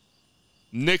know.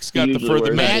 Nick's got the Usually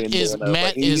further wears back.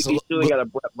 Matt he's is still got a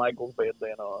Bret Michaels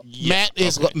bandana on.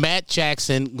 Matt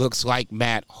Jackson looks like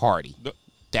Matt Hardy. No,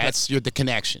 That's the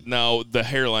connection. No, the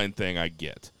hairline thing I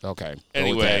get. Okay.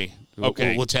 Anyway,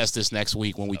 okay. We'll test this next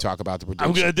week when we talk about the prediction.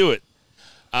 I'm gonna do it.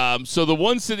 So the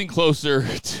one sitting closer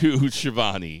to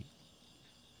Shivani,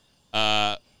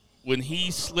 when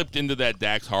he slipped into that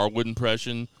Dax Harwood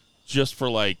impression, just for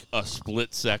like a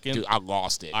split second, Dude, I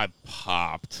lost it. I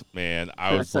popped, man.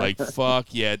 I was like, fuck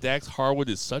yeah, Dax Harwood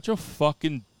is such a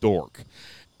fucking dork.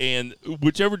 And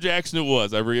whichever Jackson it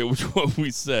was, I forget which one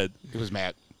we said. It was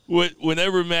Matt.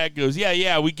 Whenever Matt goes,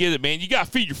 yeah, we get it, man. You got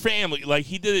to feed your family. Like,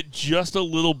 he did it just a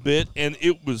little bit, and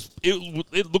it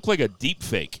looked like a deep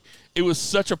fake. It was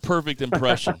such a perfect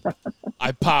impression.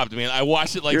 I popped, man. I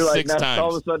watched it like You're six now times.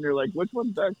 All of a sudden, you're like, which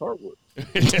one's Dax Harwood?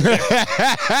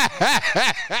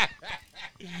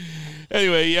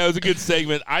 Anyway, yeah, it was a good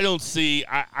segment. I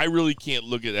really can't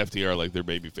look at FTR like they're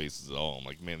baby faces at all. I'm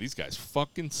like, man, these guys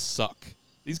fucking suck.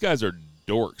 These guys are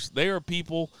dorks. They are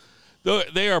people.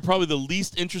 They are probably the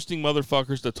least interesting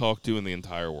motherfuckers to talk to in the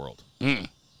entire world. Damn.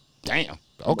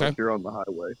 Okay. Unless you're on the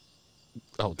highway.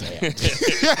 Oh, damn.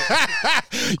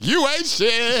 You ain't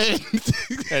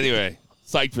shit. Anyway,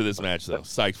 psyched for this match, though.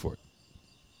 Psyched for it.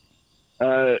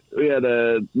 We had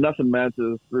nothing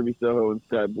matches, Ruby Soho and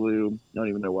Sky Blue. Don't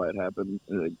even know why it happened.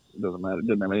 It doesn't matter. It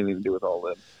didn't have anything to do with All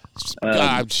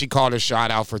In. She called her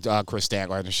shot out for Chris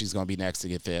Statler, and she's going to be next to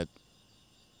get fit.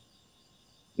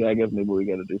 Yeah, I guess maybe we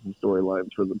got to do some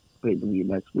storylines for the pay-per-view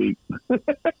next week.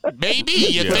 Maybe,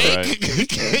 you think?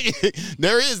 Right.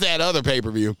 There is that other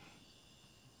pay-per-view.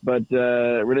 But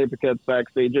Renee Paquette's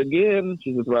backstage again.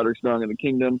 She's with Roderick Strong in the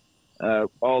Kingdom.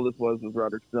 All this was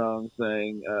Roderick Strong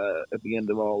saying at the end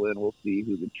of All In, we'll see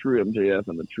who the true MJF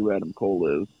and the true Adam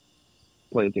Cole is,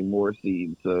 planting more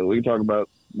seeds. So we can talk about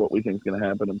what we think is going to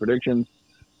happen in predictions.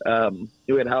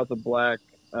 We had House of Black,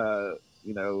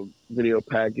 video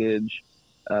package,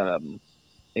 and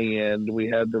we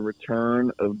had the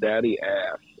return of Daddy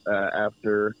Ass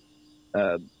after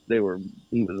he was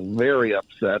very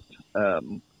upset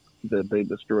that they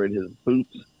destroyed his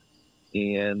boots.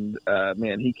 And,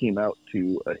 man, he came out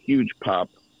to a huge pop,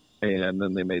 and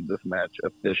then they made this match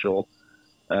official.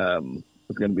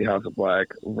 It's going to be House of Black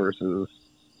versus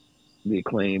the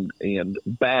Acclaimed and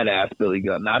badass Billy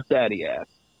Gunn, not Daddy Ass.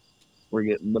 We're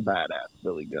getting the badass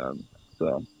Billy Gunn.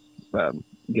 So,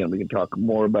 again, we can talk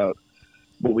more about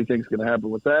what we think is going to happen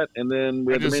with that. And then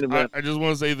we have the main event. I just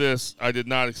want to say this. I did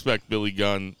not expect Billy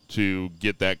Gunn to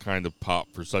get that kind of pop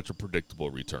for such a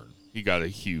predictable return. He got a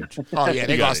huge. Oh, yeah,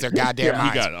 they lost their goddamn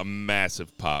minds. He got a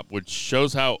massive pop, which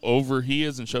shows how over he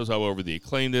is and shows how over the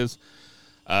Acclaimed is.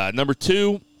 Number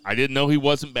two, I didn't know he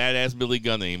wasn't Badass Billy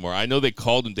Gunn anymore. I know they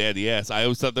called him Daddy Ass. I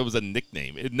always thought that was a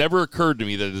nickname. It never occurred to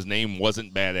me that his name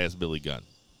wasn't Badass Billy Gunn.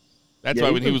 That's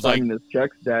why when he was like, his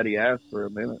checks Daddy Ass for a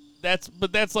minute.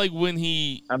 That's like when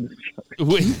he. I'm just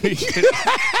joking.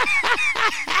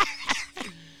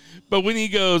 But when he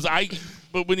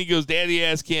goes, Daddy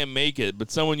Ass can't make it,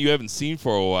 but someone you haven't seen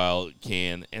for a while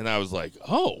can. And I was like,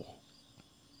 oh,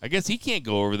 I guess he can't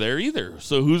go over there either.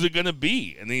 So who's it going to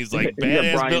be? And he's like,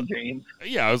 Badass Brian James.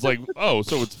 Yeah, I was like, oh,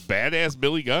 so it's Badass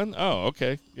Billy Gunn? Oh,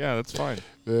 okay. Yeah, that's fine.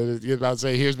 You're about to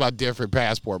say, here's my different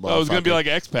passport, Oh, it was going to be like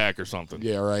X-Pac or something.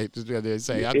 Yeah, right. Just going to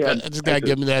say, I Yeah, just got to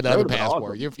give me that other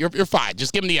passport. Awesome. You're fine.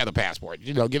 Just give me the other passport.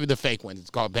 Give me the fake one.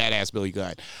 It's called Badass Billy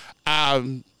Gunn.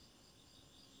 I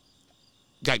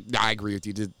agree with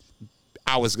you.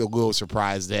 I was a little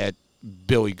surprised that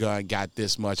Billy Gunn got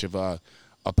this much of a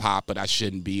pop, but I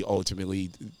shouldn't be.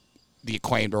 Ultimately, the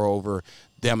Acclaimed are over.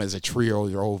 Them as a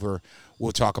trio are over.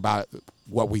 We'll talk about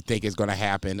what we think is going to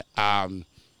happen.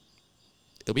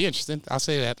 It'll be interesting. I'll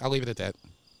say that. I'll leave it at that.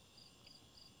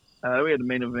 We had the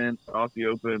main event, Aussie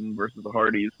Open versus the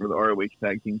Hardys for the ROH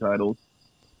Tag Team titles.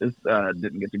 This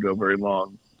didn't get to go very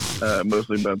long,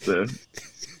 mostly about the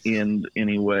end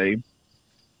anyway.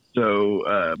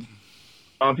 So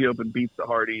Aussie Open beats the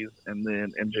Hardys, and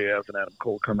then MJF and Adam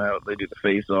Cole come out. They do the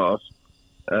face-off.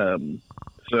 I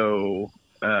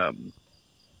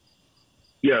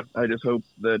just hope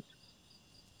that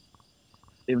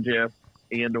MJF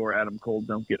and or Adam Cole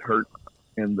don't get hurt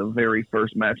in the very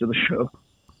first match of the show.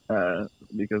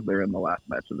 because they're in the last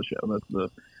match of the show.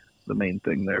 That's the main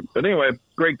thing there. But anyway,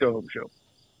 great go-home show.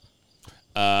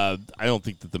 I don't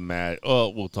think that the match. Oh,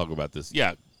 we'll talk about this.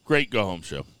 Yeah, great go-home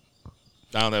show.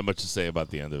 I don't have much to say about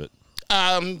the end of it.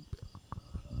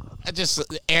 Just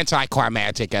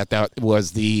anticlimactic. I thought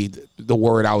was the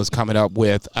word I was coming up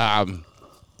with.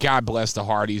 God bless the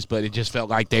Hardys, but it just felt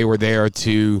like they were there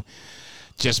to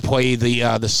just play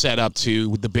the setup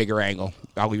to the bigger angle.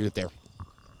 I'll leave it there.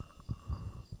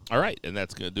 All right, and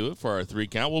that's going to do it for our 3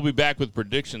 count. We'll be back with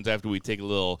predictions after we take a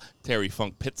little Terry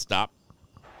Funk pit stop.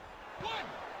 1,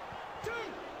 2,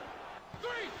 3.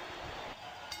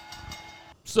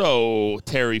 So,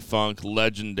 Terry Funk,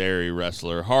 legendary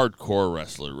wrestler, hardcore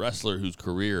wrestler whose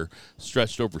career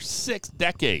stretched over 6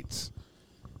 decades.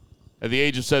 At the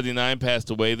age of 79, passed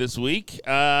away this week.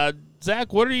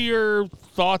 Zach, what are your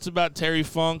thoughts about Terry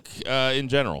Funk in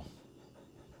general?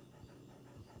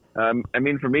 I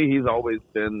mean, for me, he's always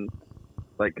been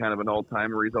like kind of an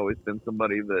all-timer. He's always been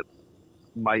somebody that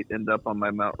might end up on my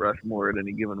Mount Rushmore at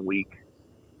any given week.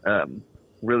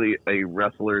 Really a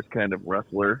wrestler's kind of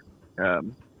wrestler.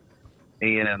 And,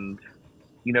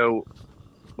 you know,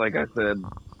 like I said,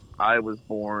 I was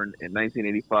born in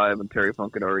 1985, and Terry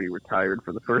Funk had already retired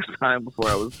for the first time before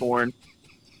I was born.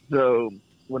 So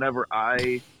whenever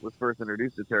I was first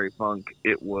introduced to Terry Funk,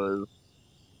 it was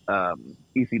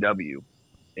ECW.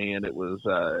 And it was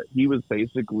he was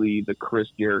basically the Chris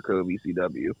Jericho of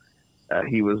ECW.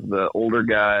 He was the older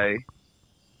guy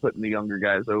putting the younger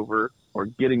guys over, or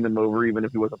getting them over, even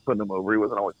if he wasn't putting them over. He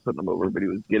wasn't always putting them over, but he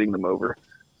was getting them over.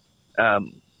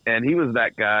 And he was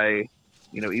that guy,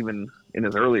 you know, even in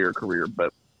his earlier career.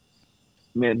 But,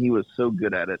 man, he was so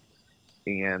good at it.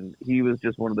 And he was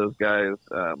just one of those guys.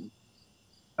 I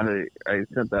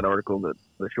sent that article,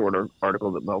 the short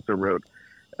article that Meltzer wrote.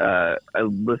 I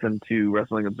listened to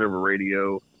Wrestling Observer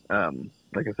Radio,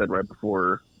 like I said, right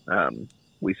before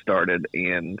we started.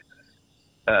 And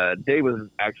Dave was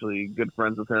actually good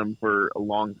friends with him for a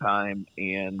long time.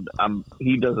 And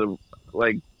he does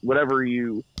whatever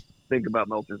you think about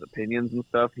Meltzer's opinions and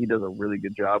stuff, he does a really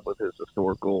good job with his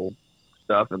historical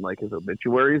stuff and like his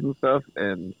obituaries and stuff.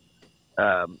 And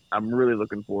I'm really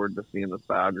looking forward to seeing this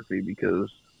biography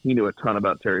because he knew a ton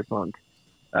about Terry Funk.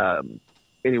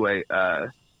 Anyway,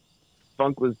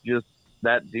 Funk was just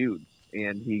that dude,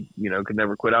 and he, you know, could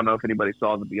never quit. I don't know if anybody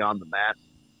saw the Beyond the Mat.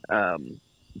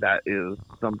 That is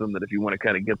something that if you want to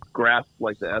kind of grasp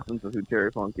like the essence of who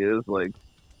Terry Funk is, like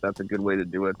that's a good way to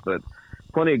do it. But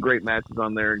plenty of great matches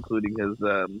on there, including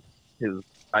his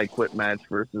I Quit match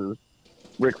versus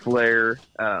Ric Flair.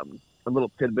 A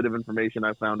little tidbit of information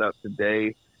I found out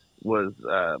today was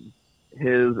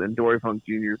his and Dory Funk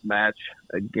Jr.'s match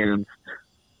against,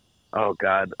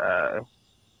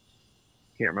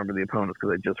 can't remember the opponents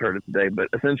because I just heard it today, but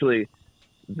essentially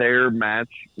their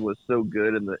match was so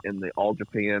good in the All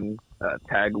Japan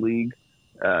Tag League.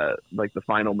 Like the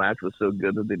final match was so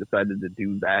good that they decided to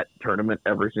do that tournament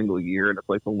every single year, and it's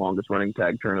like the longest running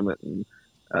tag tournament in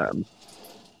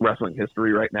wrestling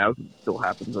history right now. It still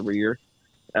happens every year.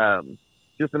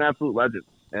 Just an absolute legend.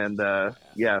 And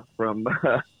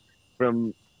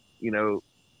from you know,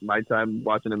 my time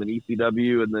watching him in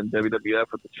ECW and then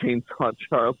WWF with the Chainsaw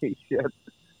Charlie shit,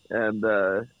 and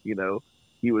you know,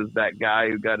 he was that guy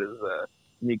who got his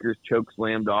sneakers choke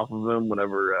slammed off of him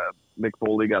whenever Mick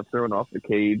Foley got thrown off the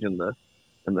cage in the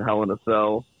Hell in a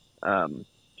Cell.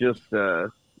 He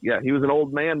was an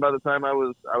old man by the time I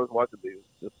was watching these.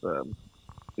 Just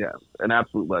an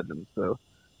absolute legend. So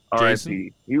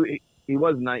R.I.P. He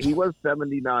was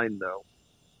 79 though,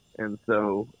 and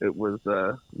so it was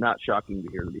not shocking to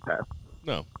hear that he passed.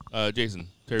 No, Jason,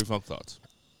 Terry Funk thoughts.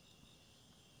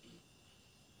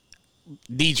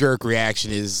 Knee-jerk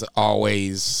reaction is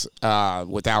always,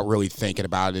 without really thinking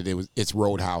about it, it's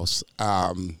Roadhouse.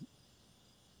 And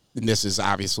this is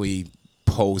obviously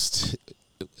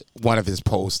one of his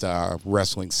post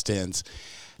wrestling stints.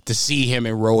 To see him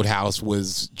in Roadhouse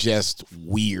was just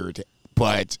weird,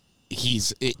 but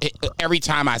every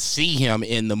time I see him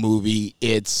in the movie,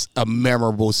 it's a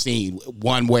memorable scene,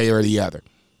 one way or the other.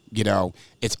 You know,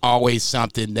 it's always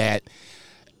something that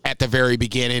at the very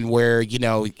beginning where, you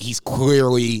know, he's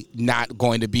clearly not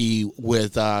going to be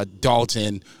with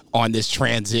Dalton on this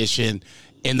transition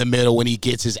in the middle when he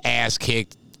gets his ass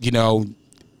kicked, you know,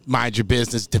 mind your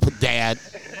business, Dad.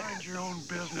 Mind your own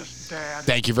business, Dad.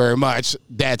 Thank you very much.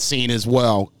 That scene as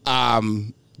well.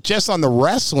 Just on the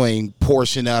wrestling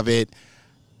portion of it,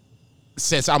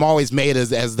 since I'm always made as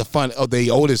the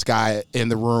oldest guy in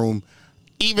the room,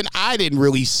 even I didn't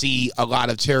really see a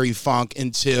lot of Terry Funk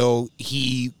until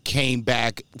he came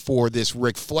back for this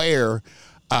Ric Flair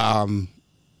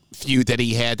feud that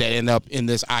he had that ended up in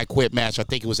this I Quit match. I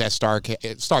think it was at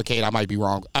Starrcade. I might be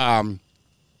wrong.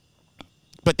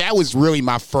 But that was really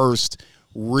my first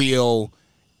real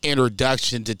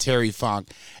introduction to Terry Funk.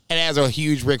 And as a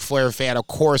huge Ric Flair fan, of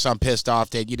course I'm pissed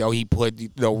off that, he put,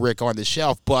 Rick on the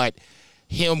shelf. But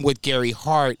him with Gary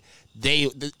Hart, they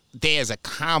as a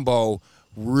combo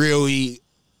really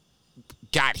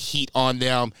got heat on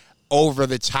them over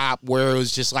the top, where it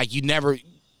was just like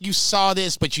you saw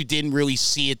this, but you didn't really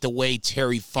see it the way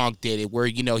Terry Funk did it, where,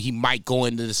 he might go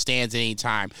into the stands at any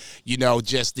time.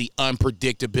 Just the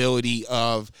unpredictability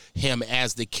of him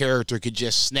as the character could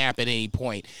just snap at any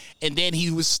point. And then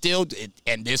he was still,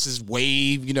 and this is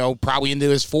way, probably into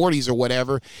his 40s or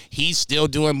whatever, he's still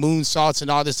doing moonsaults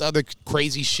and all this other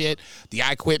crazy shit. The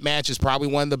I Quit match is probably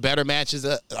one of the better matches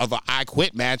of an I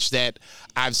Quit match that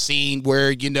I've seen,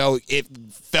 where, it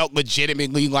felt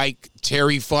legitimately like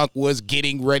Terry Funk was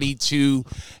getting ready to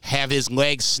have his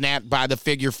legs snapped by the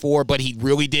figure four, but he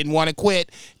really didn't want to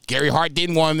quit. Gary Hart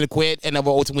didn't want him to quit, and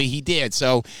ultimately he did.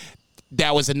 So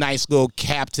that was a nice little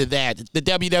cap to that. The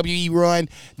WWE run,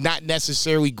 not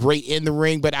necessarily great in the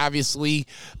ring, but obviously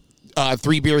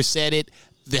Three Beers said it.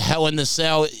 The Hell in the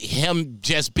Cell, him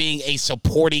just being a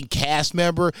supporting cast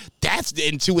member, that's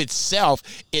into itself,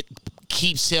 it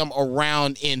keeps him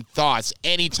around in thoughts.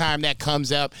 Anytime that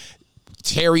comes up,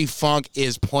 Terry Funk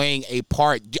is playing a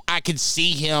part. I can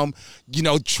see him,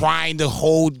 trying to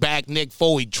hold back Nick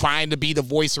Foley, trying to be the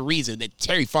voice of reason. That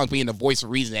Terry Funk being the voice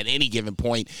of reason at any given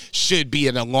point should be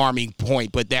an alarming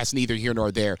point, but that's neither here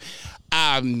nor there.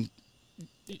 I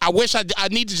wish I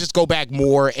need to just go back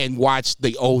more and watch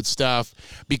the old stuff,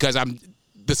 because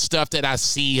the stuff that I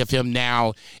see of him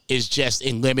now is just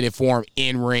in limited form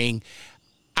in ring.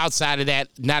 Outside of that,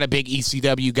 not a big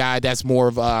ECW guy. That's more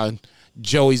of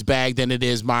Joey's bag than it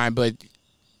is mine. But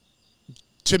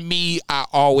to me, I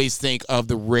always think of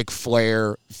the Ric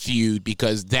Flair feud,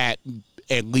 because that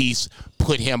at least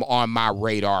put him on my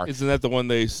radar. Isn't that the one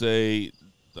they say?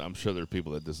 I'm sure there are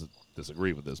people that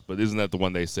disagree with this, but isn't that the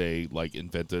one they say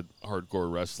invented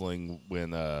hardcore wrestling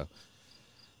when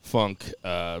Funk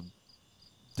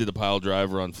did a pile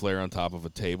driver on Flair on top of a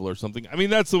table or something? I mean,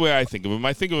 that's the way I think of him.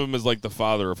 I think of him as the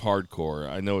father of hardcore.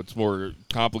 I know it's more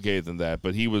complicated than that,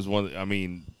 but he was one. I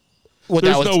mean,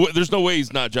 there's no way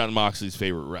he's not John Moxley's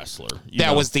favorite wrestler.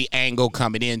 That was the angle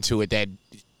coming into it, that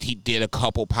he did a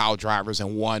couple pile drivers,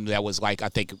 and one that was I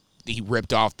think he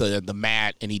ripped off the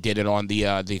mat, and he did it on the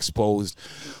exposed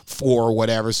floor or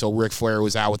whatever. So Ric Flair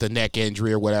was out with a neck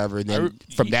injury or whatever, and then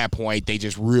from that point they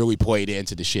just really played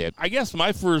into the shit. I guess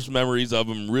my first memories of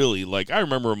him really, I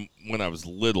remember him when I was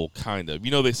little, kind of.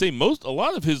 They say a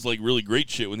lot of his really great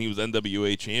shit when he was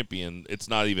NWA champion, it's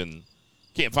not even,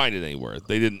 can't find it anywhere.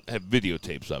 They didn't have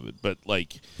videotapes of it, but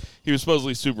he was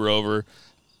supposedly super over.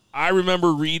 I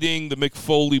remember reading the Mick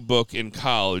Foley book in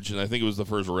college, and I think it was the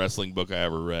first wrestling book I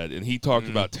ever read, and he talked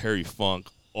about Terry Funk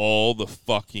all the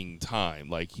fucking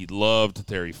time. He loved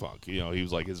Terry Funk. He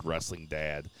was his wrestling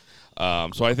dad.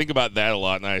 So I think about that a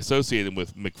lot, and I associate him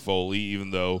with Mick Foley,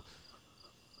 even though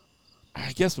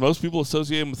I guess most people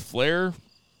associate him with Flair.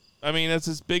 I mean, as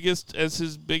his biggest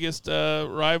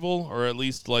rival, or at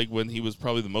least when he was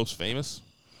probably the most famous.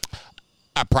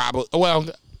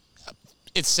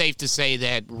 It's safe to say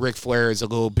that Ric Flair is a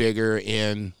little bigger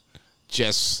in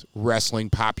just wrestling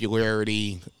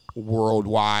popularity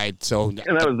worldwide. So, and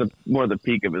that was more the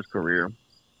peak of his career,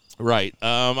 right?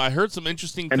 I heard some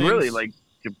interesting things. And really,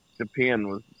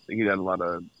 Japan he had a lot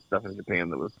of stuff in Japan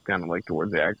that was kind of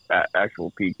towards the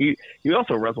actual peak. He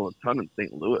also wrestled a ton in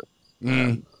St. Louis.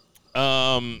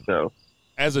 So.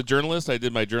 As a journalist, I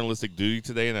did my journalistic duty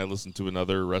today, and I listened to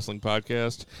another wrestling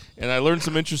podcast, and I learned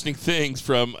some interesting things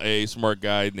from a smart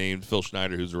guy named Phil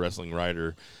Schneider, who's a wrestling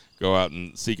writer. Go out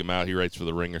and seek him out. He writes for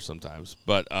The Ringer sometimes.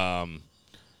 But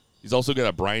he's also got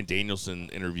a Bryan Danielson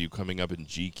interview coming up in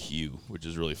GQ, which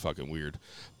is really fucking weird.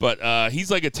 But he's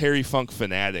a Terry Funk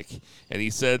fanatic, and he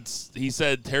said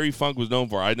Terry Funk was known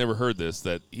for, I'd never heard this,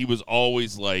 that he was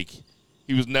always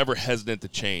he was never hesitant to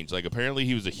change. Apparently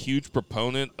he was a huge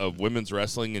proponent of women's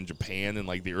wrestling in Japan in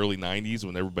the early 90s,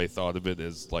 when everybody thought of it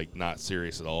as not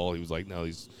serious at all. He was no,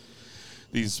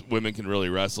 these women can really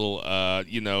wrestle.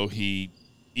 ECW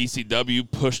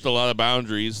pushed a lot of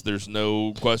boundaries. There's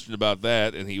no question about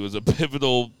that, and he was a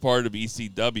pivotal part of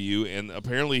ECW, and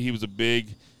apparently he was a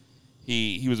big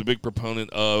proponent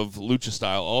of lucha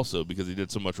style also, because he did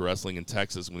so much wrestling in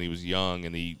Texas when he was young,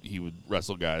 and he would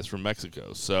wrestle guys from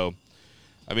Mexico. So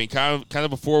I mean, kind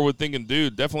of a forward-thinking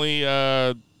dude. Definitely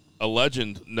a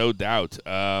legend, no doubt.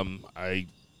 I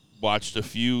watched a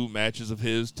few matches of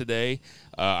his today.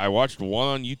 I watched one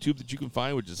on YouTube that you can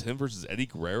find, which is him versus Eddie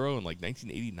Guerrero in like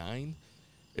 1989.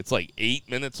 It's like 8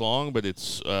 minutes long, but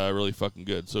it's really fucking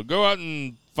good. So go out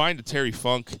and find a Terry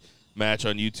Funk match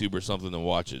on YouTube or something and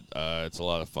watch it. It's a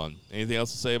lot of fun. Anything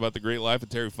else to say about the great life of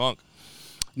Terry Funk?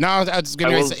 No, I was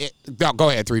going to say. No, go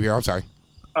ahead, 3 beer. I'm sorry.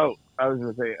 Oh, I was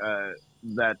going to say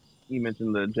that you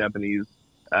mentioned the Japanese.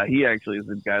 He actually is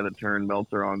the guy that turned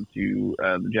Meltzer on to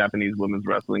the Japanese women's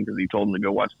wrestling because he told him to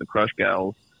go watch the Crush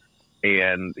Gals.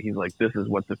 And he's like, this is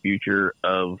what the future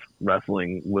of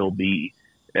wrestling will be.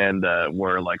 And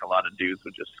where like a lot of dudes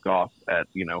would just scoff at,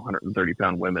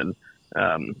 130-pound women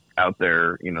out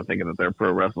there, thinking that they're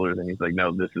pro wrestlers. And he's like,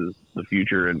 no, this is the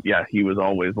future. And yeah, he was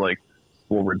always like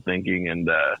forward thinking. And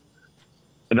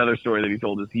another story that he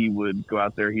told is he would go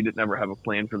out there. He didn't ever have a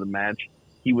plan for the match.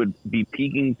 He would be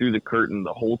peeking through the curtain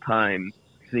the whole time,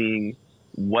 seeing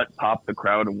what popped the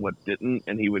crowd and what didn't.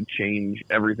 And he would change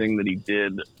everything that he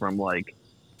did from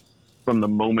the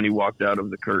moment he walked out of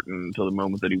the curtain until the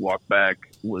moment that he walked back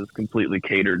was completely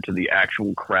catered to the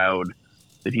actual crowd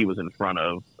that he was in front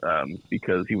of,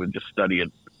 because he would just study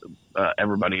it,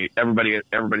 everybody's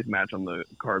match on the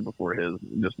card before his.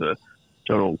 Just a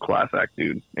total class act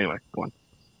dude. Anyway, go on.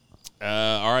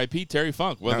 R.I.P. Terry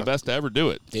Funk, one of the best to ever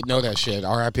do it. Didn't know that shit.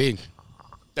 R.I.P.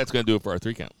 That's going to do it for our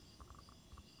 3 count.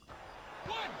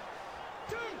 1,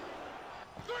 2,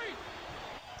 3.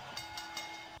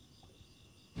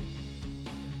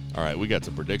 All right, we got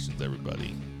some predictions,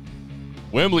 everybody.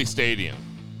 Wembley Stadium,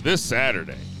 this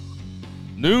Saturday,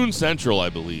 noon Central, I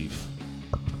believe.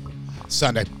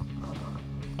 Sunday.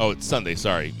 Oh, it's Sunday,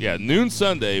 sorry. Yeah, noon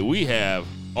Sunday, we have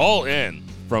All In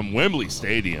from Wembley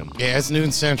Stadium. Yeah, it's noon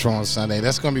Central on Sunday.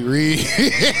 That's going to be really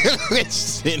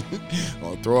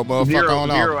I'll throw a motherfucker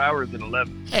on 0 off. hours and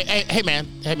 11. Hey,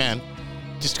 man.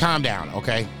 Just calm down,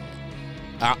 okay?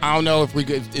 I don't know if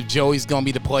Joey's going to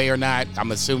be the play or not.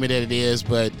 I'm assuming that it is,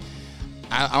 but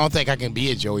I don't think I can be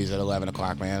at Joey's at 11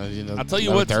 o'clock, man. I'll tell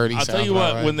you what.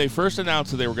 Right. When they first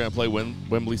announced that they were going to play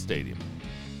Wembley Stadium,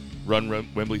 run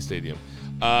Wembley Stadium,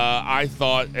 I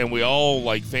thought, and we all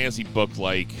like fancy booked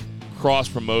like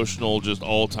cross-promotional, just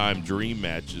all-time dream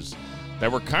matches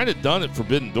that were kind of done at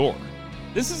Forbidden Door.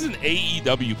 This is an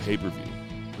AEW pay-per-view.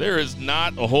 There is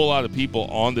not a whole lot of people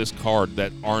on this card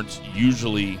that aren't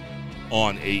usually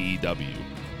on AEW.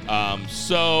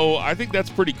 So I think that's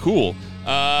pretty cool.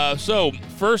 So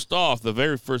first off, the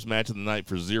very first match of the night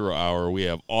for 0 hour, we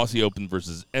have Aussie Open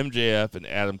versus MJF and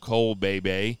Adam Cole,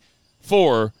 baby,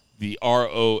 for the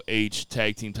ROH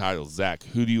tag team titles. Zach,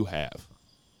 who do you have?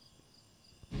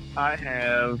 I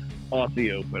have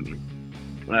Aussie Open.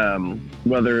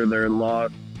 Whether they're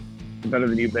lost, Better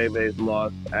Than You Bebe's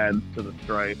loss adds to the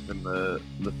strife and the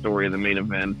story of the main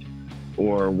event,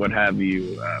 or what have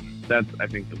you. That's, I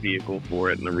think, the vehicle for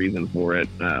it and the reason for it.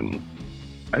 I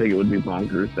think it would be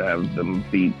bonkers to have them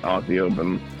beat Aussie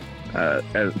Open, because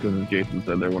as Jason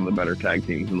said, they're one of the better tag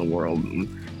teams in the world,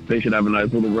 and they should have a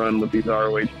nice little run with these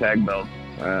ROH tag belts.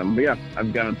 But yeah,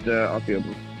 I've got Aussie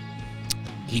Open.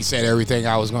 He said everything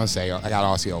I was going to say. I got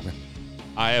Aussie Open.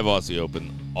 I have Aussie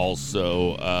Open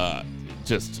also.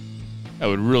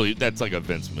 That's like a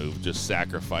Vince move, just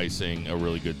sacrificing a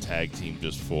really good tag team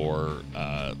just for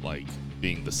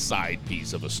being the side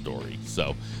piece of a story.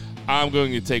 So I'm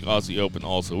going to take Aussie Open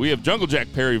also. We have Jungle Jack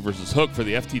Perry versus Hook for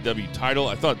the FTW title.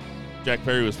 I thought Jack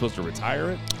Perry was supposed to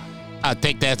retire it. I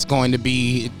think that's going to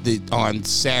be on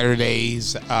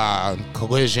Saturday's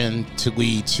Collision to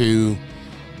lead to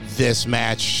this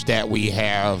match that we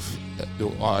have.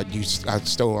 I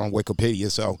stole on Wikipedia,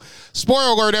 so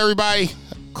spoiler alert, everybody.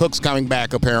 Cook's coming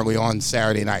back apparently on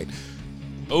Saturday night.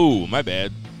 Oh, my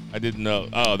bad. I didn't know.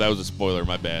 Oh, that was a spoiler.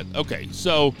 My bad. Okay,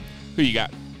 so who you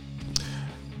got?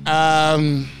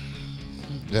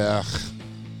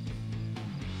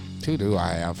 Who do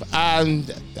I have? I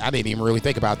didn't even really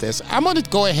think about this. I'm going to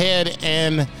go ahead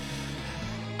and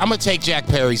I'm going to take Jack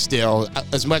Perry still.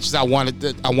 As much as I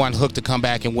want Hook to come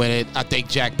back and win it, I think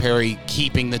Jack Perry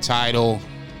keeping the title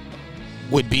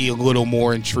would be a little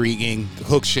more intriguing.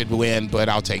 Hook should win, but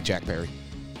I'll take Jack Perry.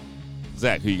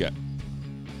 Zach, who you got?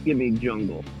 Give me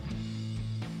Jungle.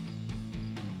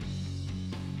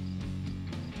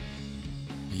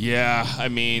 Yeah, I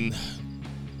mean,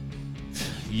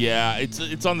 yeah,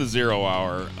 it's on the 0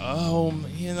 hour. Oh,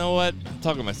 you know what? I'm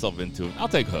talking myself into it. I'll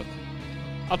take Hook.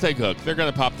 They're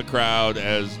going to pop the crowd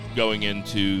as going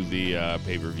into the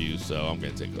pay-per-view, so I'm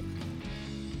going to take Hook.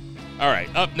 All right,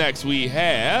 up next we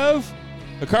have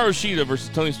Hikaru Shida versus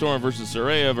Toni Storm versus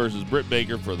Saraya versus Britt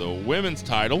Baker for the women's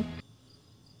title.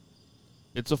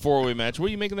 It's a 4-way match. What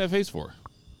are you making that face for?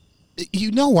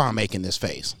 You know why I'm making this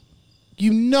face.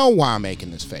 You know why I'm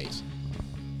making this face.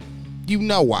 You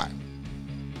know why.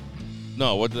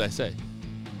 No, what did I say?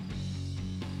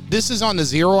 This is on the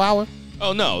 0 hour?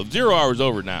 Oh, no. 0 hour's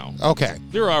over now. Okay.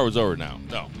 0 hour's over now.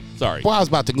 No, sorry. Boy, I was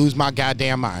about to lose my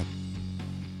goddamn mind.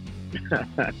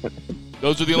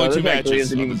 Those are the only two this actually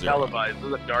matches. isn't on the even 0 hour. televised. This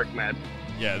is a dark match.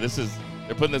 Yeah,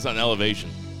 they're putting this on Elevation.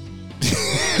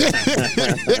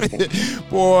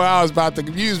 Boy, I was about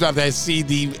to see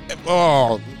the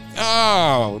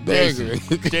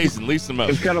Jason, least the It's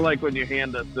most. kind of like when you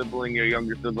hand a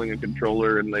younger sibling, a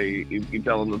controller, and you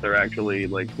tell them that they're actually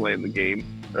like playing the game.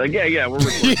 They're like, yeah, we're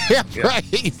recording. Yeah,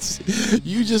 right.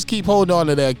 You just keep holding on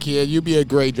to that, kid. You'll be a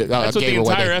great That's what the gamer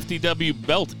one entire day. FTW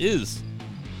belt is.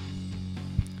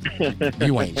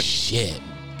 You ain't shit.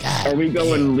 God Are we damn.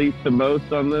 going least to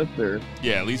most on this, or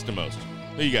Yeah, least to most.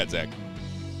 Who you got, Zach?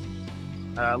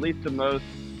 least to most?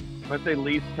 I'd say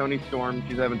least Tony Storm.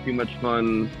 She's having too much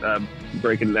fun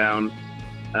breaking down.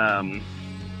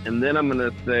 And then I'm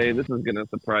gonna say this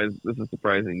is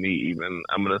surprising me even.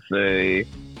 I'm gonna say,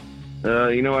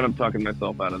 you know what? I'm talking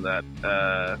myself out of that.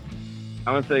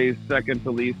 I'm gonna say second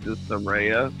to least is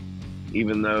Saraya,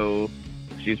 even though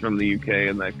she's from the UK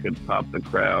and that could pop the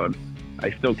crowd.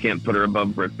 I still can't put her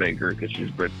above Britt Baker because she's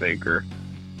Britt Baker.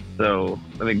 So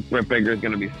I think Britt Baker is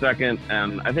going to be second,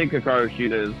 and I think Hikaru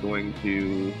Shida is going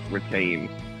to retain.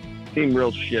 Seemed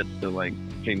real shit to like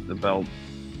change the belt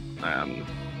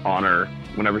on her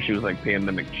whenever she was like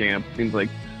Pandemic champ. Seems like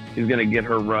she's going to get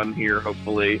her run here.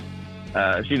 Hopefully,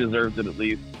 she deserves it at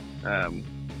least. And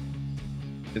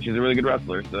she's a really good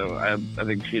wrestler, so I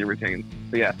think Shida retains.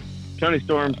 So yeah, Tony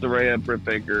Storm, Saraya, Britt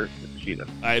Baker, Shida.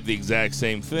 I have the exact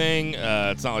same thing.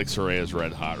 It's not like Soraya's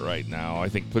red hot right now. I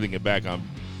think putting it back on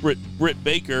Britt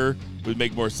Baker would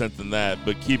make more sense than that,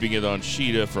 but keeping it on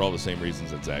Shida for all the same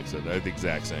reasons that Zach said. I think the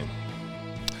exact same.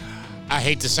 I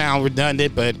hate to sound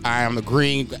redundant, but I am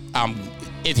agreeing.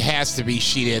 It has to be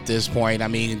Shida at this point. I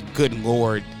mean, good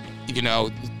Lord. You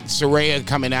know, Saraya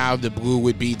coming out of the blue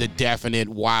would be the definite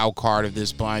wild card of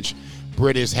this bunch.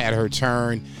 Britt has had her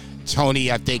turn.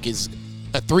 Tony, I think, is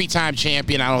a 3-time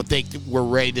champion. I don't think we're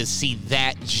ready to see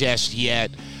that just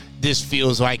yet. This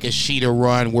feels like a Shida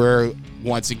run where,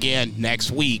 once again,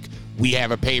 next week, we have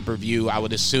a pay-per-view. I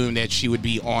would assume that she would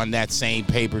be on that same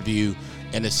pay-per-view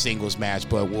in a singles match,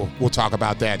 but we'll talk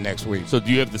about that next week. So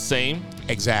do you have the same?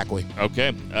 Exactly.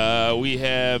 Okay. We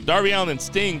have Darby Allin and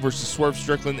Sting versus Swerve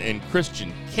Strickland and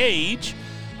Christian Cage.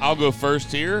 I'll go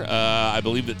first here. I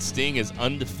believe that Sting is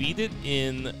undefeated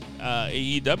in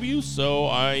AEW, so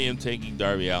I am taking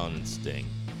Darby Allin and Sting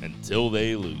until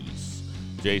they lose.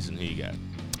 Jason, who you got?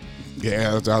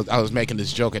 Yeah, I was making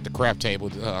this joke at the crap table.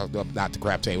 Not the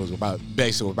crap table. It was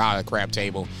basically about a crap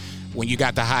table. When you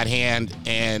got the hot hand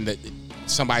and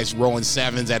somebody's rolling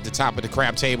sevens at the top of the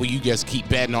crap table, you just keep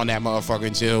betting on that motherfucker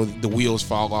until the wheels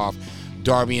fall off.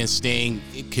 Darby and Sting,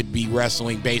 it could be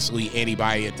wrestling basically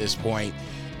anybody at this point.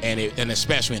 And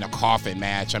especially in a coffin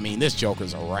match. I mean, this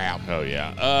Joker's a wrap. Oh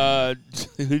yeah.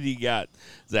 Who do you got,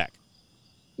 Zach?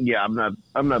 Yeah,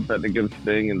 I'm not betting against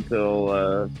Sting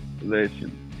until they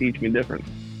should teach me different.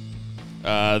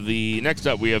 The next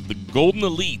up, we have the Golden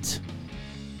Elite,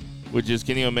 which is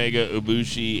Kenny Omega,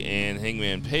 Ibushi, and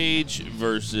Hangman Page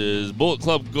versus Bullet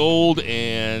Club Gold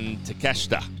and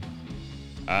Takeshita.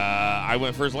 I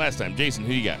went first last time. Jason,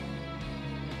 who you got?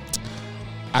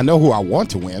 I know who I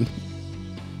want to win.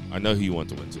 I know who you want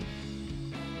to win too.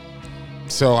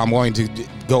 So I'm going to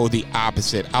go the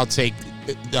opposite. I'll take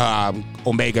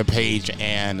Omega, Page,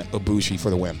 and Ibushi for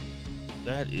the win.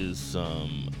 That is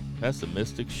some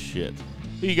pessimistic shit.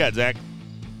 Who you got, Zach?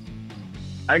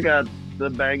 I got the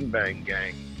Bang Bang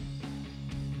Gang.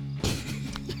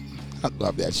 I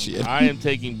love that shit. I am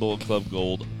taking Bullet Club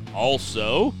Gold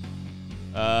also.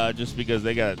 Just because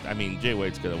they got, I mean, Jay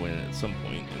White's going to win at some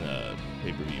point in a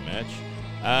pay-per-view match.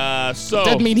 So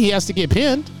Doesn't mean he has to get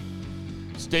pinned.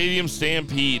 Stadium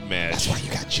Stampede match. That's why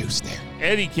you got juice there.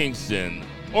 Eddie Kingston,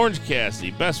 Orange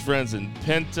Cassidy, Best Friends in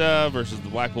Penta versus the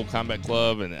Blackpool Combat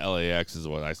Club, and LAX is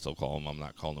what I still call them. I'm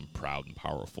not calling them Proud and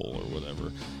Powerful or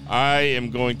whatever. I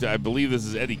believe this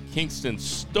is Eddie Kingston's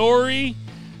story,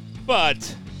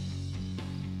 but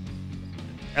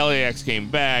LAX came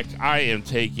back. I am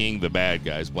taking the bad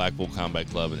guys, Blackpool Combat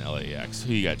Club and LAX.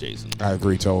 Who you got, Jason? I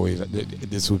agree totally.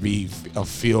 This would be a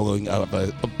feeling of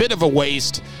a bit of a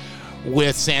waste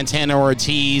with Santana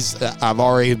Ortiz. I've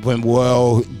already been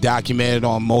well documented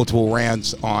on multiple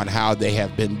rants on how they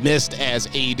have been missed as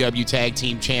AEW Tag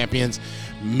Team Champions.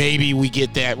 Maybe we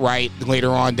get that right later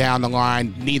on down the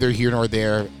line. Neither here nor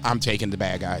there. I'm taking the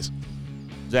bad guys.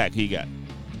 Zach, who you got?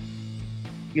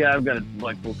 Yeah, I've got a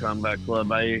Blackpool Combat Club.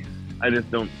 I I just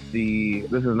don't see,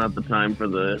 this is not the time for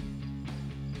the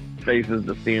faces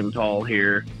to stand tall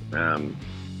here.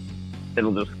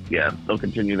 It'll just, they'll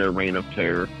continue their reign of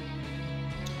terror.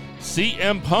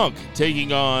 CM Punk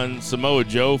taking on Samoa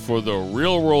Joe for the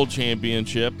Real World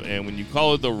Championship. And when you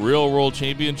call it the Real World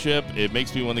Championship, it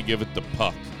makes me want to give it to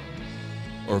Puck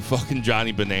or fucking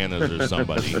Johnny Bananas or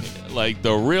somebody. Like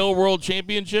the Real World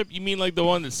Championship? You mean like the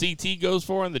one that CT goes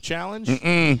for in the challenge?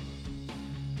 You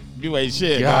ain't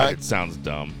shit. God, it sounds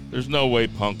dumb. There's no way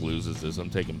Punk loses this.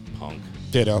 I'm taking Punk.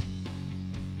 Ditto.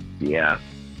 Yeah.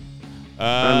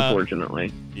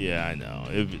 Unfortunately. Yeah, I know.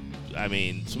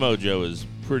 Samoa Joe is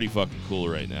pretty fucking cool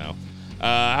right now.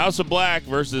 House of Black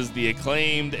versus the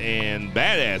Acclaimed and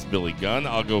badass Billy Gunn.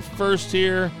 I'll go first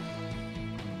here.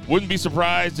 Wouldn't be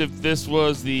surprised if this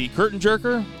was the curtain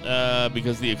jerker,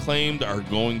 because the Acclaimed are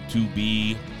going to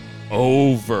be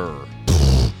over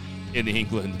in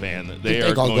England, man.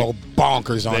 They're going to go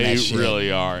bonkers on that shit. They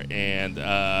really are, and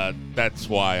that's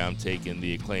why I'm taking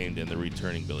the Acclaimed and the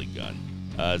returning Billy Gunn.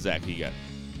 Zach, who you got?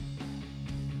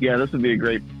 Yeah, this would be a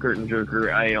great curtain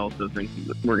jerker. I also think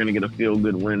we're going to get a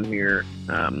feel-good win here.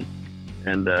 Curtain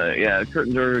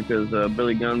jerker because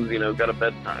Billy Gunn's, got a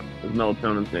bedtime. His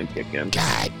melatonin's going to kick in.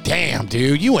 God damn,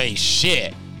 dude. You ain't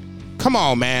shit. Come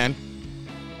on, man.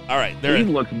 All right. He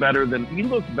looks better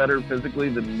physically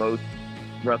than most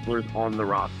wrestlers on the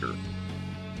roster.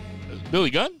 Billy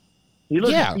Gunn? He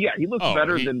looks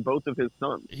better than both of his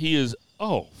sons. He is,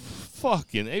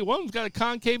 fucking A. One's got a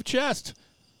concave chest.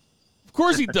 Of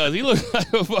course he does. He looks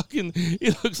like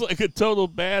he looks like a total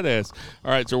badass.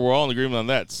 All right, so we're all in agreement on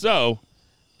that. So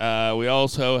we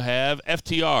also have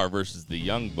FTR versus the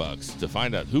Young Bucks to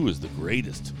find out who is the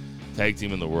greatest tag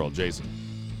team in the world. Jason.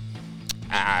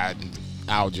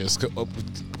 I'll just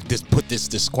put this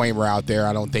disclaimer out there.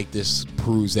 I don't think this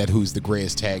proves that who's the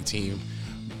greatest tag team.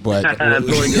 But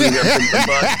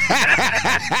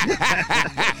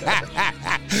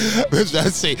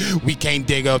let's say we can't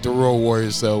dig up the Road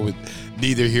Warriors, so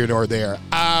neither here nor there.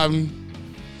 Not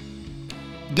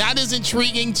as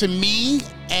intriguing to me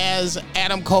as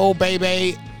Adam Cole,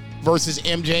 Baby versus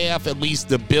MJF, at least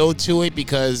the build to it,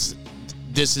 because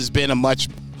this has been a much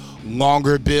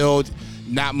longer build.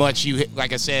 Not much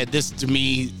like I said, this to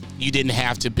me, you didn't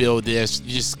have to build this.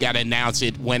 You just got to announce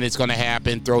it when it's going to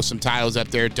happen. Throw some titles up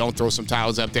there. Don't throw some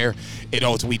titles up there. It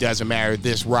ultimately doesn't matter.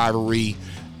 This rivalry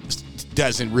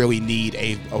doesn't really need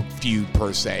a feud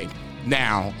per se.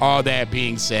 Now, all that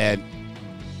being said,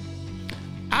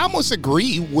 I almost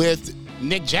agree with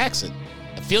Nick Jackson.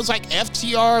 It feels like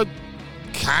FTR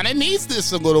kind of needs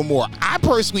this a little more. I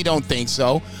personally don't think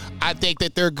so. I think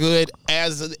that they're good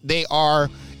as they are.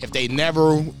 If they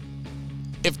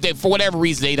for whatever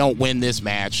reason they don't win this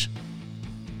match,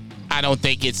 I don't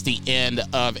think it's the end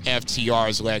of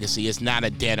FTR's legacy. It's not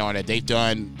a dent on it. They've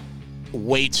done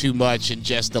way too much in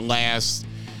just the last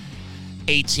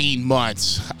 18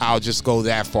 months. I'll just go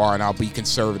that far, and I'll be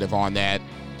conservative on that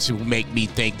to make me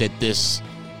think that this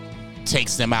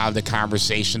takes them out of the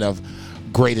conversation of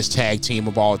greatest tag team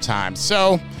of all time.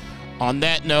 So, on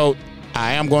that note,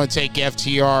 I am going to take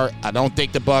FTR. I don't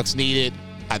think the Bucks need it.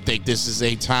 I think this is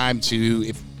a time to,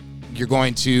 if you're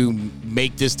going to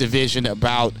make this division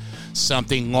about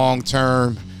something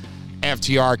long-term,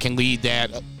 FTR can lead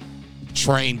that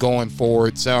train going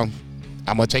forward. So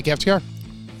I'm going to take FTR.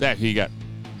 Zach, who you got?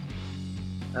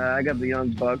 I got the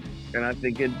Young Bucks, and I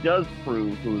think it does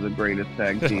prove who the greatest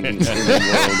tag team in the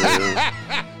world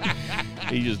is.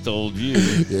 He just told you.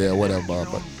 Yeah, whatever,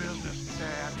 motherfucker.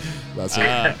 That's it.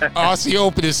 Aussie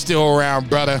Open is still around,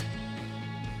 brother.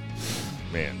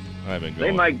 Man, I've been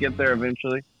going. They might get there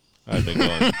eventually. I've been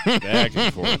going back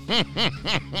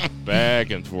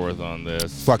and forth on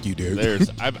this. Fuck you, dude.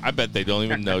 I bet they don't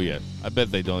even know yet. I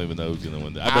bet they don't even know who's going to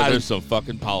win. I bet there's some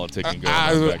fucking politicking going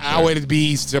on back there. I wouldn't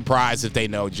be surprised if they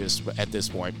know just at this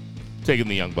point. Taking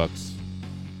the Young Bucks.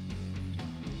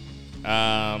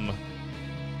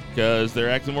 Because they're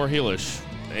acting more heelish.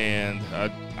 And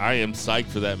I am psyched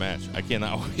for that match. I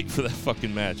cannot wait for that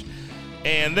fucking match.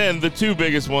 And then the two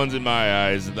biggest ones in my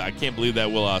eyes, I can't believe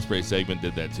that Will Ospreay segment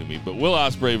did that to me, but Will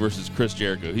Ospreay versus Chris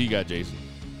Jericho. Who you got, Jason?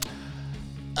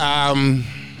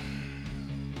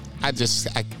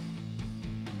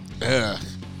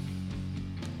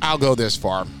 I'll go this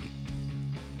far.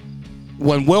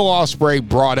 When Will Ospreay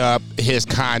brought up his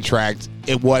contract,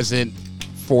 it wasn't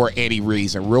for any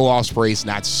reason. Will Ospreay's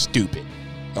not stupid,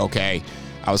 okay?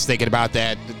 I was thinking about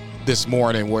that this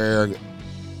morning where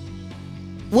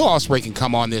Will Ospreay can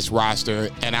come on this roster,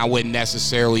 and I wouldn't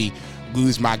necessarily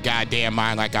lose my goddamn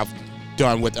mind like I've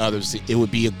done with others. It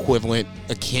would be equivalent,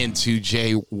 akin to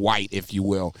Jay White, if you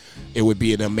will. It would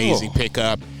be an amazing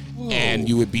pickup. and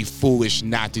you would be foolish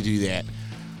not to do that.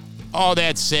 All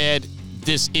that said,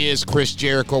 this is Chris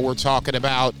Jericho we're talking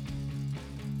about.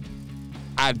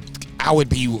 I would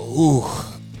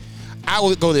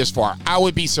go this far. I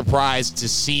would be surprised to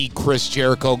see Chris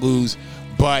Jericho lose,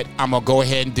 but I'm going to go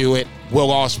ahead and do it. Will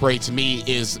Ospreay, to me,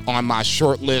 is on my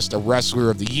short list of Wrestler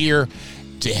of the Year.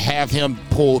 To have him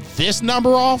pull this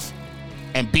number off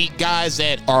and beat guys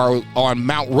that are on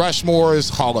Mount Rushmore's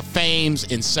Hall of Fames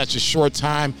in such a short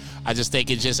time, I just think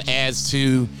it just adds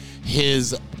to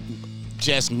his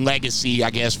just legacy, I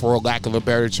guess, for a lack of a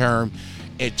better term.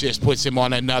 It just puts him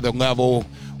on another level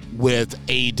with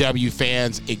AEW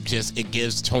fans. It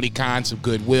gives Tony Khan some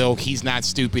goodwill. He's not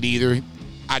stupid either.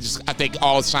 I think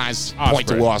all signs point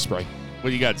to Will Ospreay.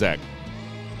 What do you got, Zach?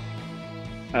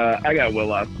 I got Will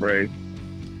Ospreay.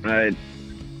 I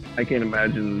can't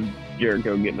imagine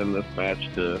Jericho getting in this match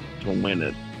to win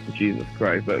it. Jesus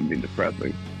Christ, that would be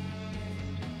depressing.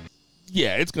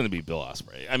 Yeah, it's going to be Bill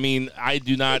Ospreay. I mean, I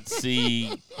do not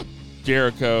see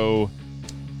Jericho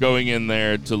going in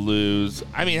there to lose.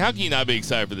 I mean, how can you not be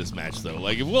excited for this match, though?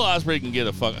 Like, if Bill Ospreay can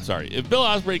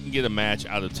get a match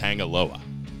out of Tangaloa,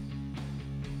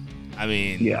 I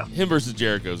mean, him versus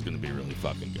Jericho is going to be really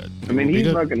fucking good. I mean,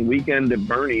 he's fucking weekend at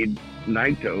Bernie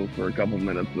Naito for a couple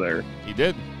minutes there. He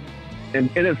did. And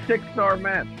in a 6-star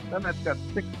match. That match got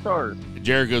 6 stars.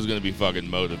 Jericho's going to be fucking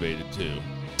motivated, too.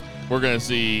 We're going to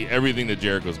see everything that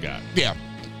Jericho's got. Yeah.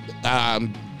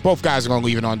 Both guys are going to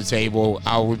leave it on the table.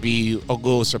 I would be a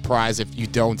little surprised if you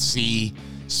don't see,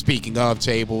 speaking of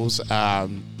tables,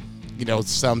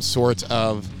 some sort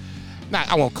of,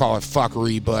 I won't call it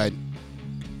fuckery, but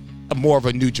more of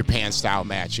a New Japan style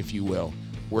match, if you will,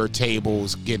 where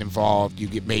tables get involved. You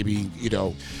get maybe,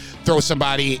 throw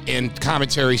somebody in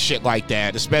commentary, shit like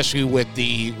that, especially with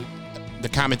the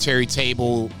commentary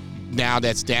table now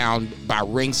that's down by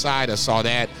Ringside. I saw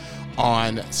that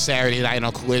on Saturday night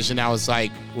on Collision. I was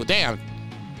like, well, damn,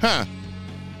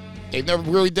 they've never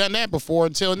really done that before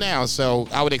until now. So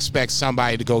I would expect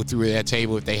somebody to go through that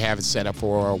table if they have it set up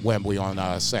for Wembley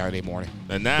on Saturday morning.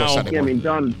 And now, I mean,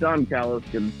 Don Callis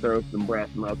can throw some brass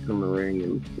knucks in the ring,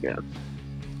 and yeah.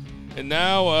 And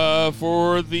now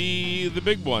for the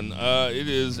big one, it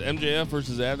is MJF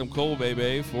versus Adam Cole,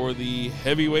 baby, for the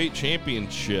heavyweight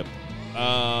championship.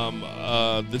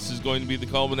 This is going to be the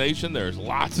culmination. There's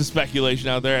lots of speculation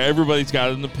out there. Everybody's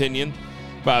got an opinion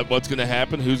about what's going to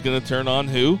happen, who's going to turn on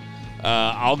who.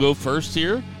 I'll go first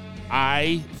here.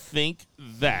 I think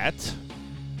that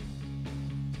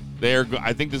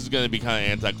I think this is going to be kind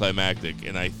of anticlimactic,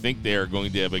 and I think they are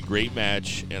going to have a great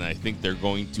match, and I think they're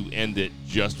going to end it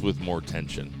just with more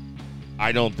tension.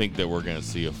 I don't think that we're going to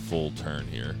see a full turn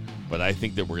here, but I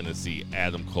think that we're going to see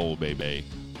Adam Cole, baby,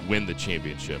 win the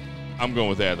championship. I'm going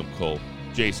with Adam Cole.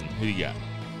 Jason, who do you got?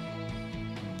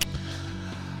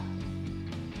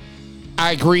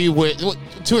 I agree with,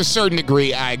 to a certain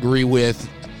degree, I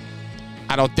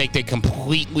don't think they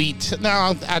completely,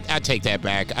 I take that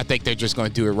back. I think they're just going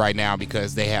to do it right now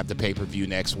because they have the pay-per-view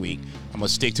next week. I'm going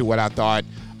to stick to what I thought.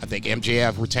 I think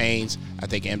MJF retains. I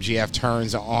think MJF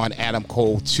turns on Adam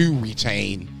Cole to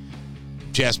retain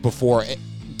just before.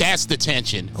 That's the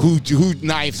tension. Who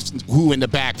knifes who in the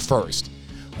back first?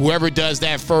 Whoever does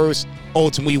that first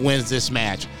ultimately wins this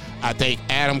match. I think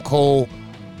Adam Cole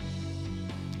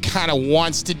kind of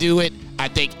wants to do it. I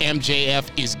think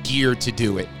MJF is geared to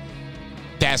do it.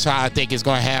 That's how I think it's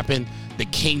going to happen. The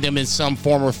Kingdom in some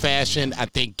form or fashion, I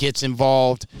think, gets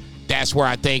involved. That's where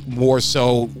I think more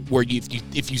so where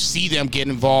if you see them get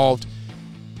involved,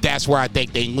 that's where I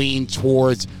think they lean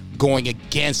towards going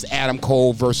against Adam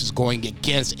Cole versus going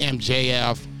against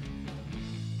MJF.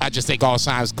 I just think all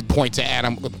signs points to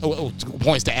Adam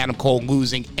Cole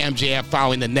losing. MJF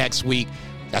following the next week.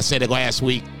 I said it last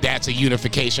week. That's a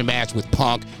unification match with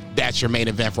Punk. That's your main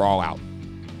event for All Out.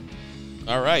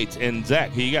 All right, and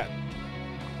Zach, who you got?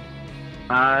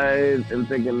 I am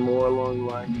thinking more along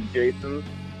the lines of Jason,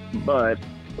 but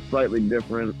slightly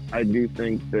different. I do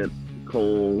think that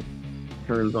Cole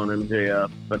turns on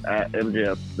MJF, but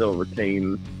MJF still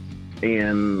retains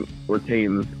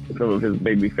some of his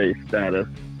babyface status,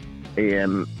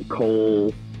 and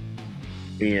Cole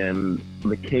and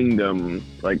the Kingdom,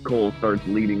 like Cole starts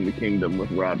leading the Kingdom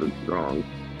with Roderick Strong,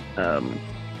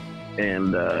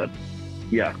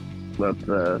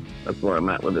 that's where I'm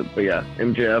at with it. But yeah,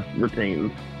 MJF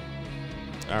retains.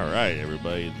 All right,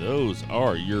 everybody, those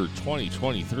are your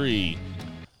 2023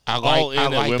 I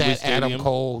like that Adam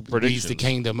Cole leads the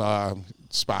Kingdom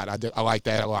spot. I like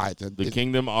that a lot. The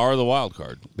Kingdom are the wild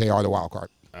card. They are the wild card.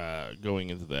 Going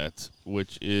into that,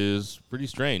 which is pretty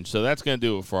strange. So that's going to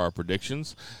do it for our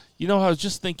predictions. You know, I was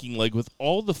just thinking, like, with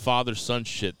all the father-son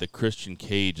shit that Christian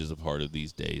Cage is a part of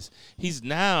these days, he's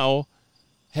now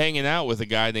hanging out with a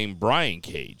guy named Brian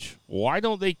Cage. Why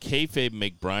don't they kayfabe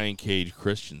make Brian Cage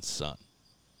Christian's son?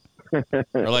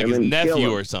 Or like his nephew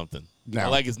or something. No. Or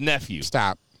like his nephew.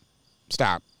 Stop.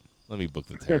 Let me book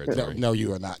the territory. No,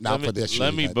 you are not. Not for this shit.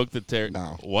 Let me book the territory.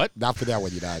 No. What? Not for that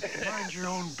one, you not. Mind your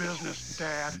own business,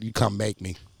 Dad. You come make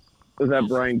me. Was that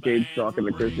Brian Cage talking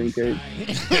to Christian Cage?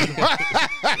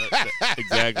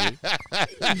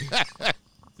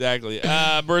 Exactly.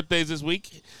 Birthdays this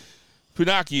week.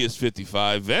 Funaki is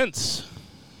 55. Vince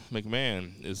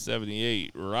McMahon is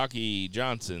 78. Rocky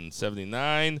Johnson,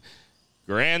 79.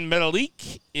 Grand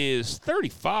Metalik is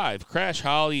 35. Crash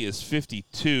Holly is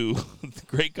 52.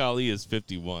 Great Khali is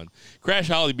 51. Crash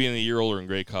Holly being a year older than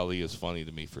Great Khali is funny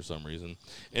to me for some reason.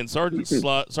 And Sergeant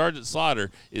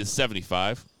Slaughter is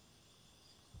 75.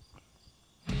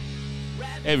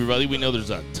 Hey, everybody, we know there's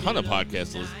a ton of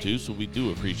podcasts to listen to, so we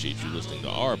do appreciate you listening to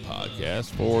our podcast.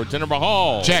 For Tenor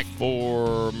Mahal. Check.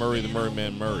 For Murray the Murray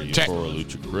Man Murray. Check. For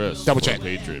Lucha Chris. Double for check.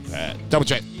 Patriot Pat. Double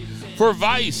check. For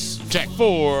Vice. Check.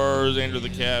 For Xander the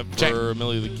Cat. Check. For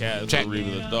Millie the Cat. Check. For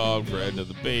Reba the Dog. For Edna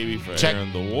the Baby. For Check.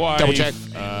 Aaron the Wife. Double check.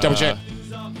 Double check.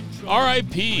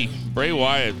 R.I.P. Bray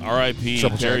Wyatt. R.I.P.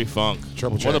 Triple Terry check. Funk.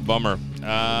 Triple What check. a bummer.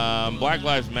 Black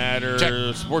Lives Matter.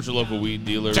 Check. Support your local weed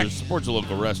dealers. Check. Support your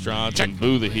local restaurants. Check. And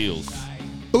boo the heels.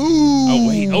 Ooh. Oh,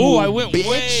 wait. Oh, I went bitch.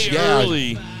 way Yeah.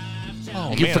 early.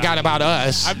 Oh, You man, forgot about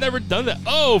us. I've never done that.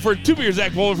 Oh, for 2 Beers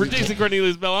Zach Bowman, for Jason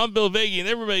Cornelius Bell, I'm Bill Vagey, and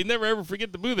everybody never ever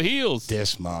forget to boo the heels.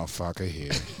 This motherfucker here.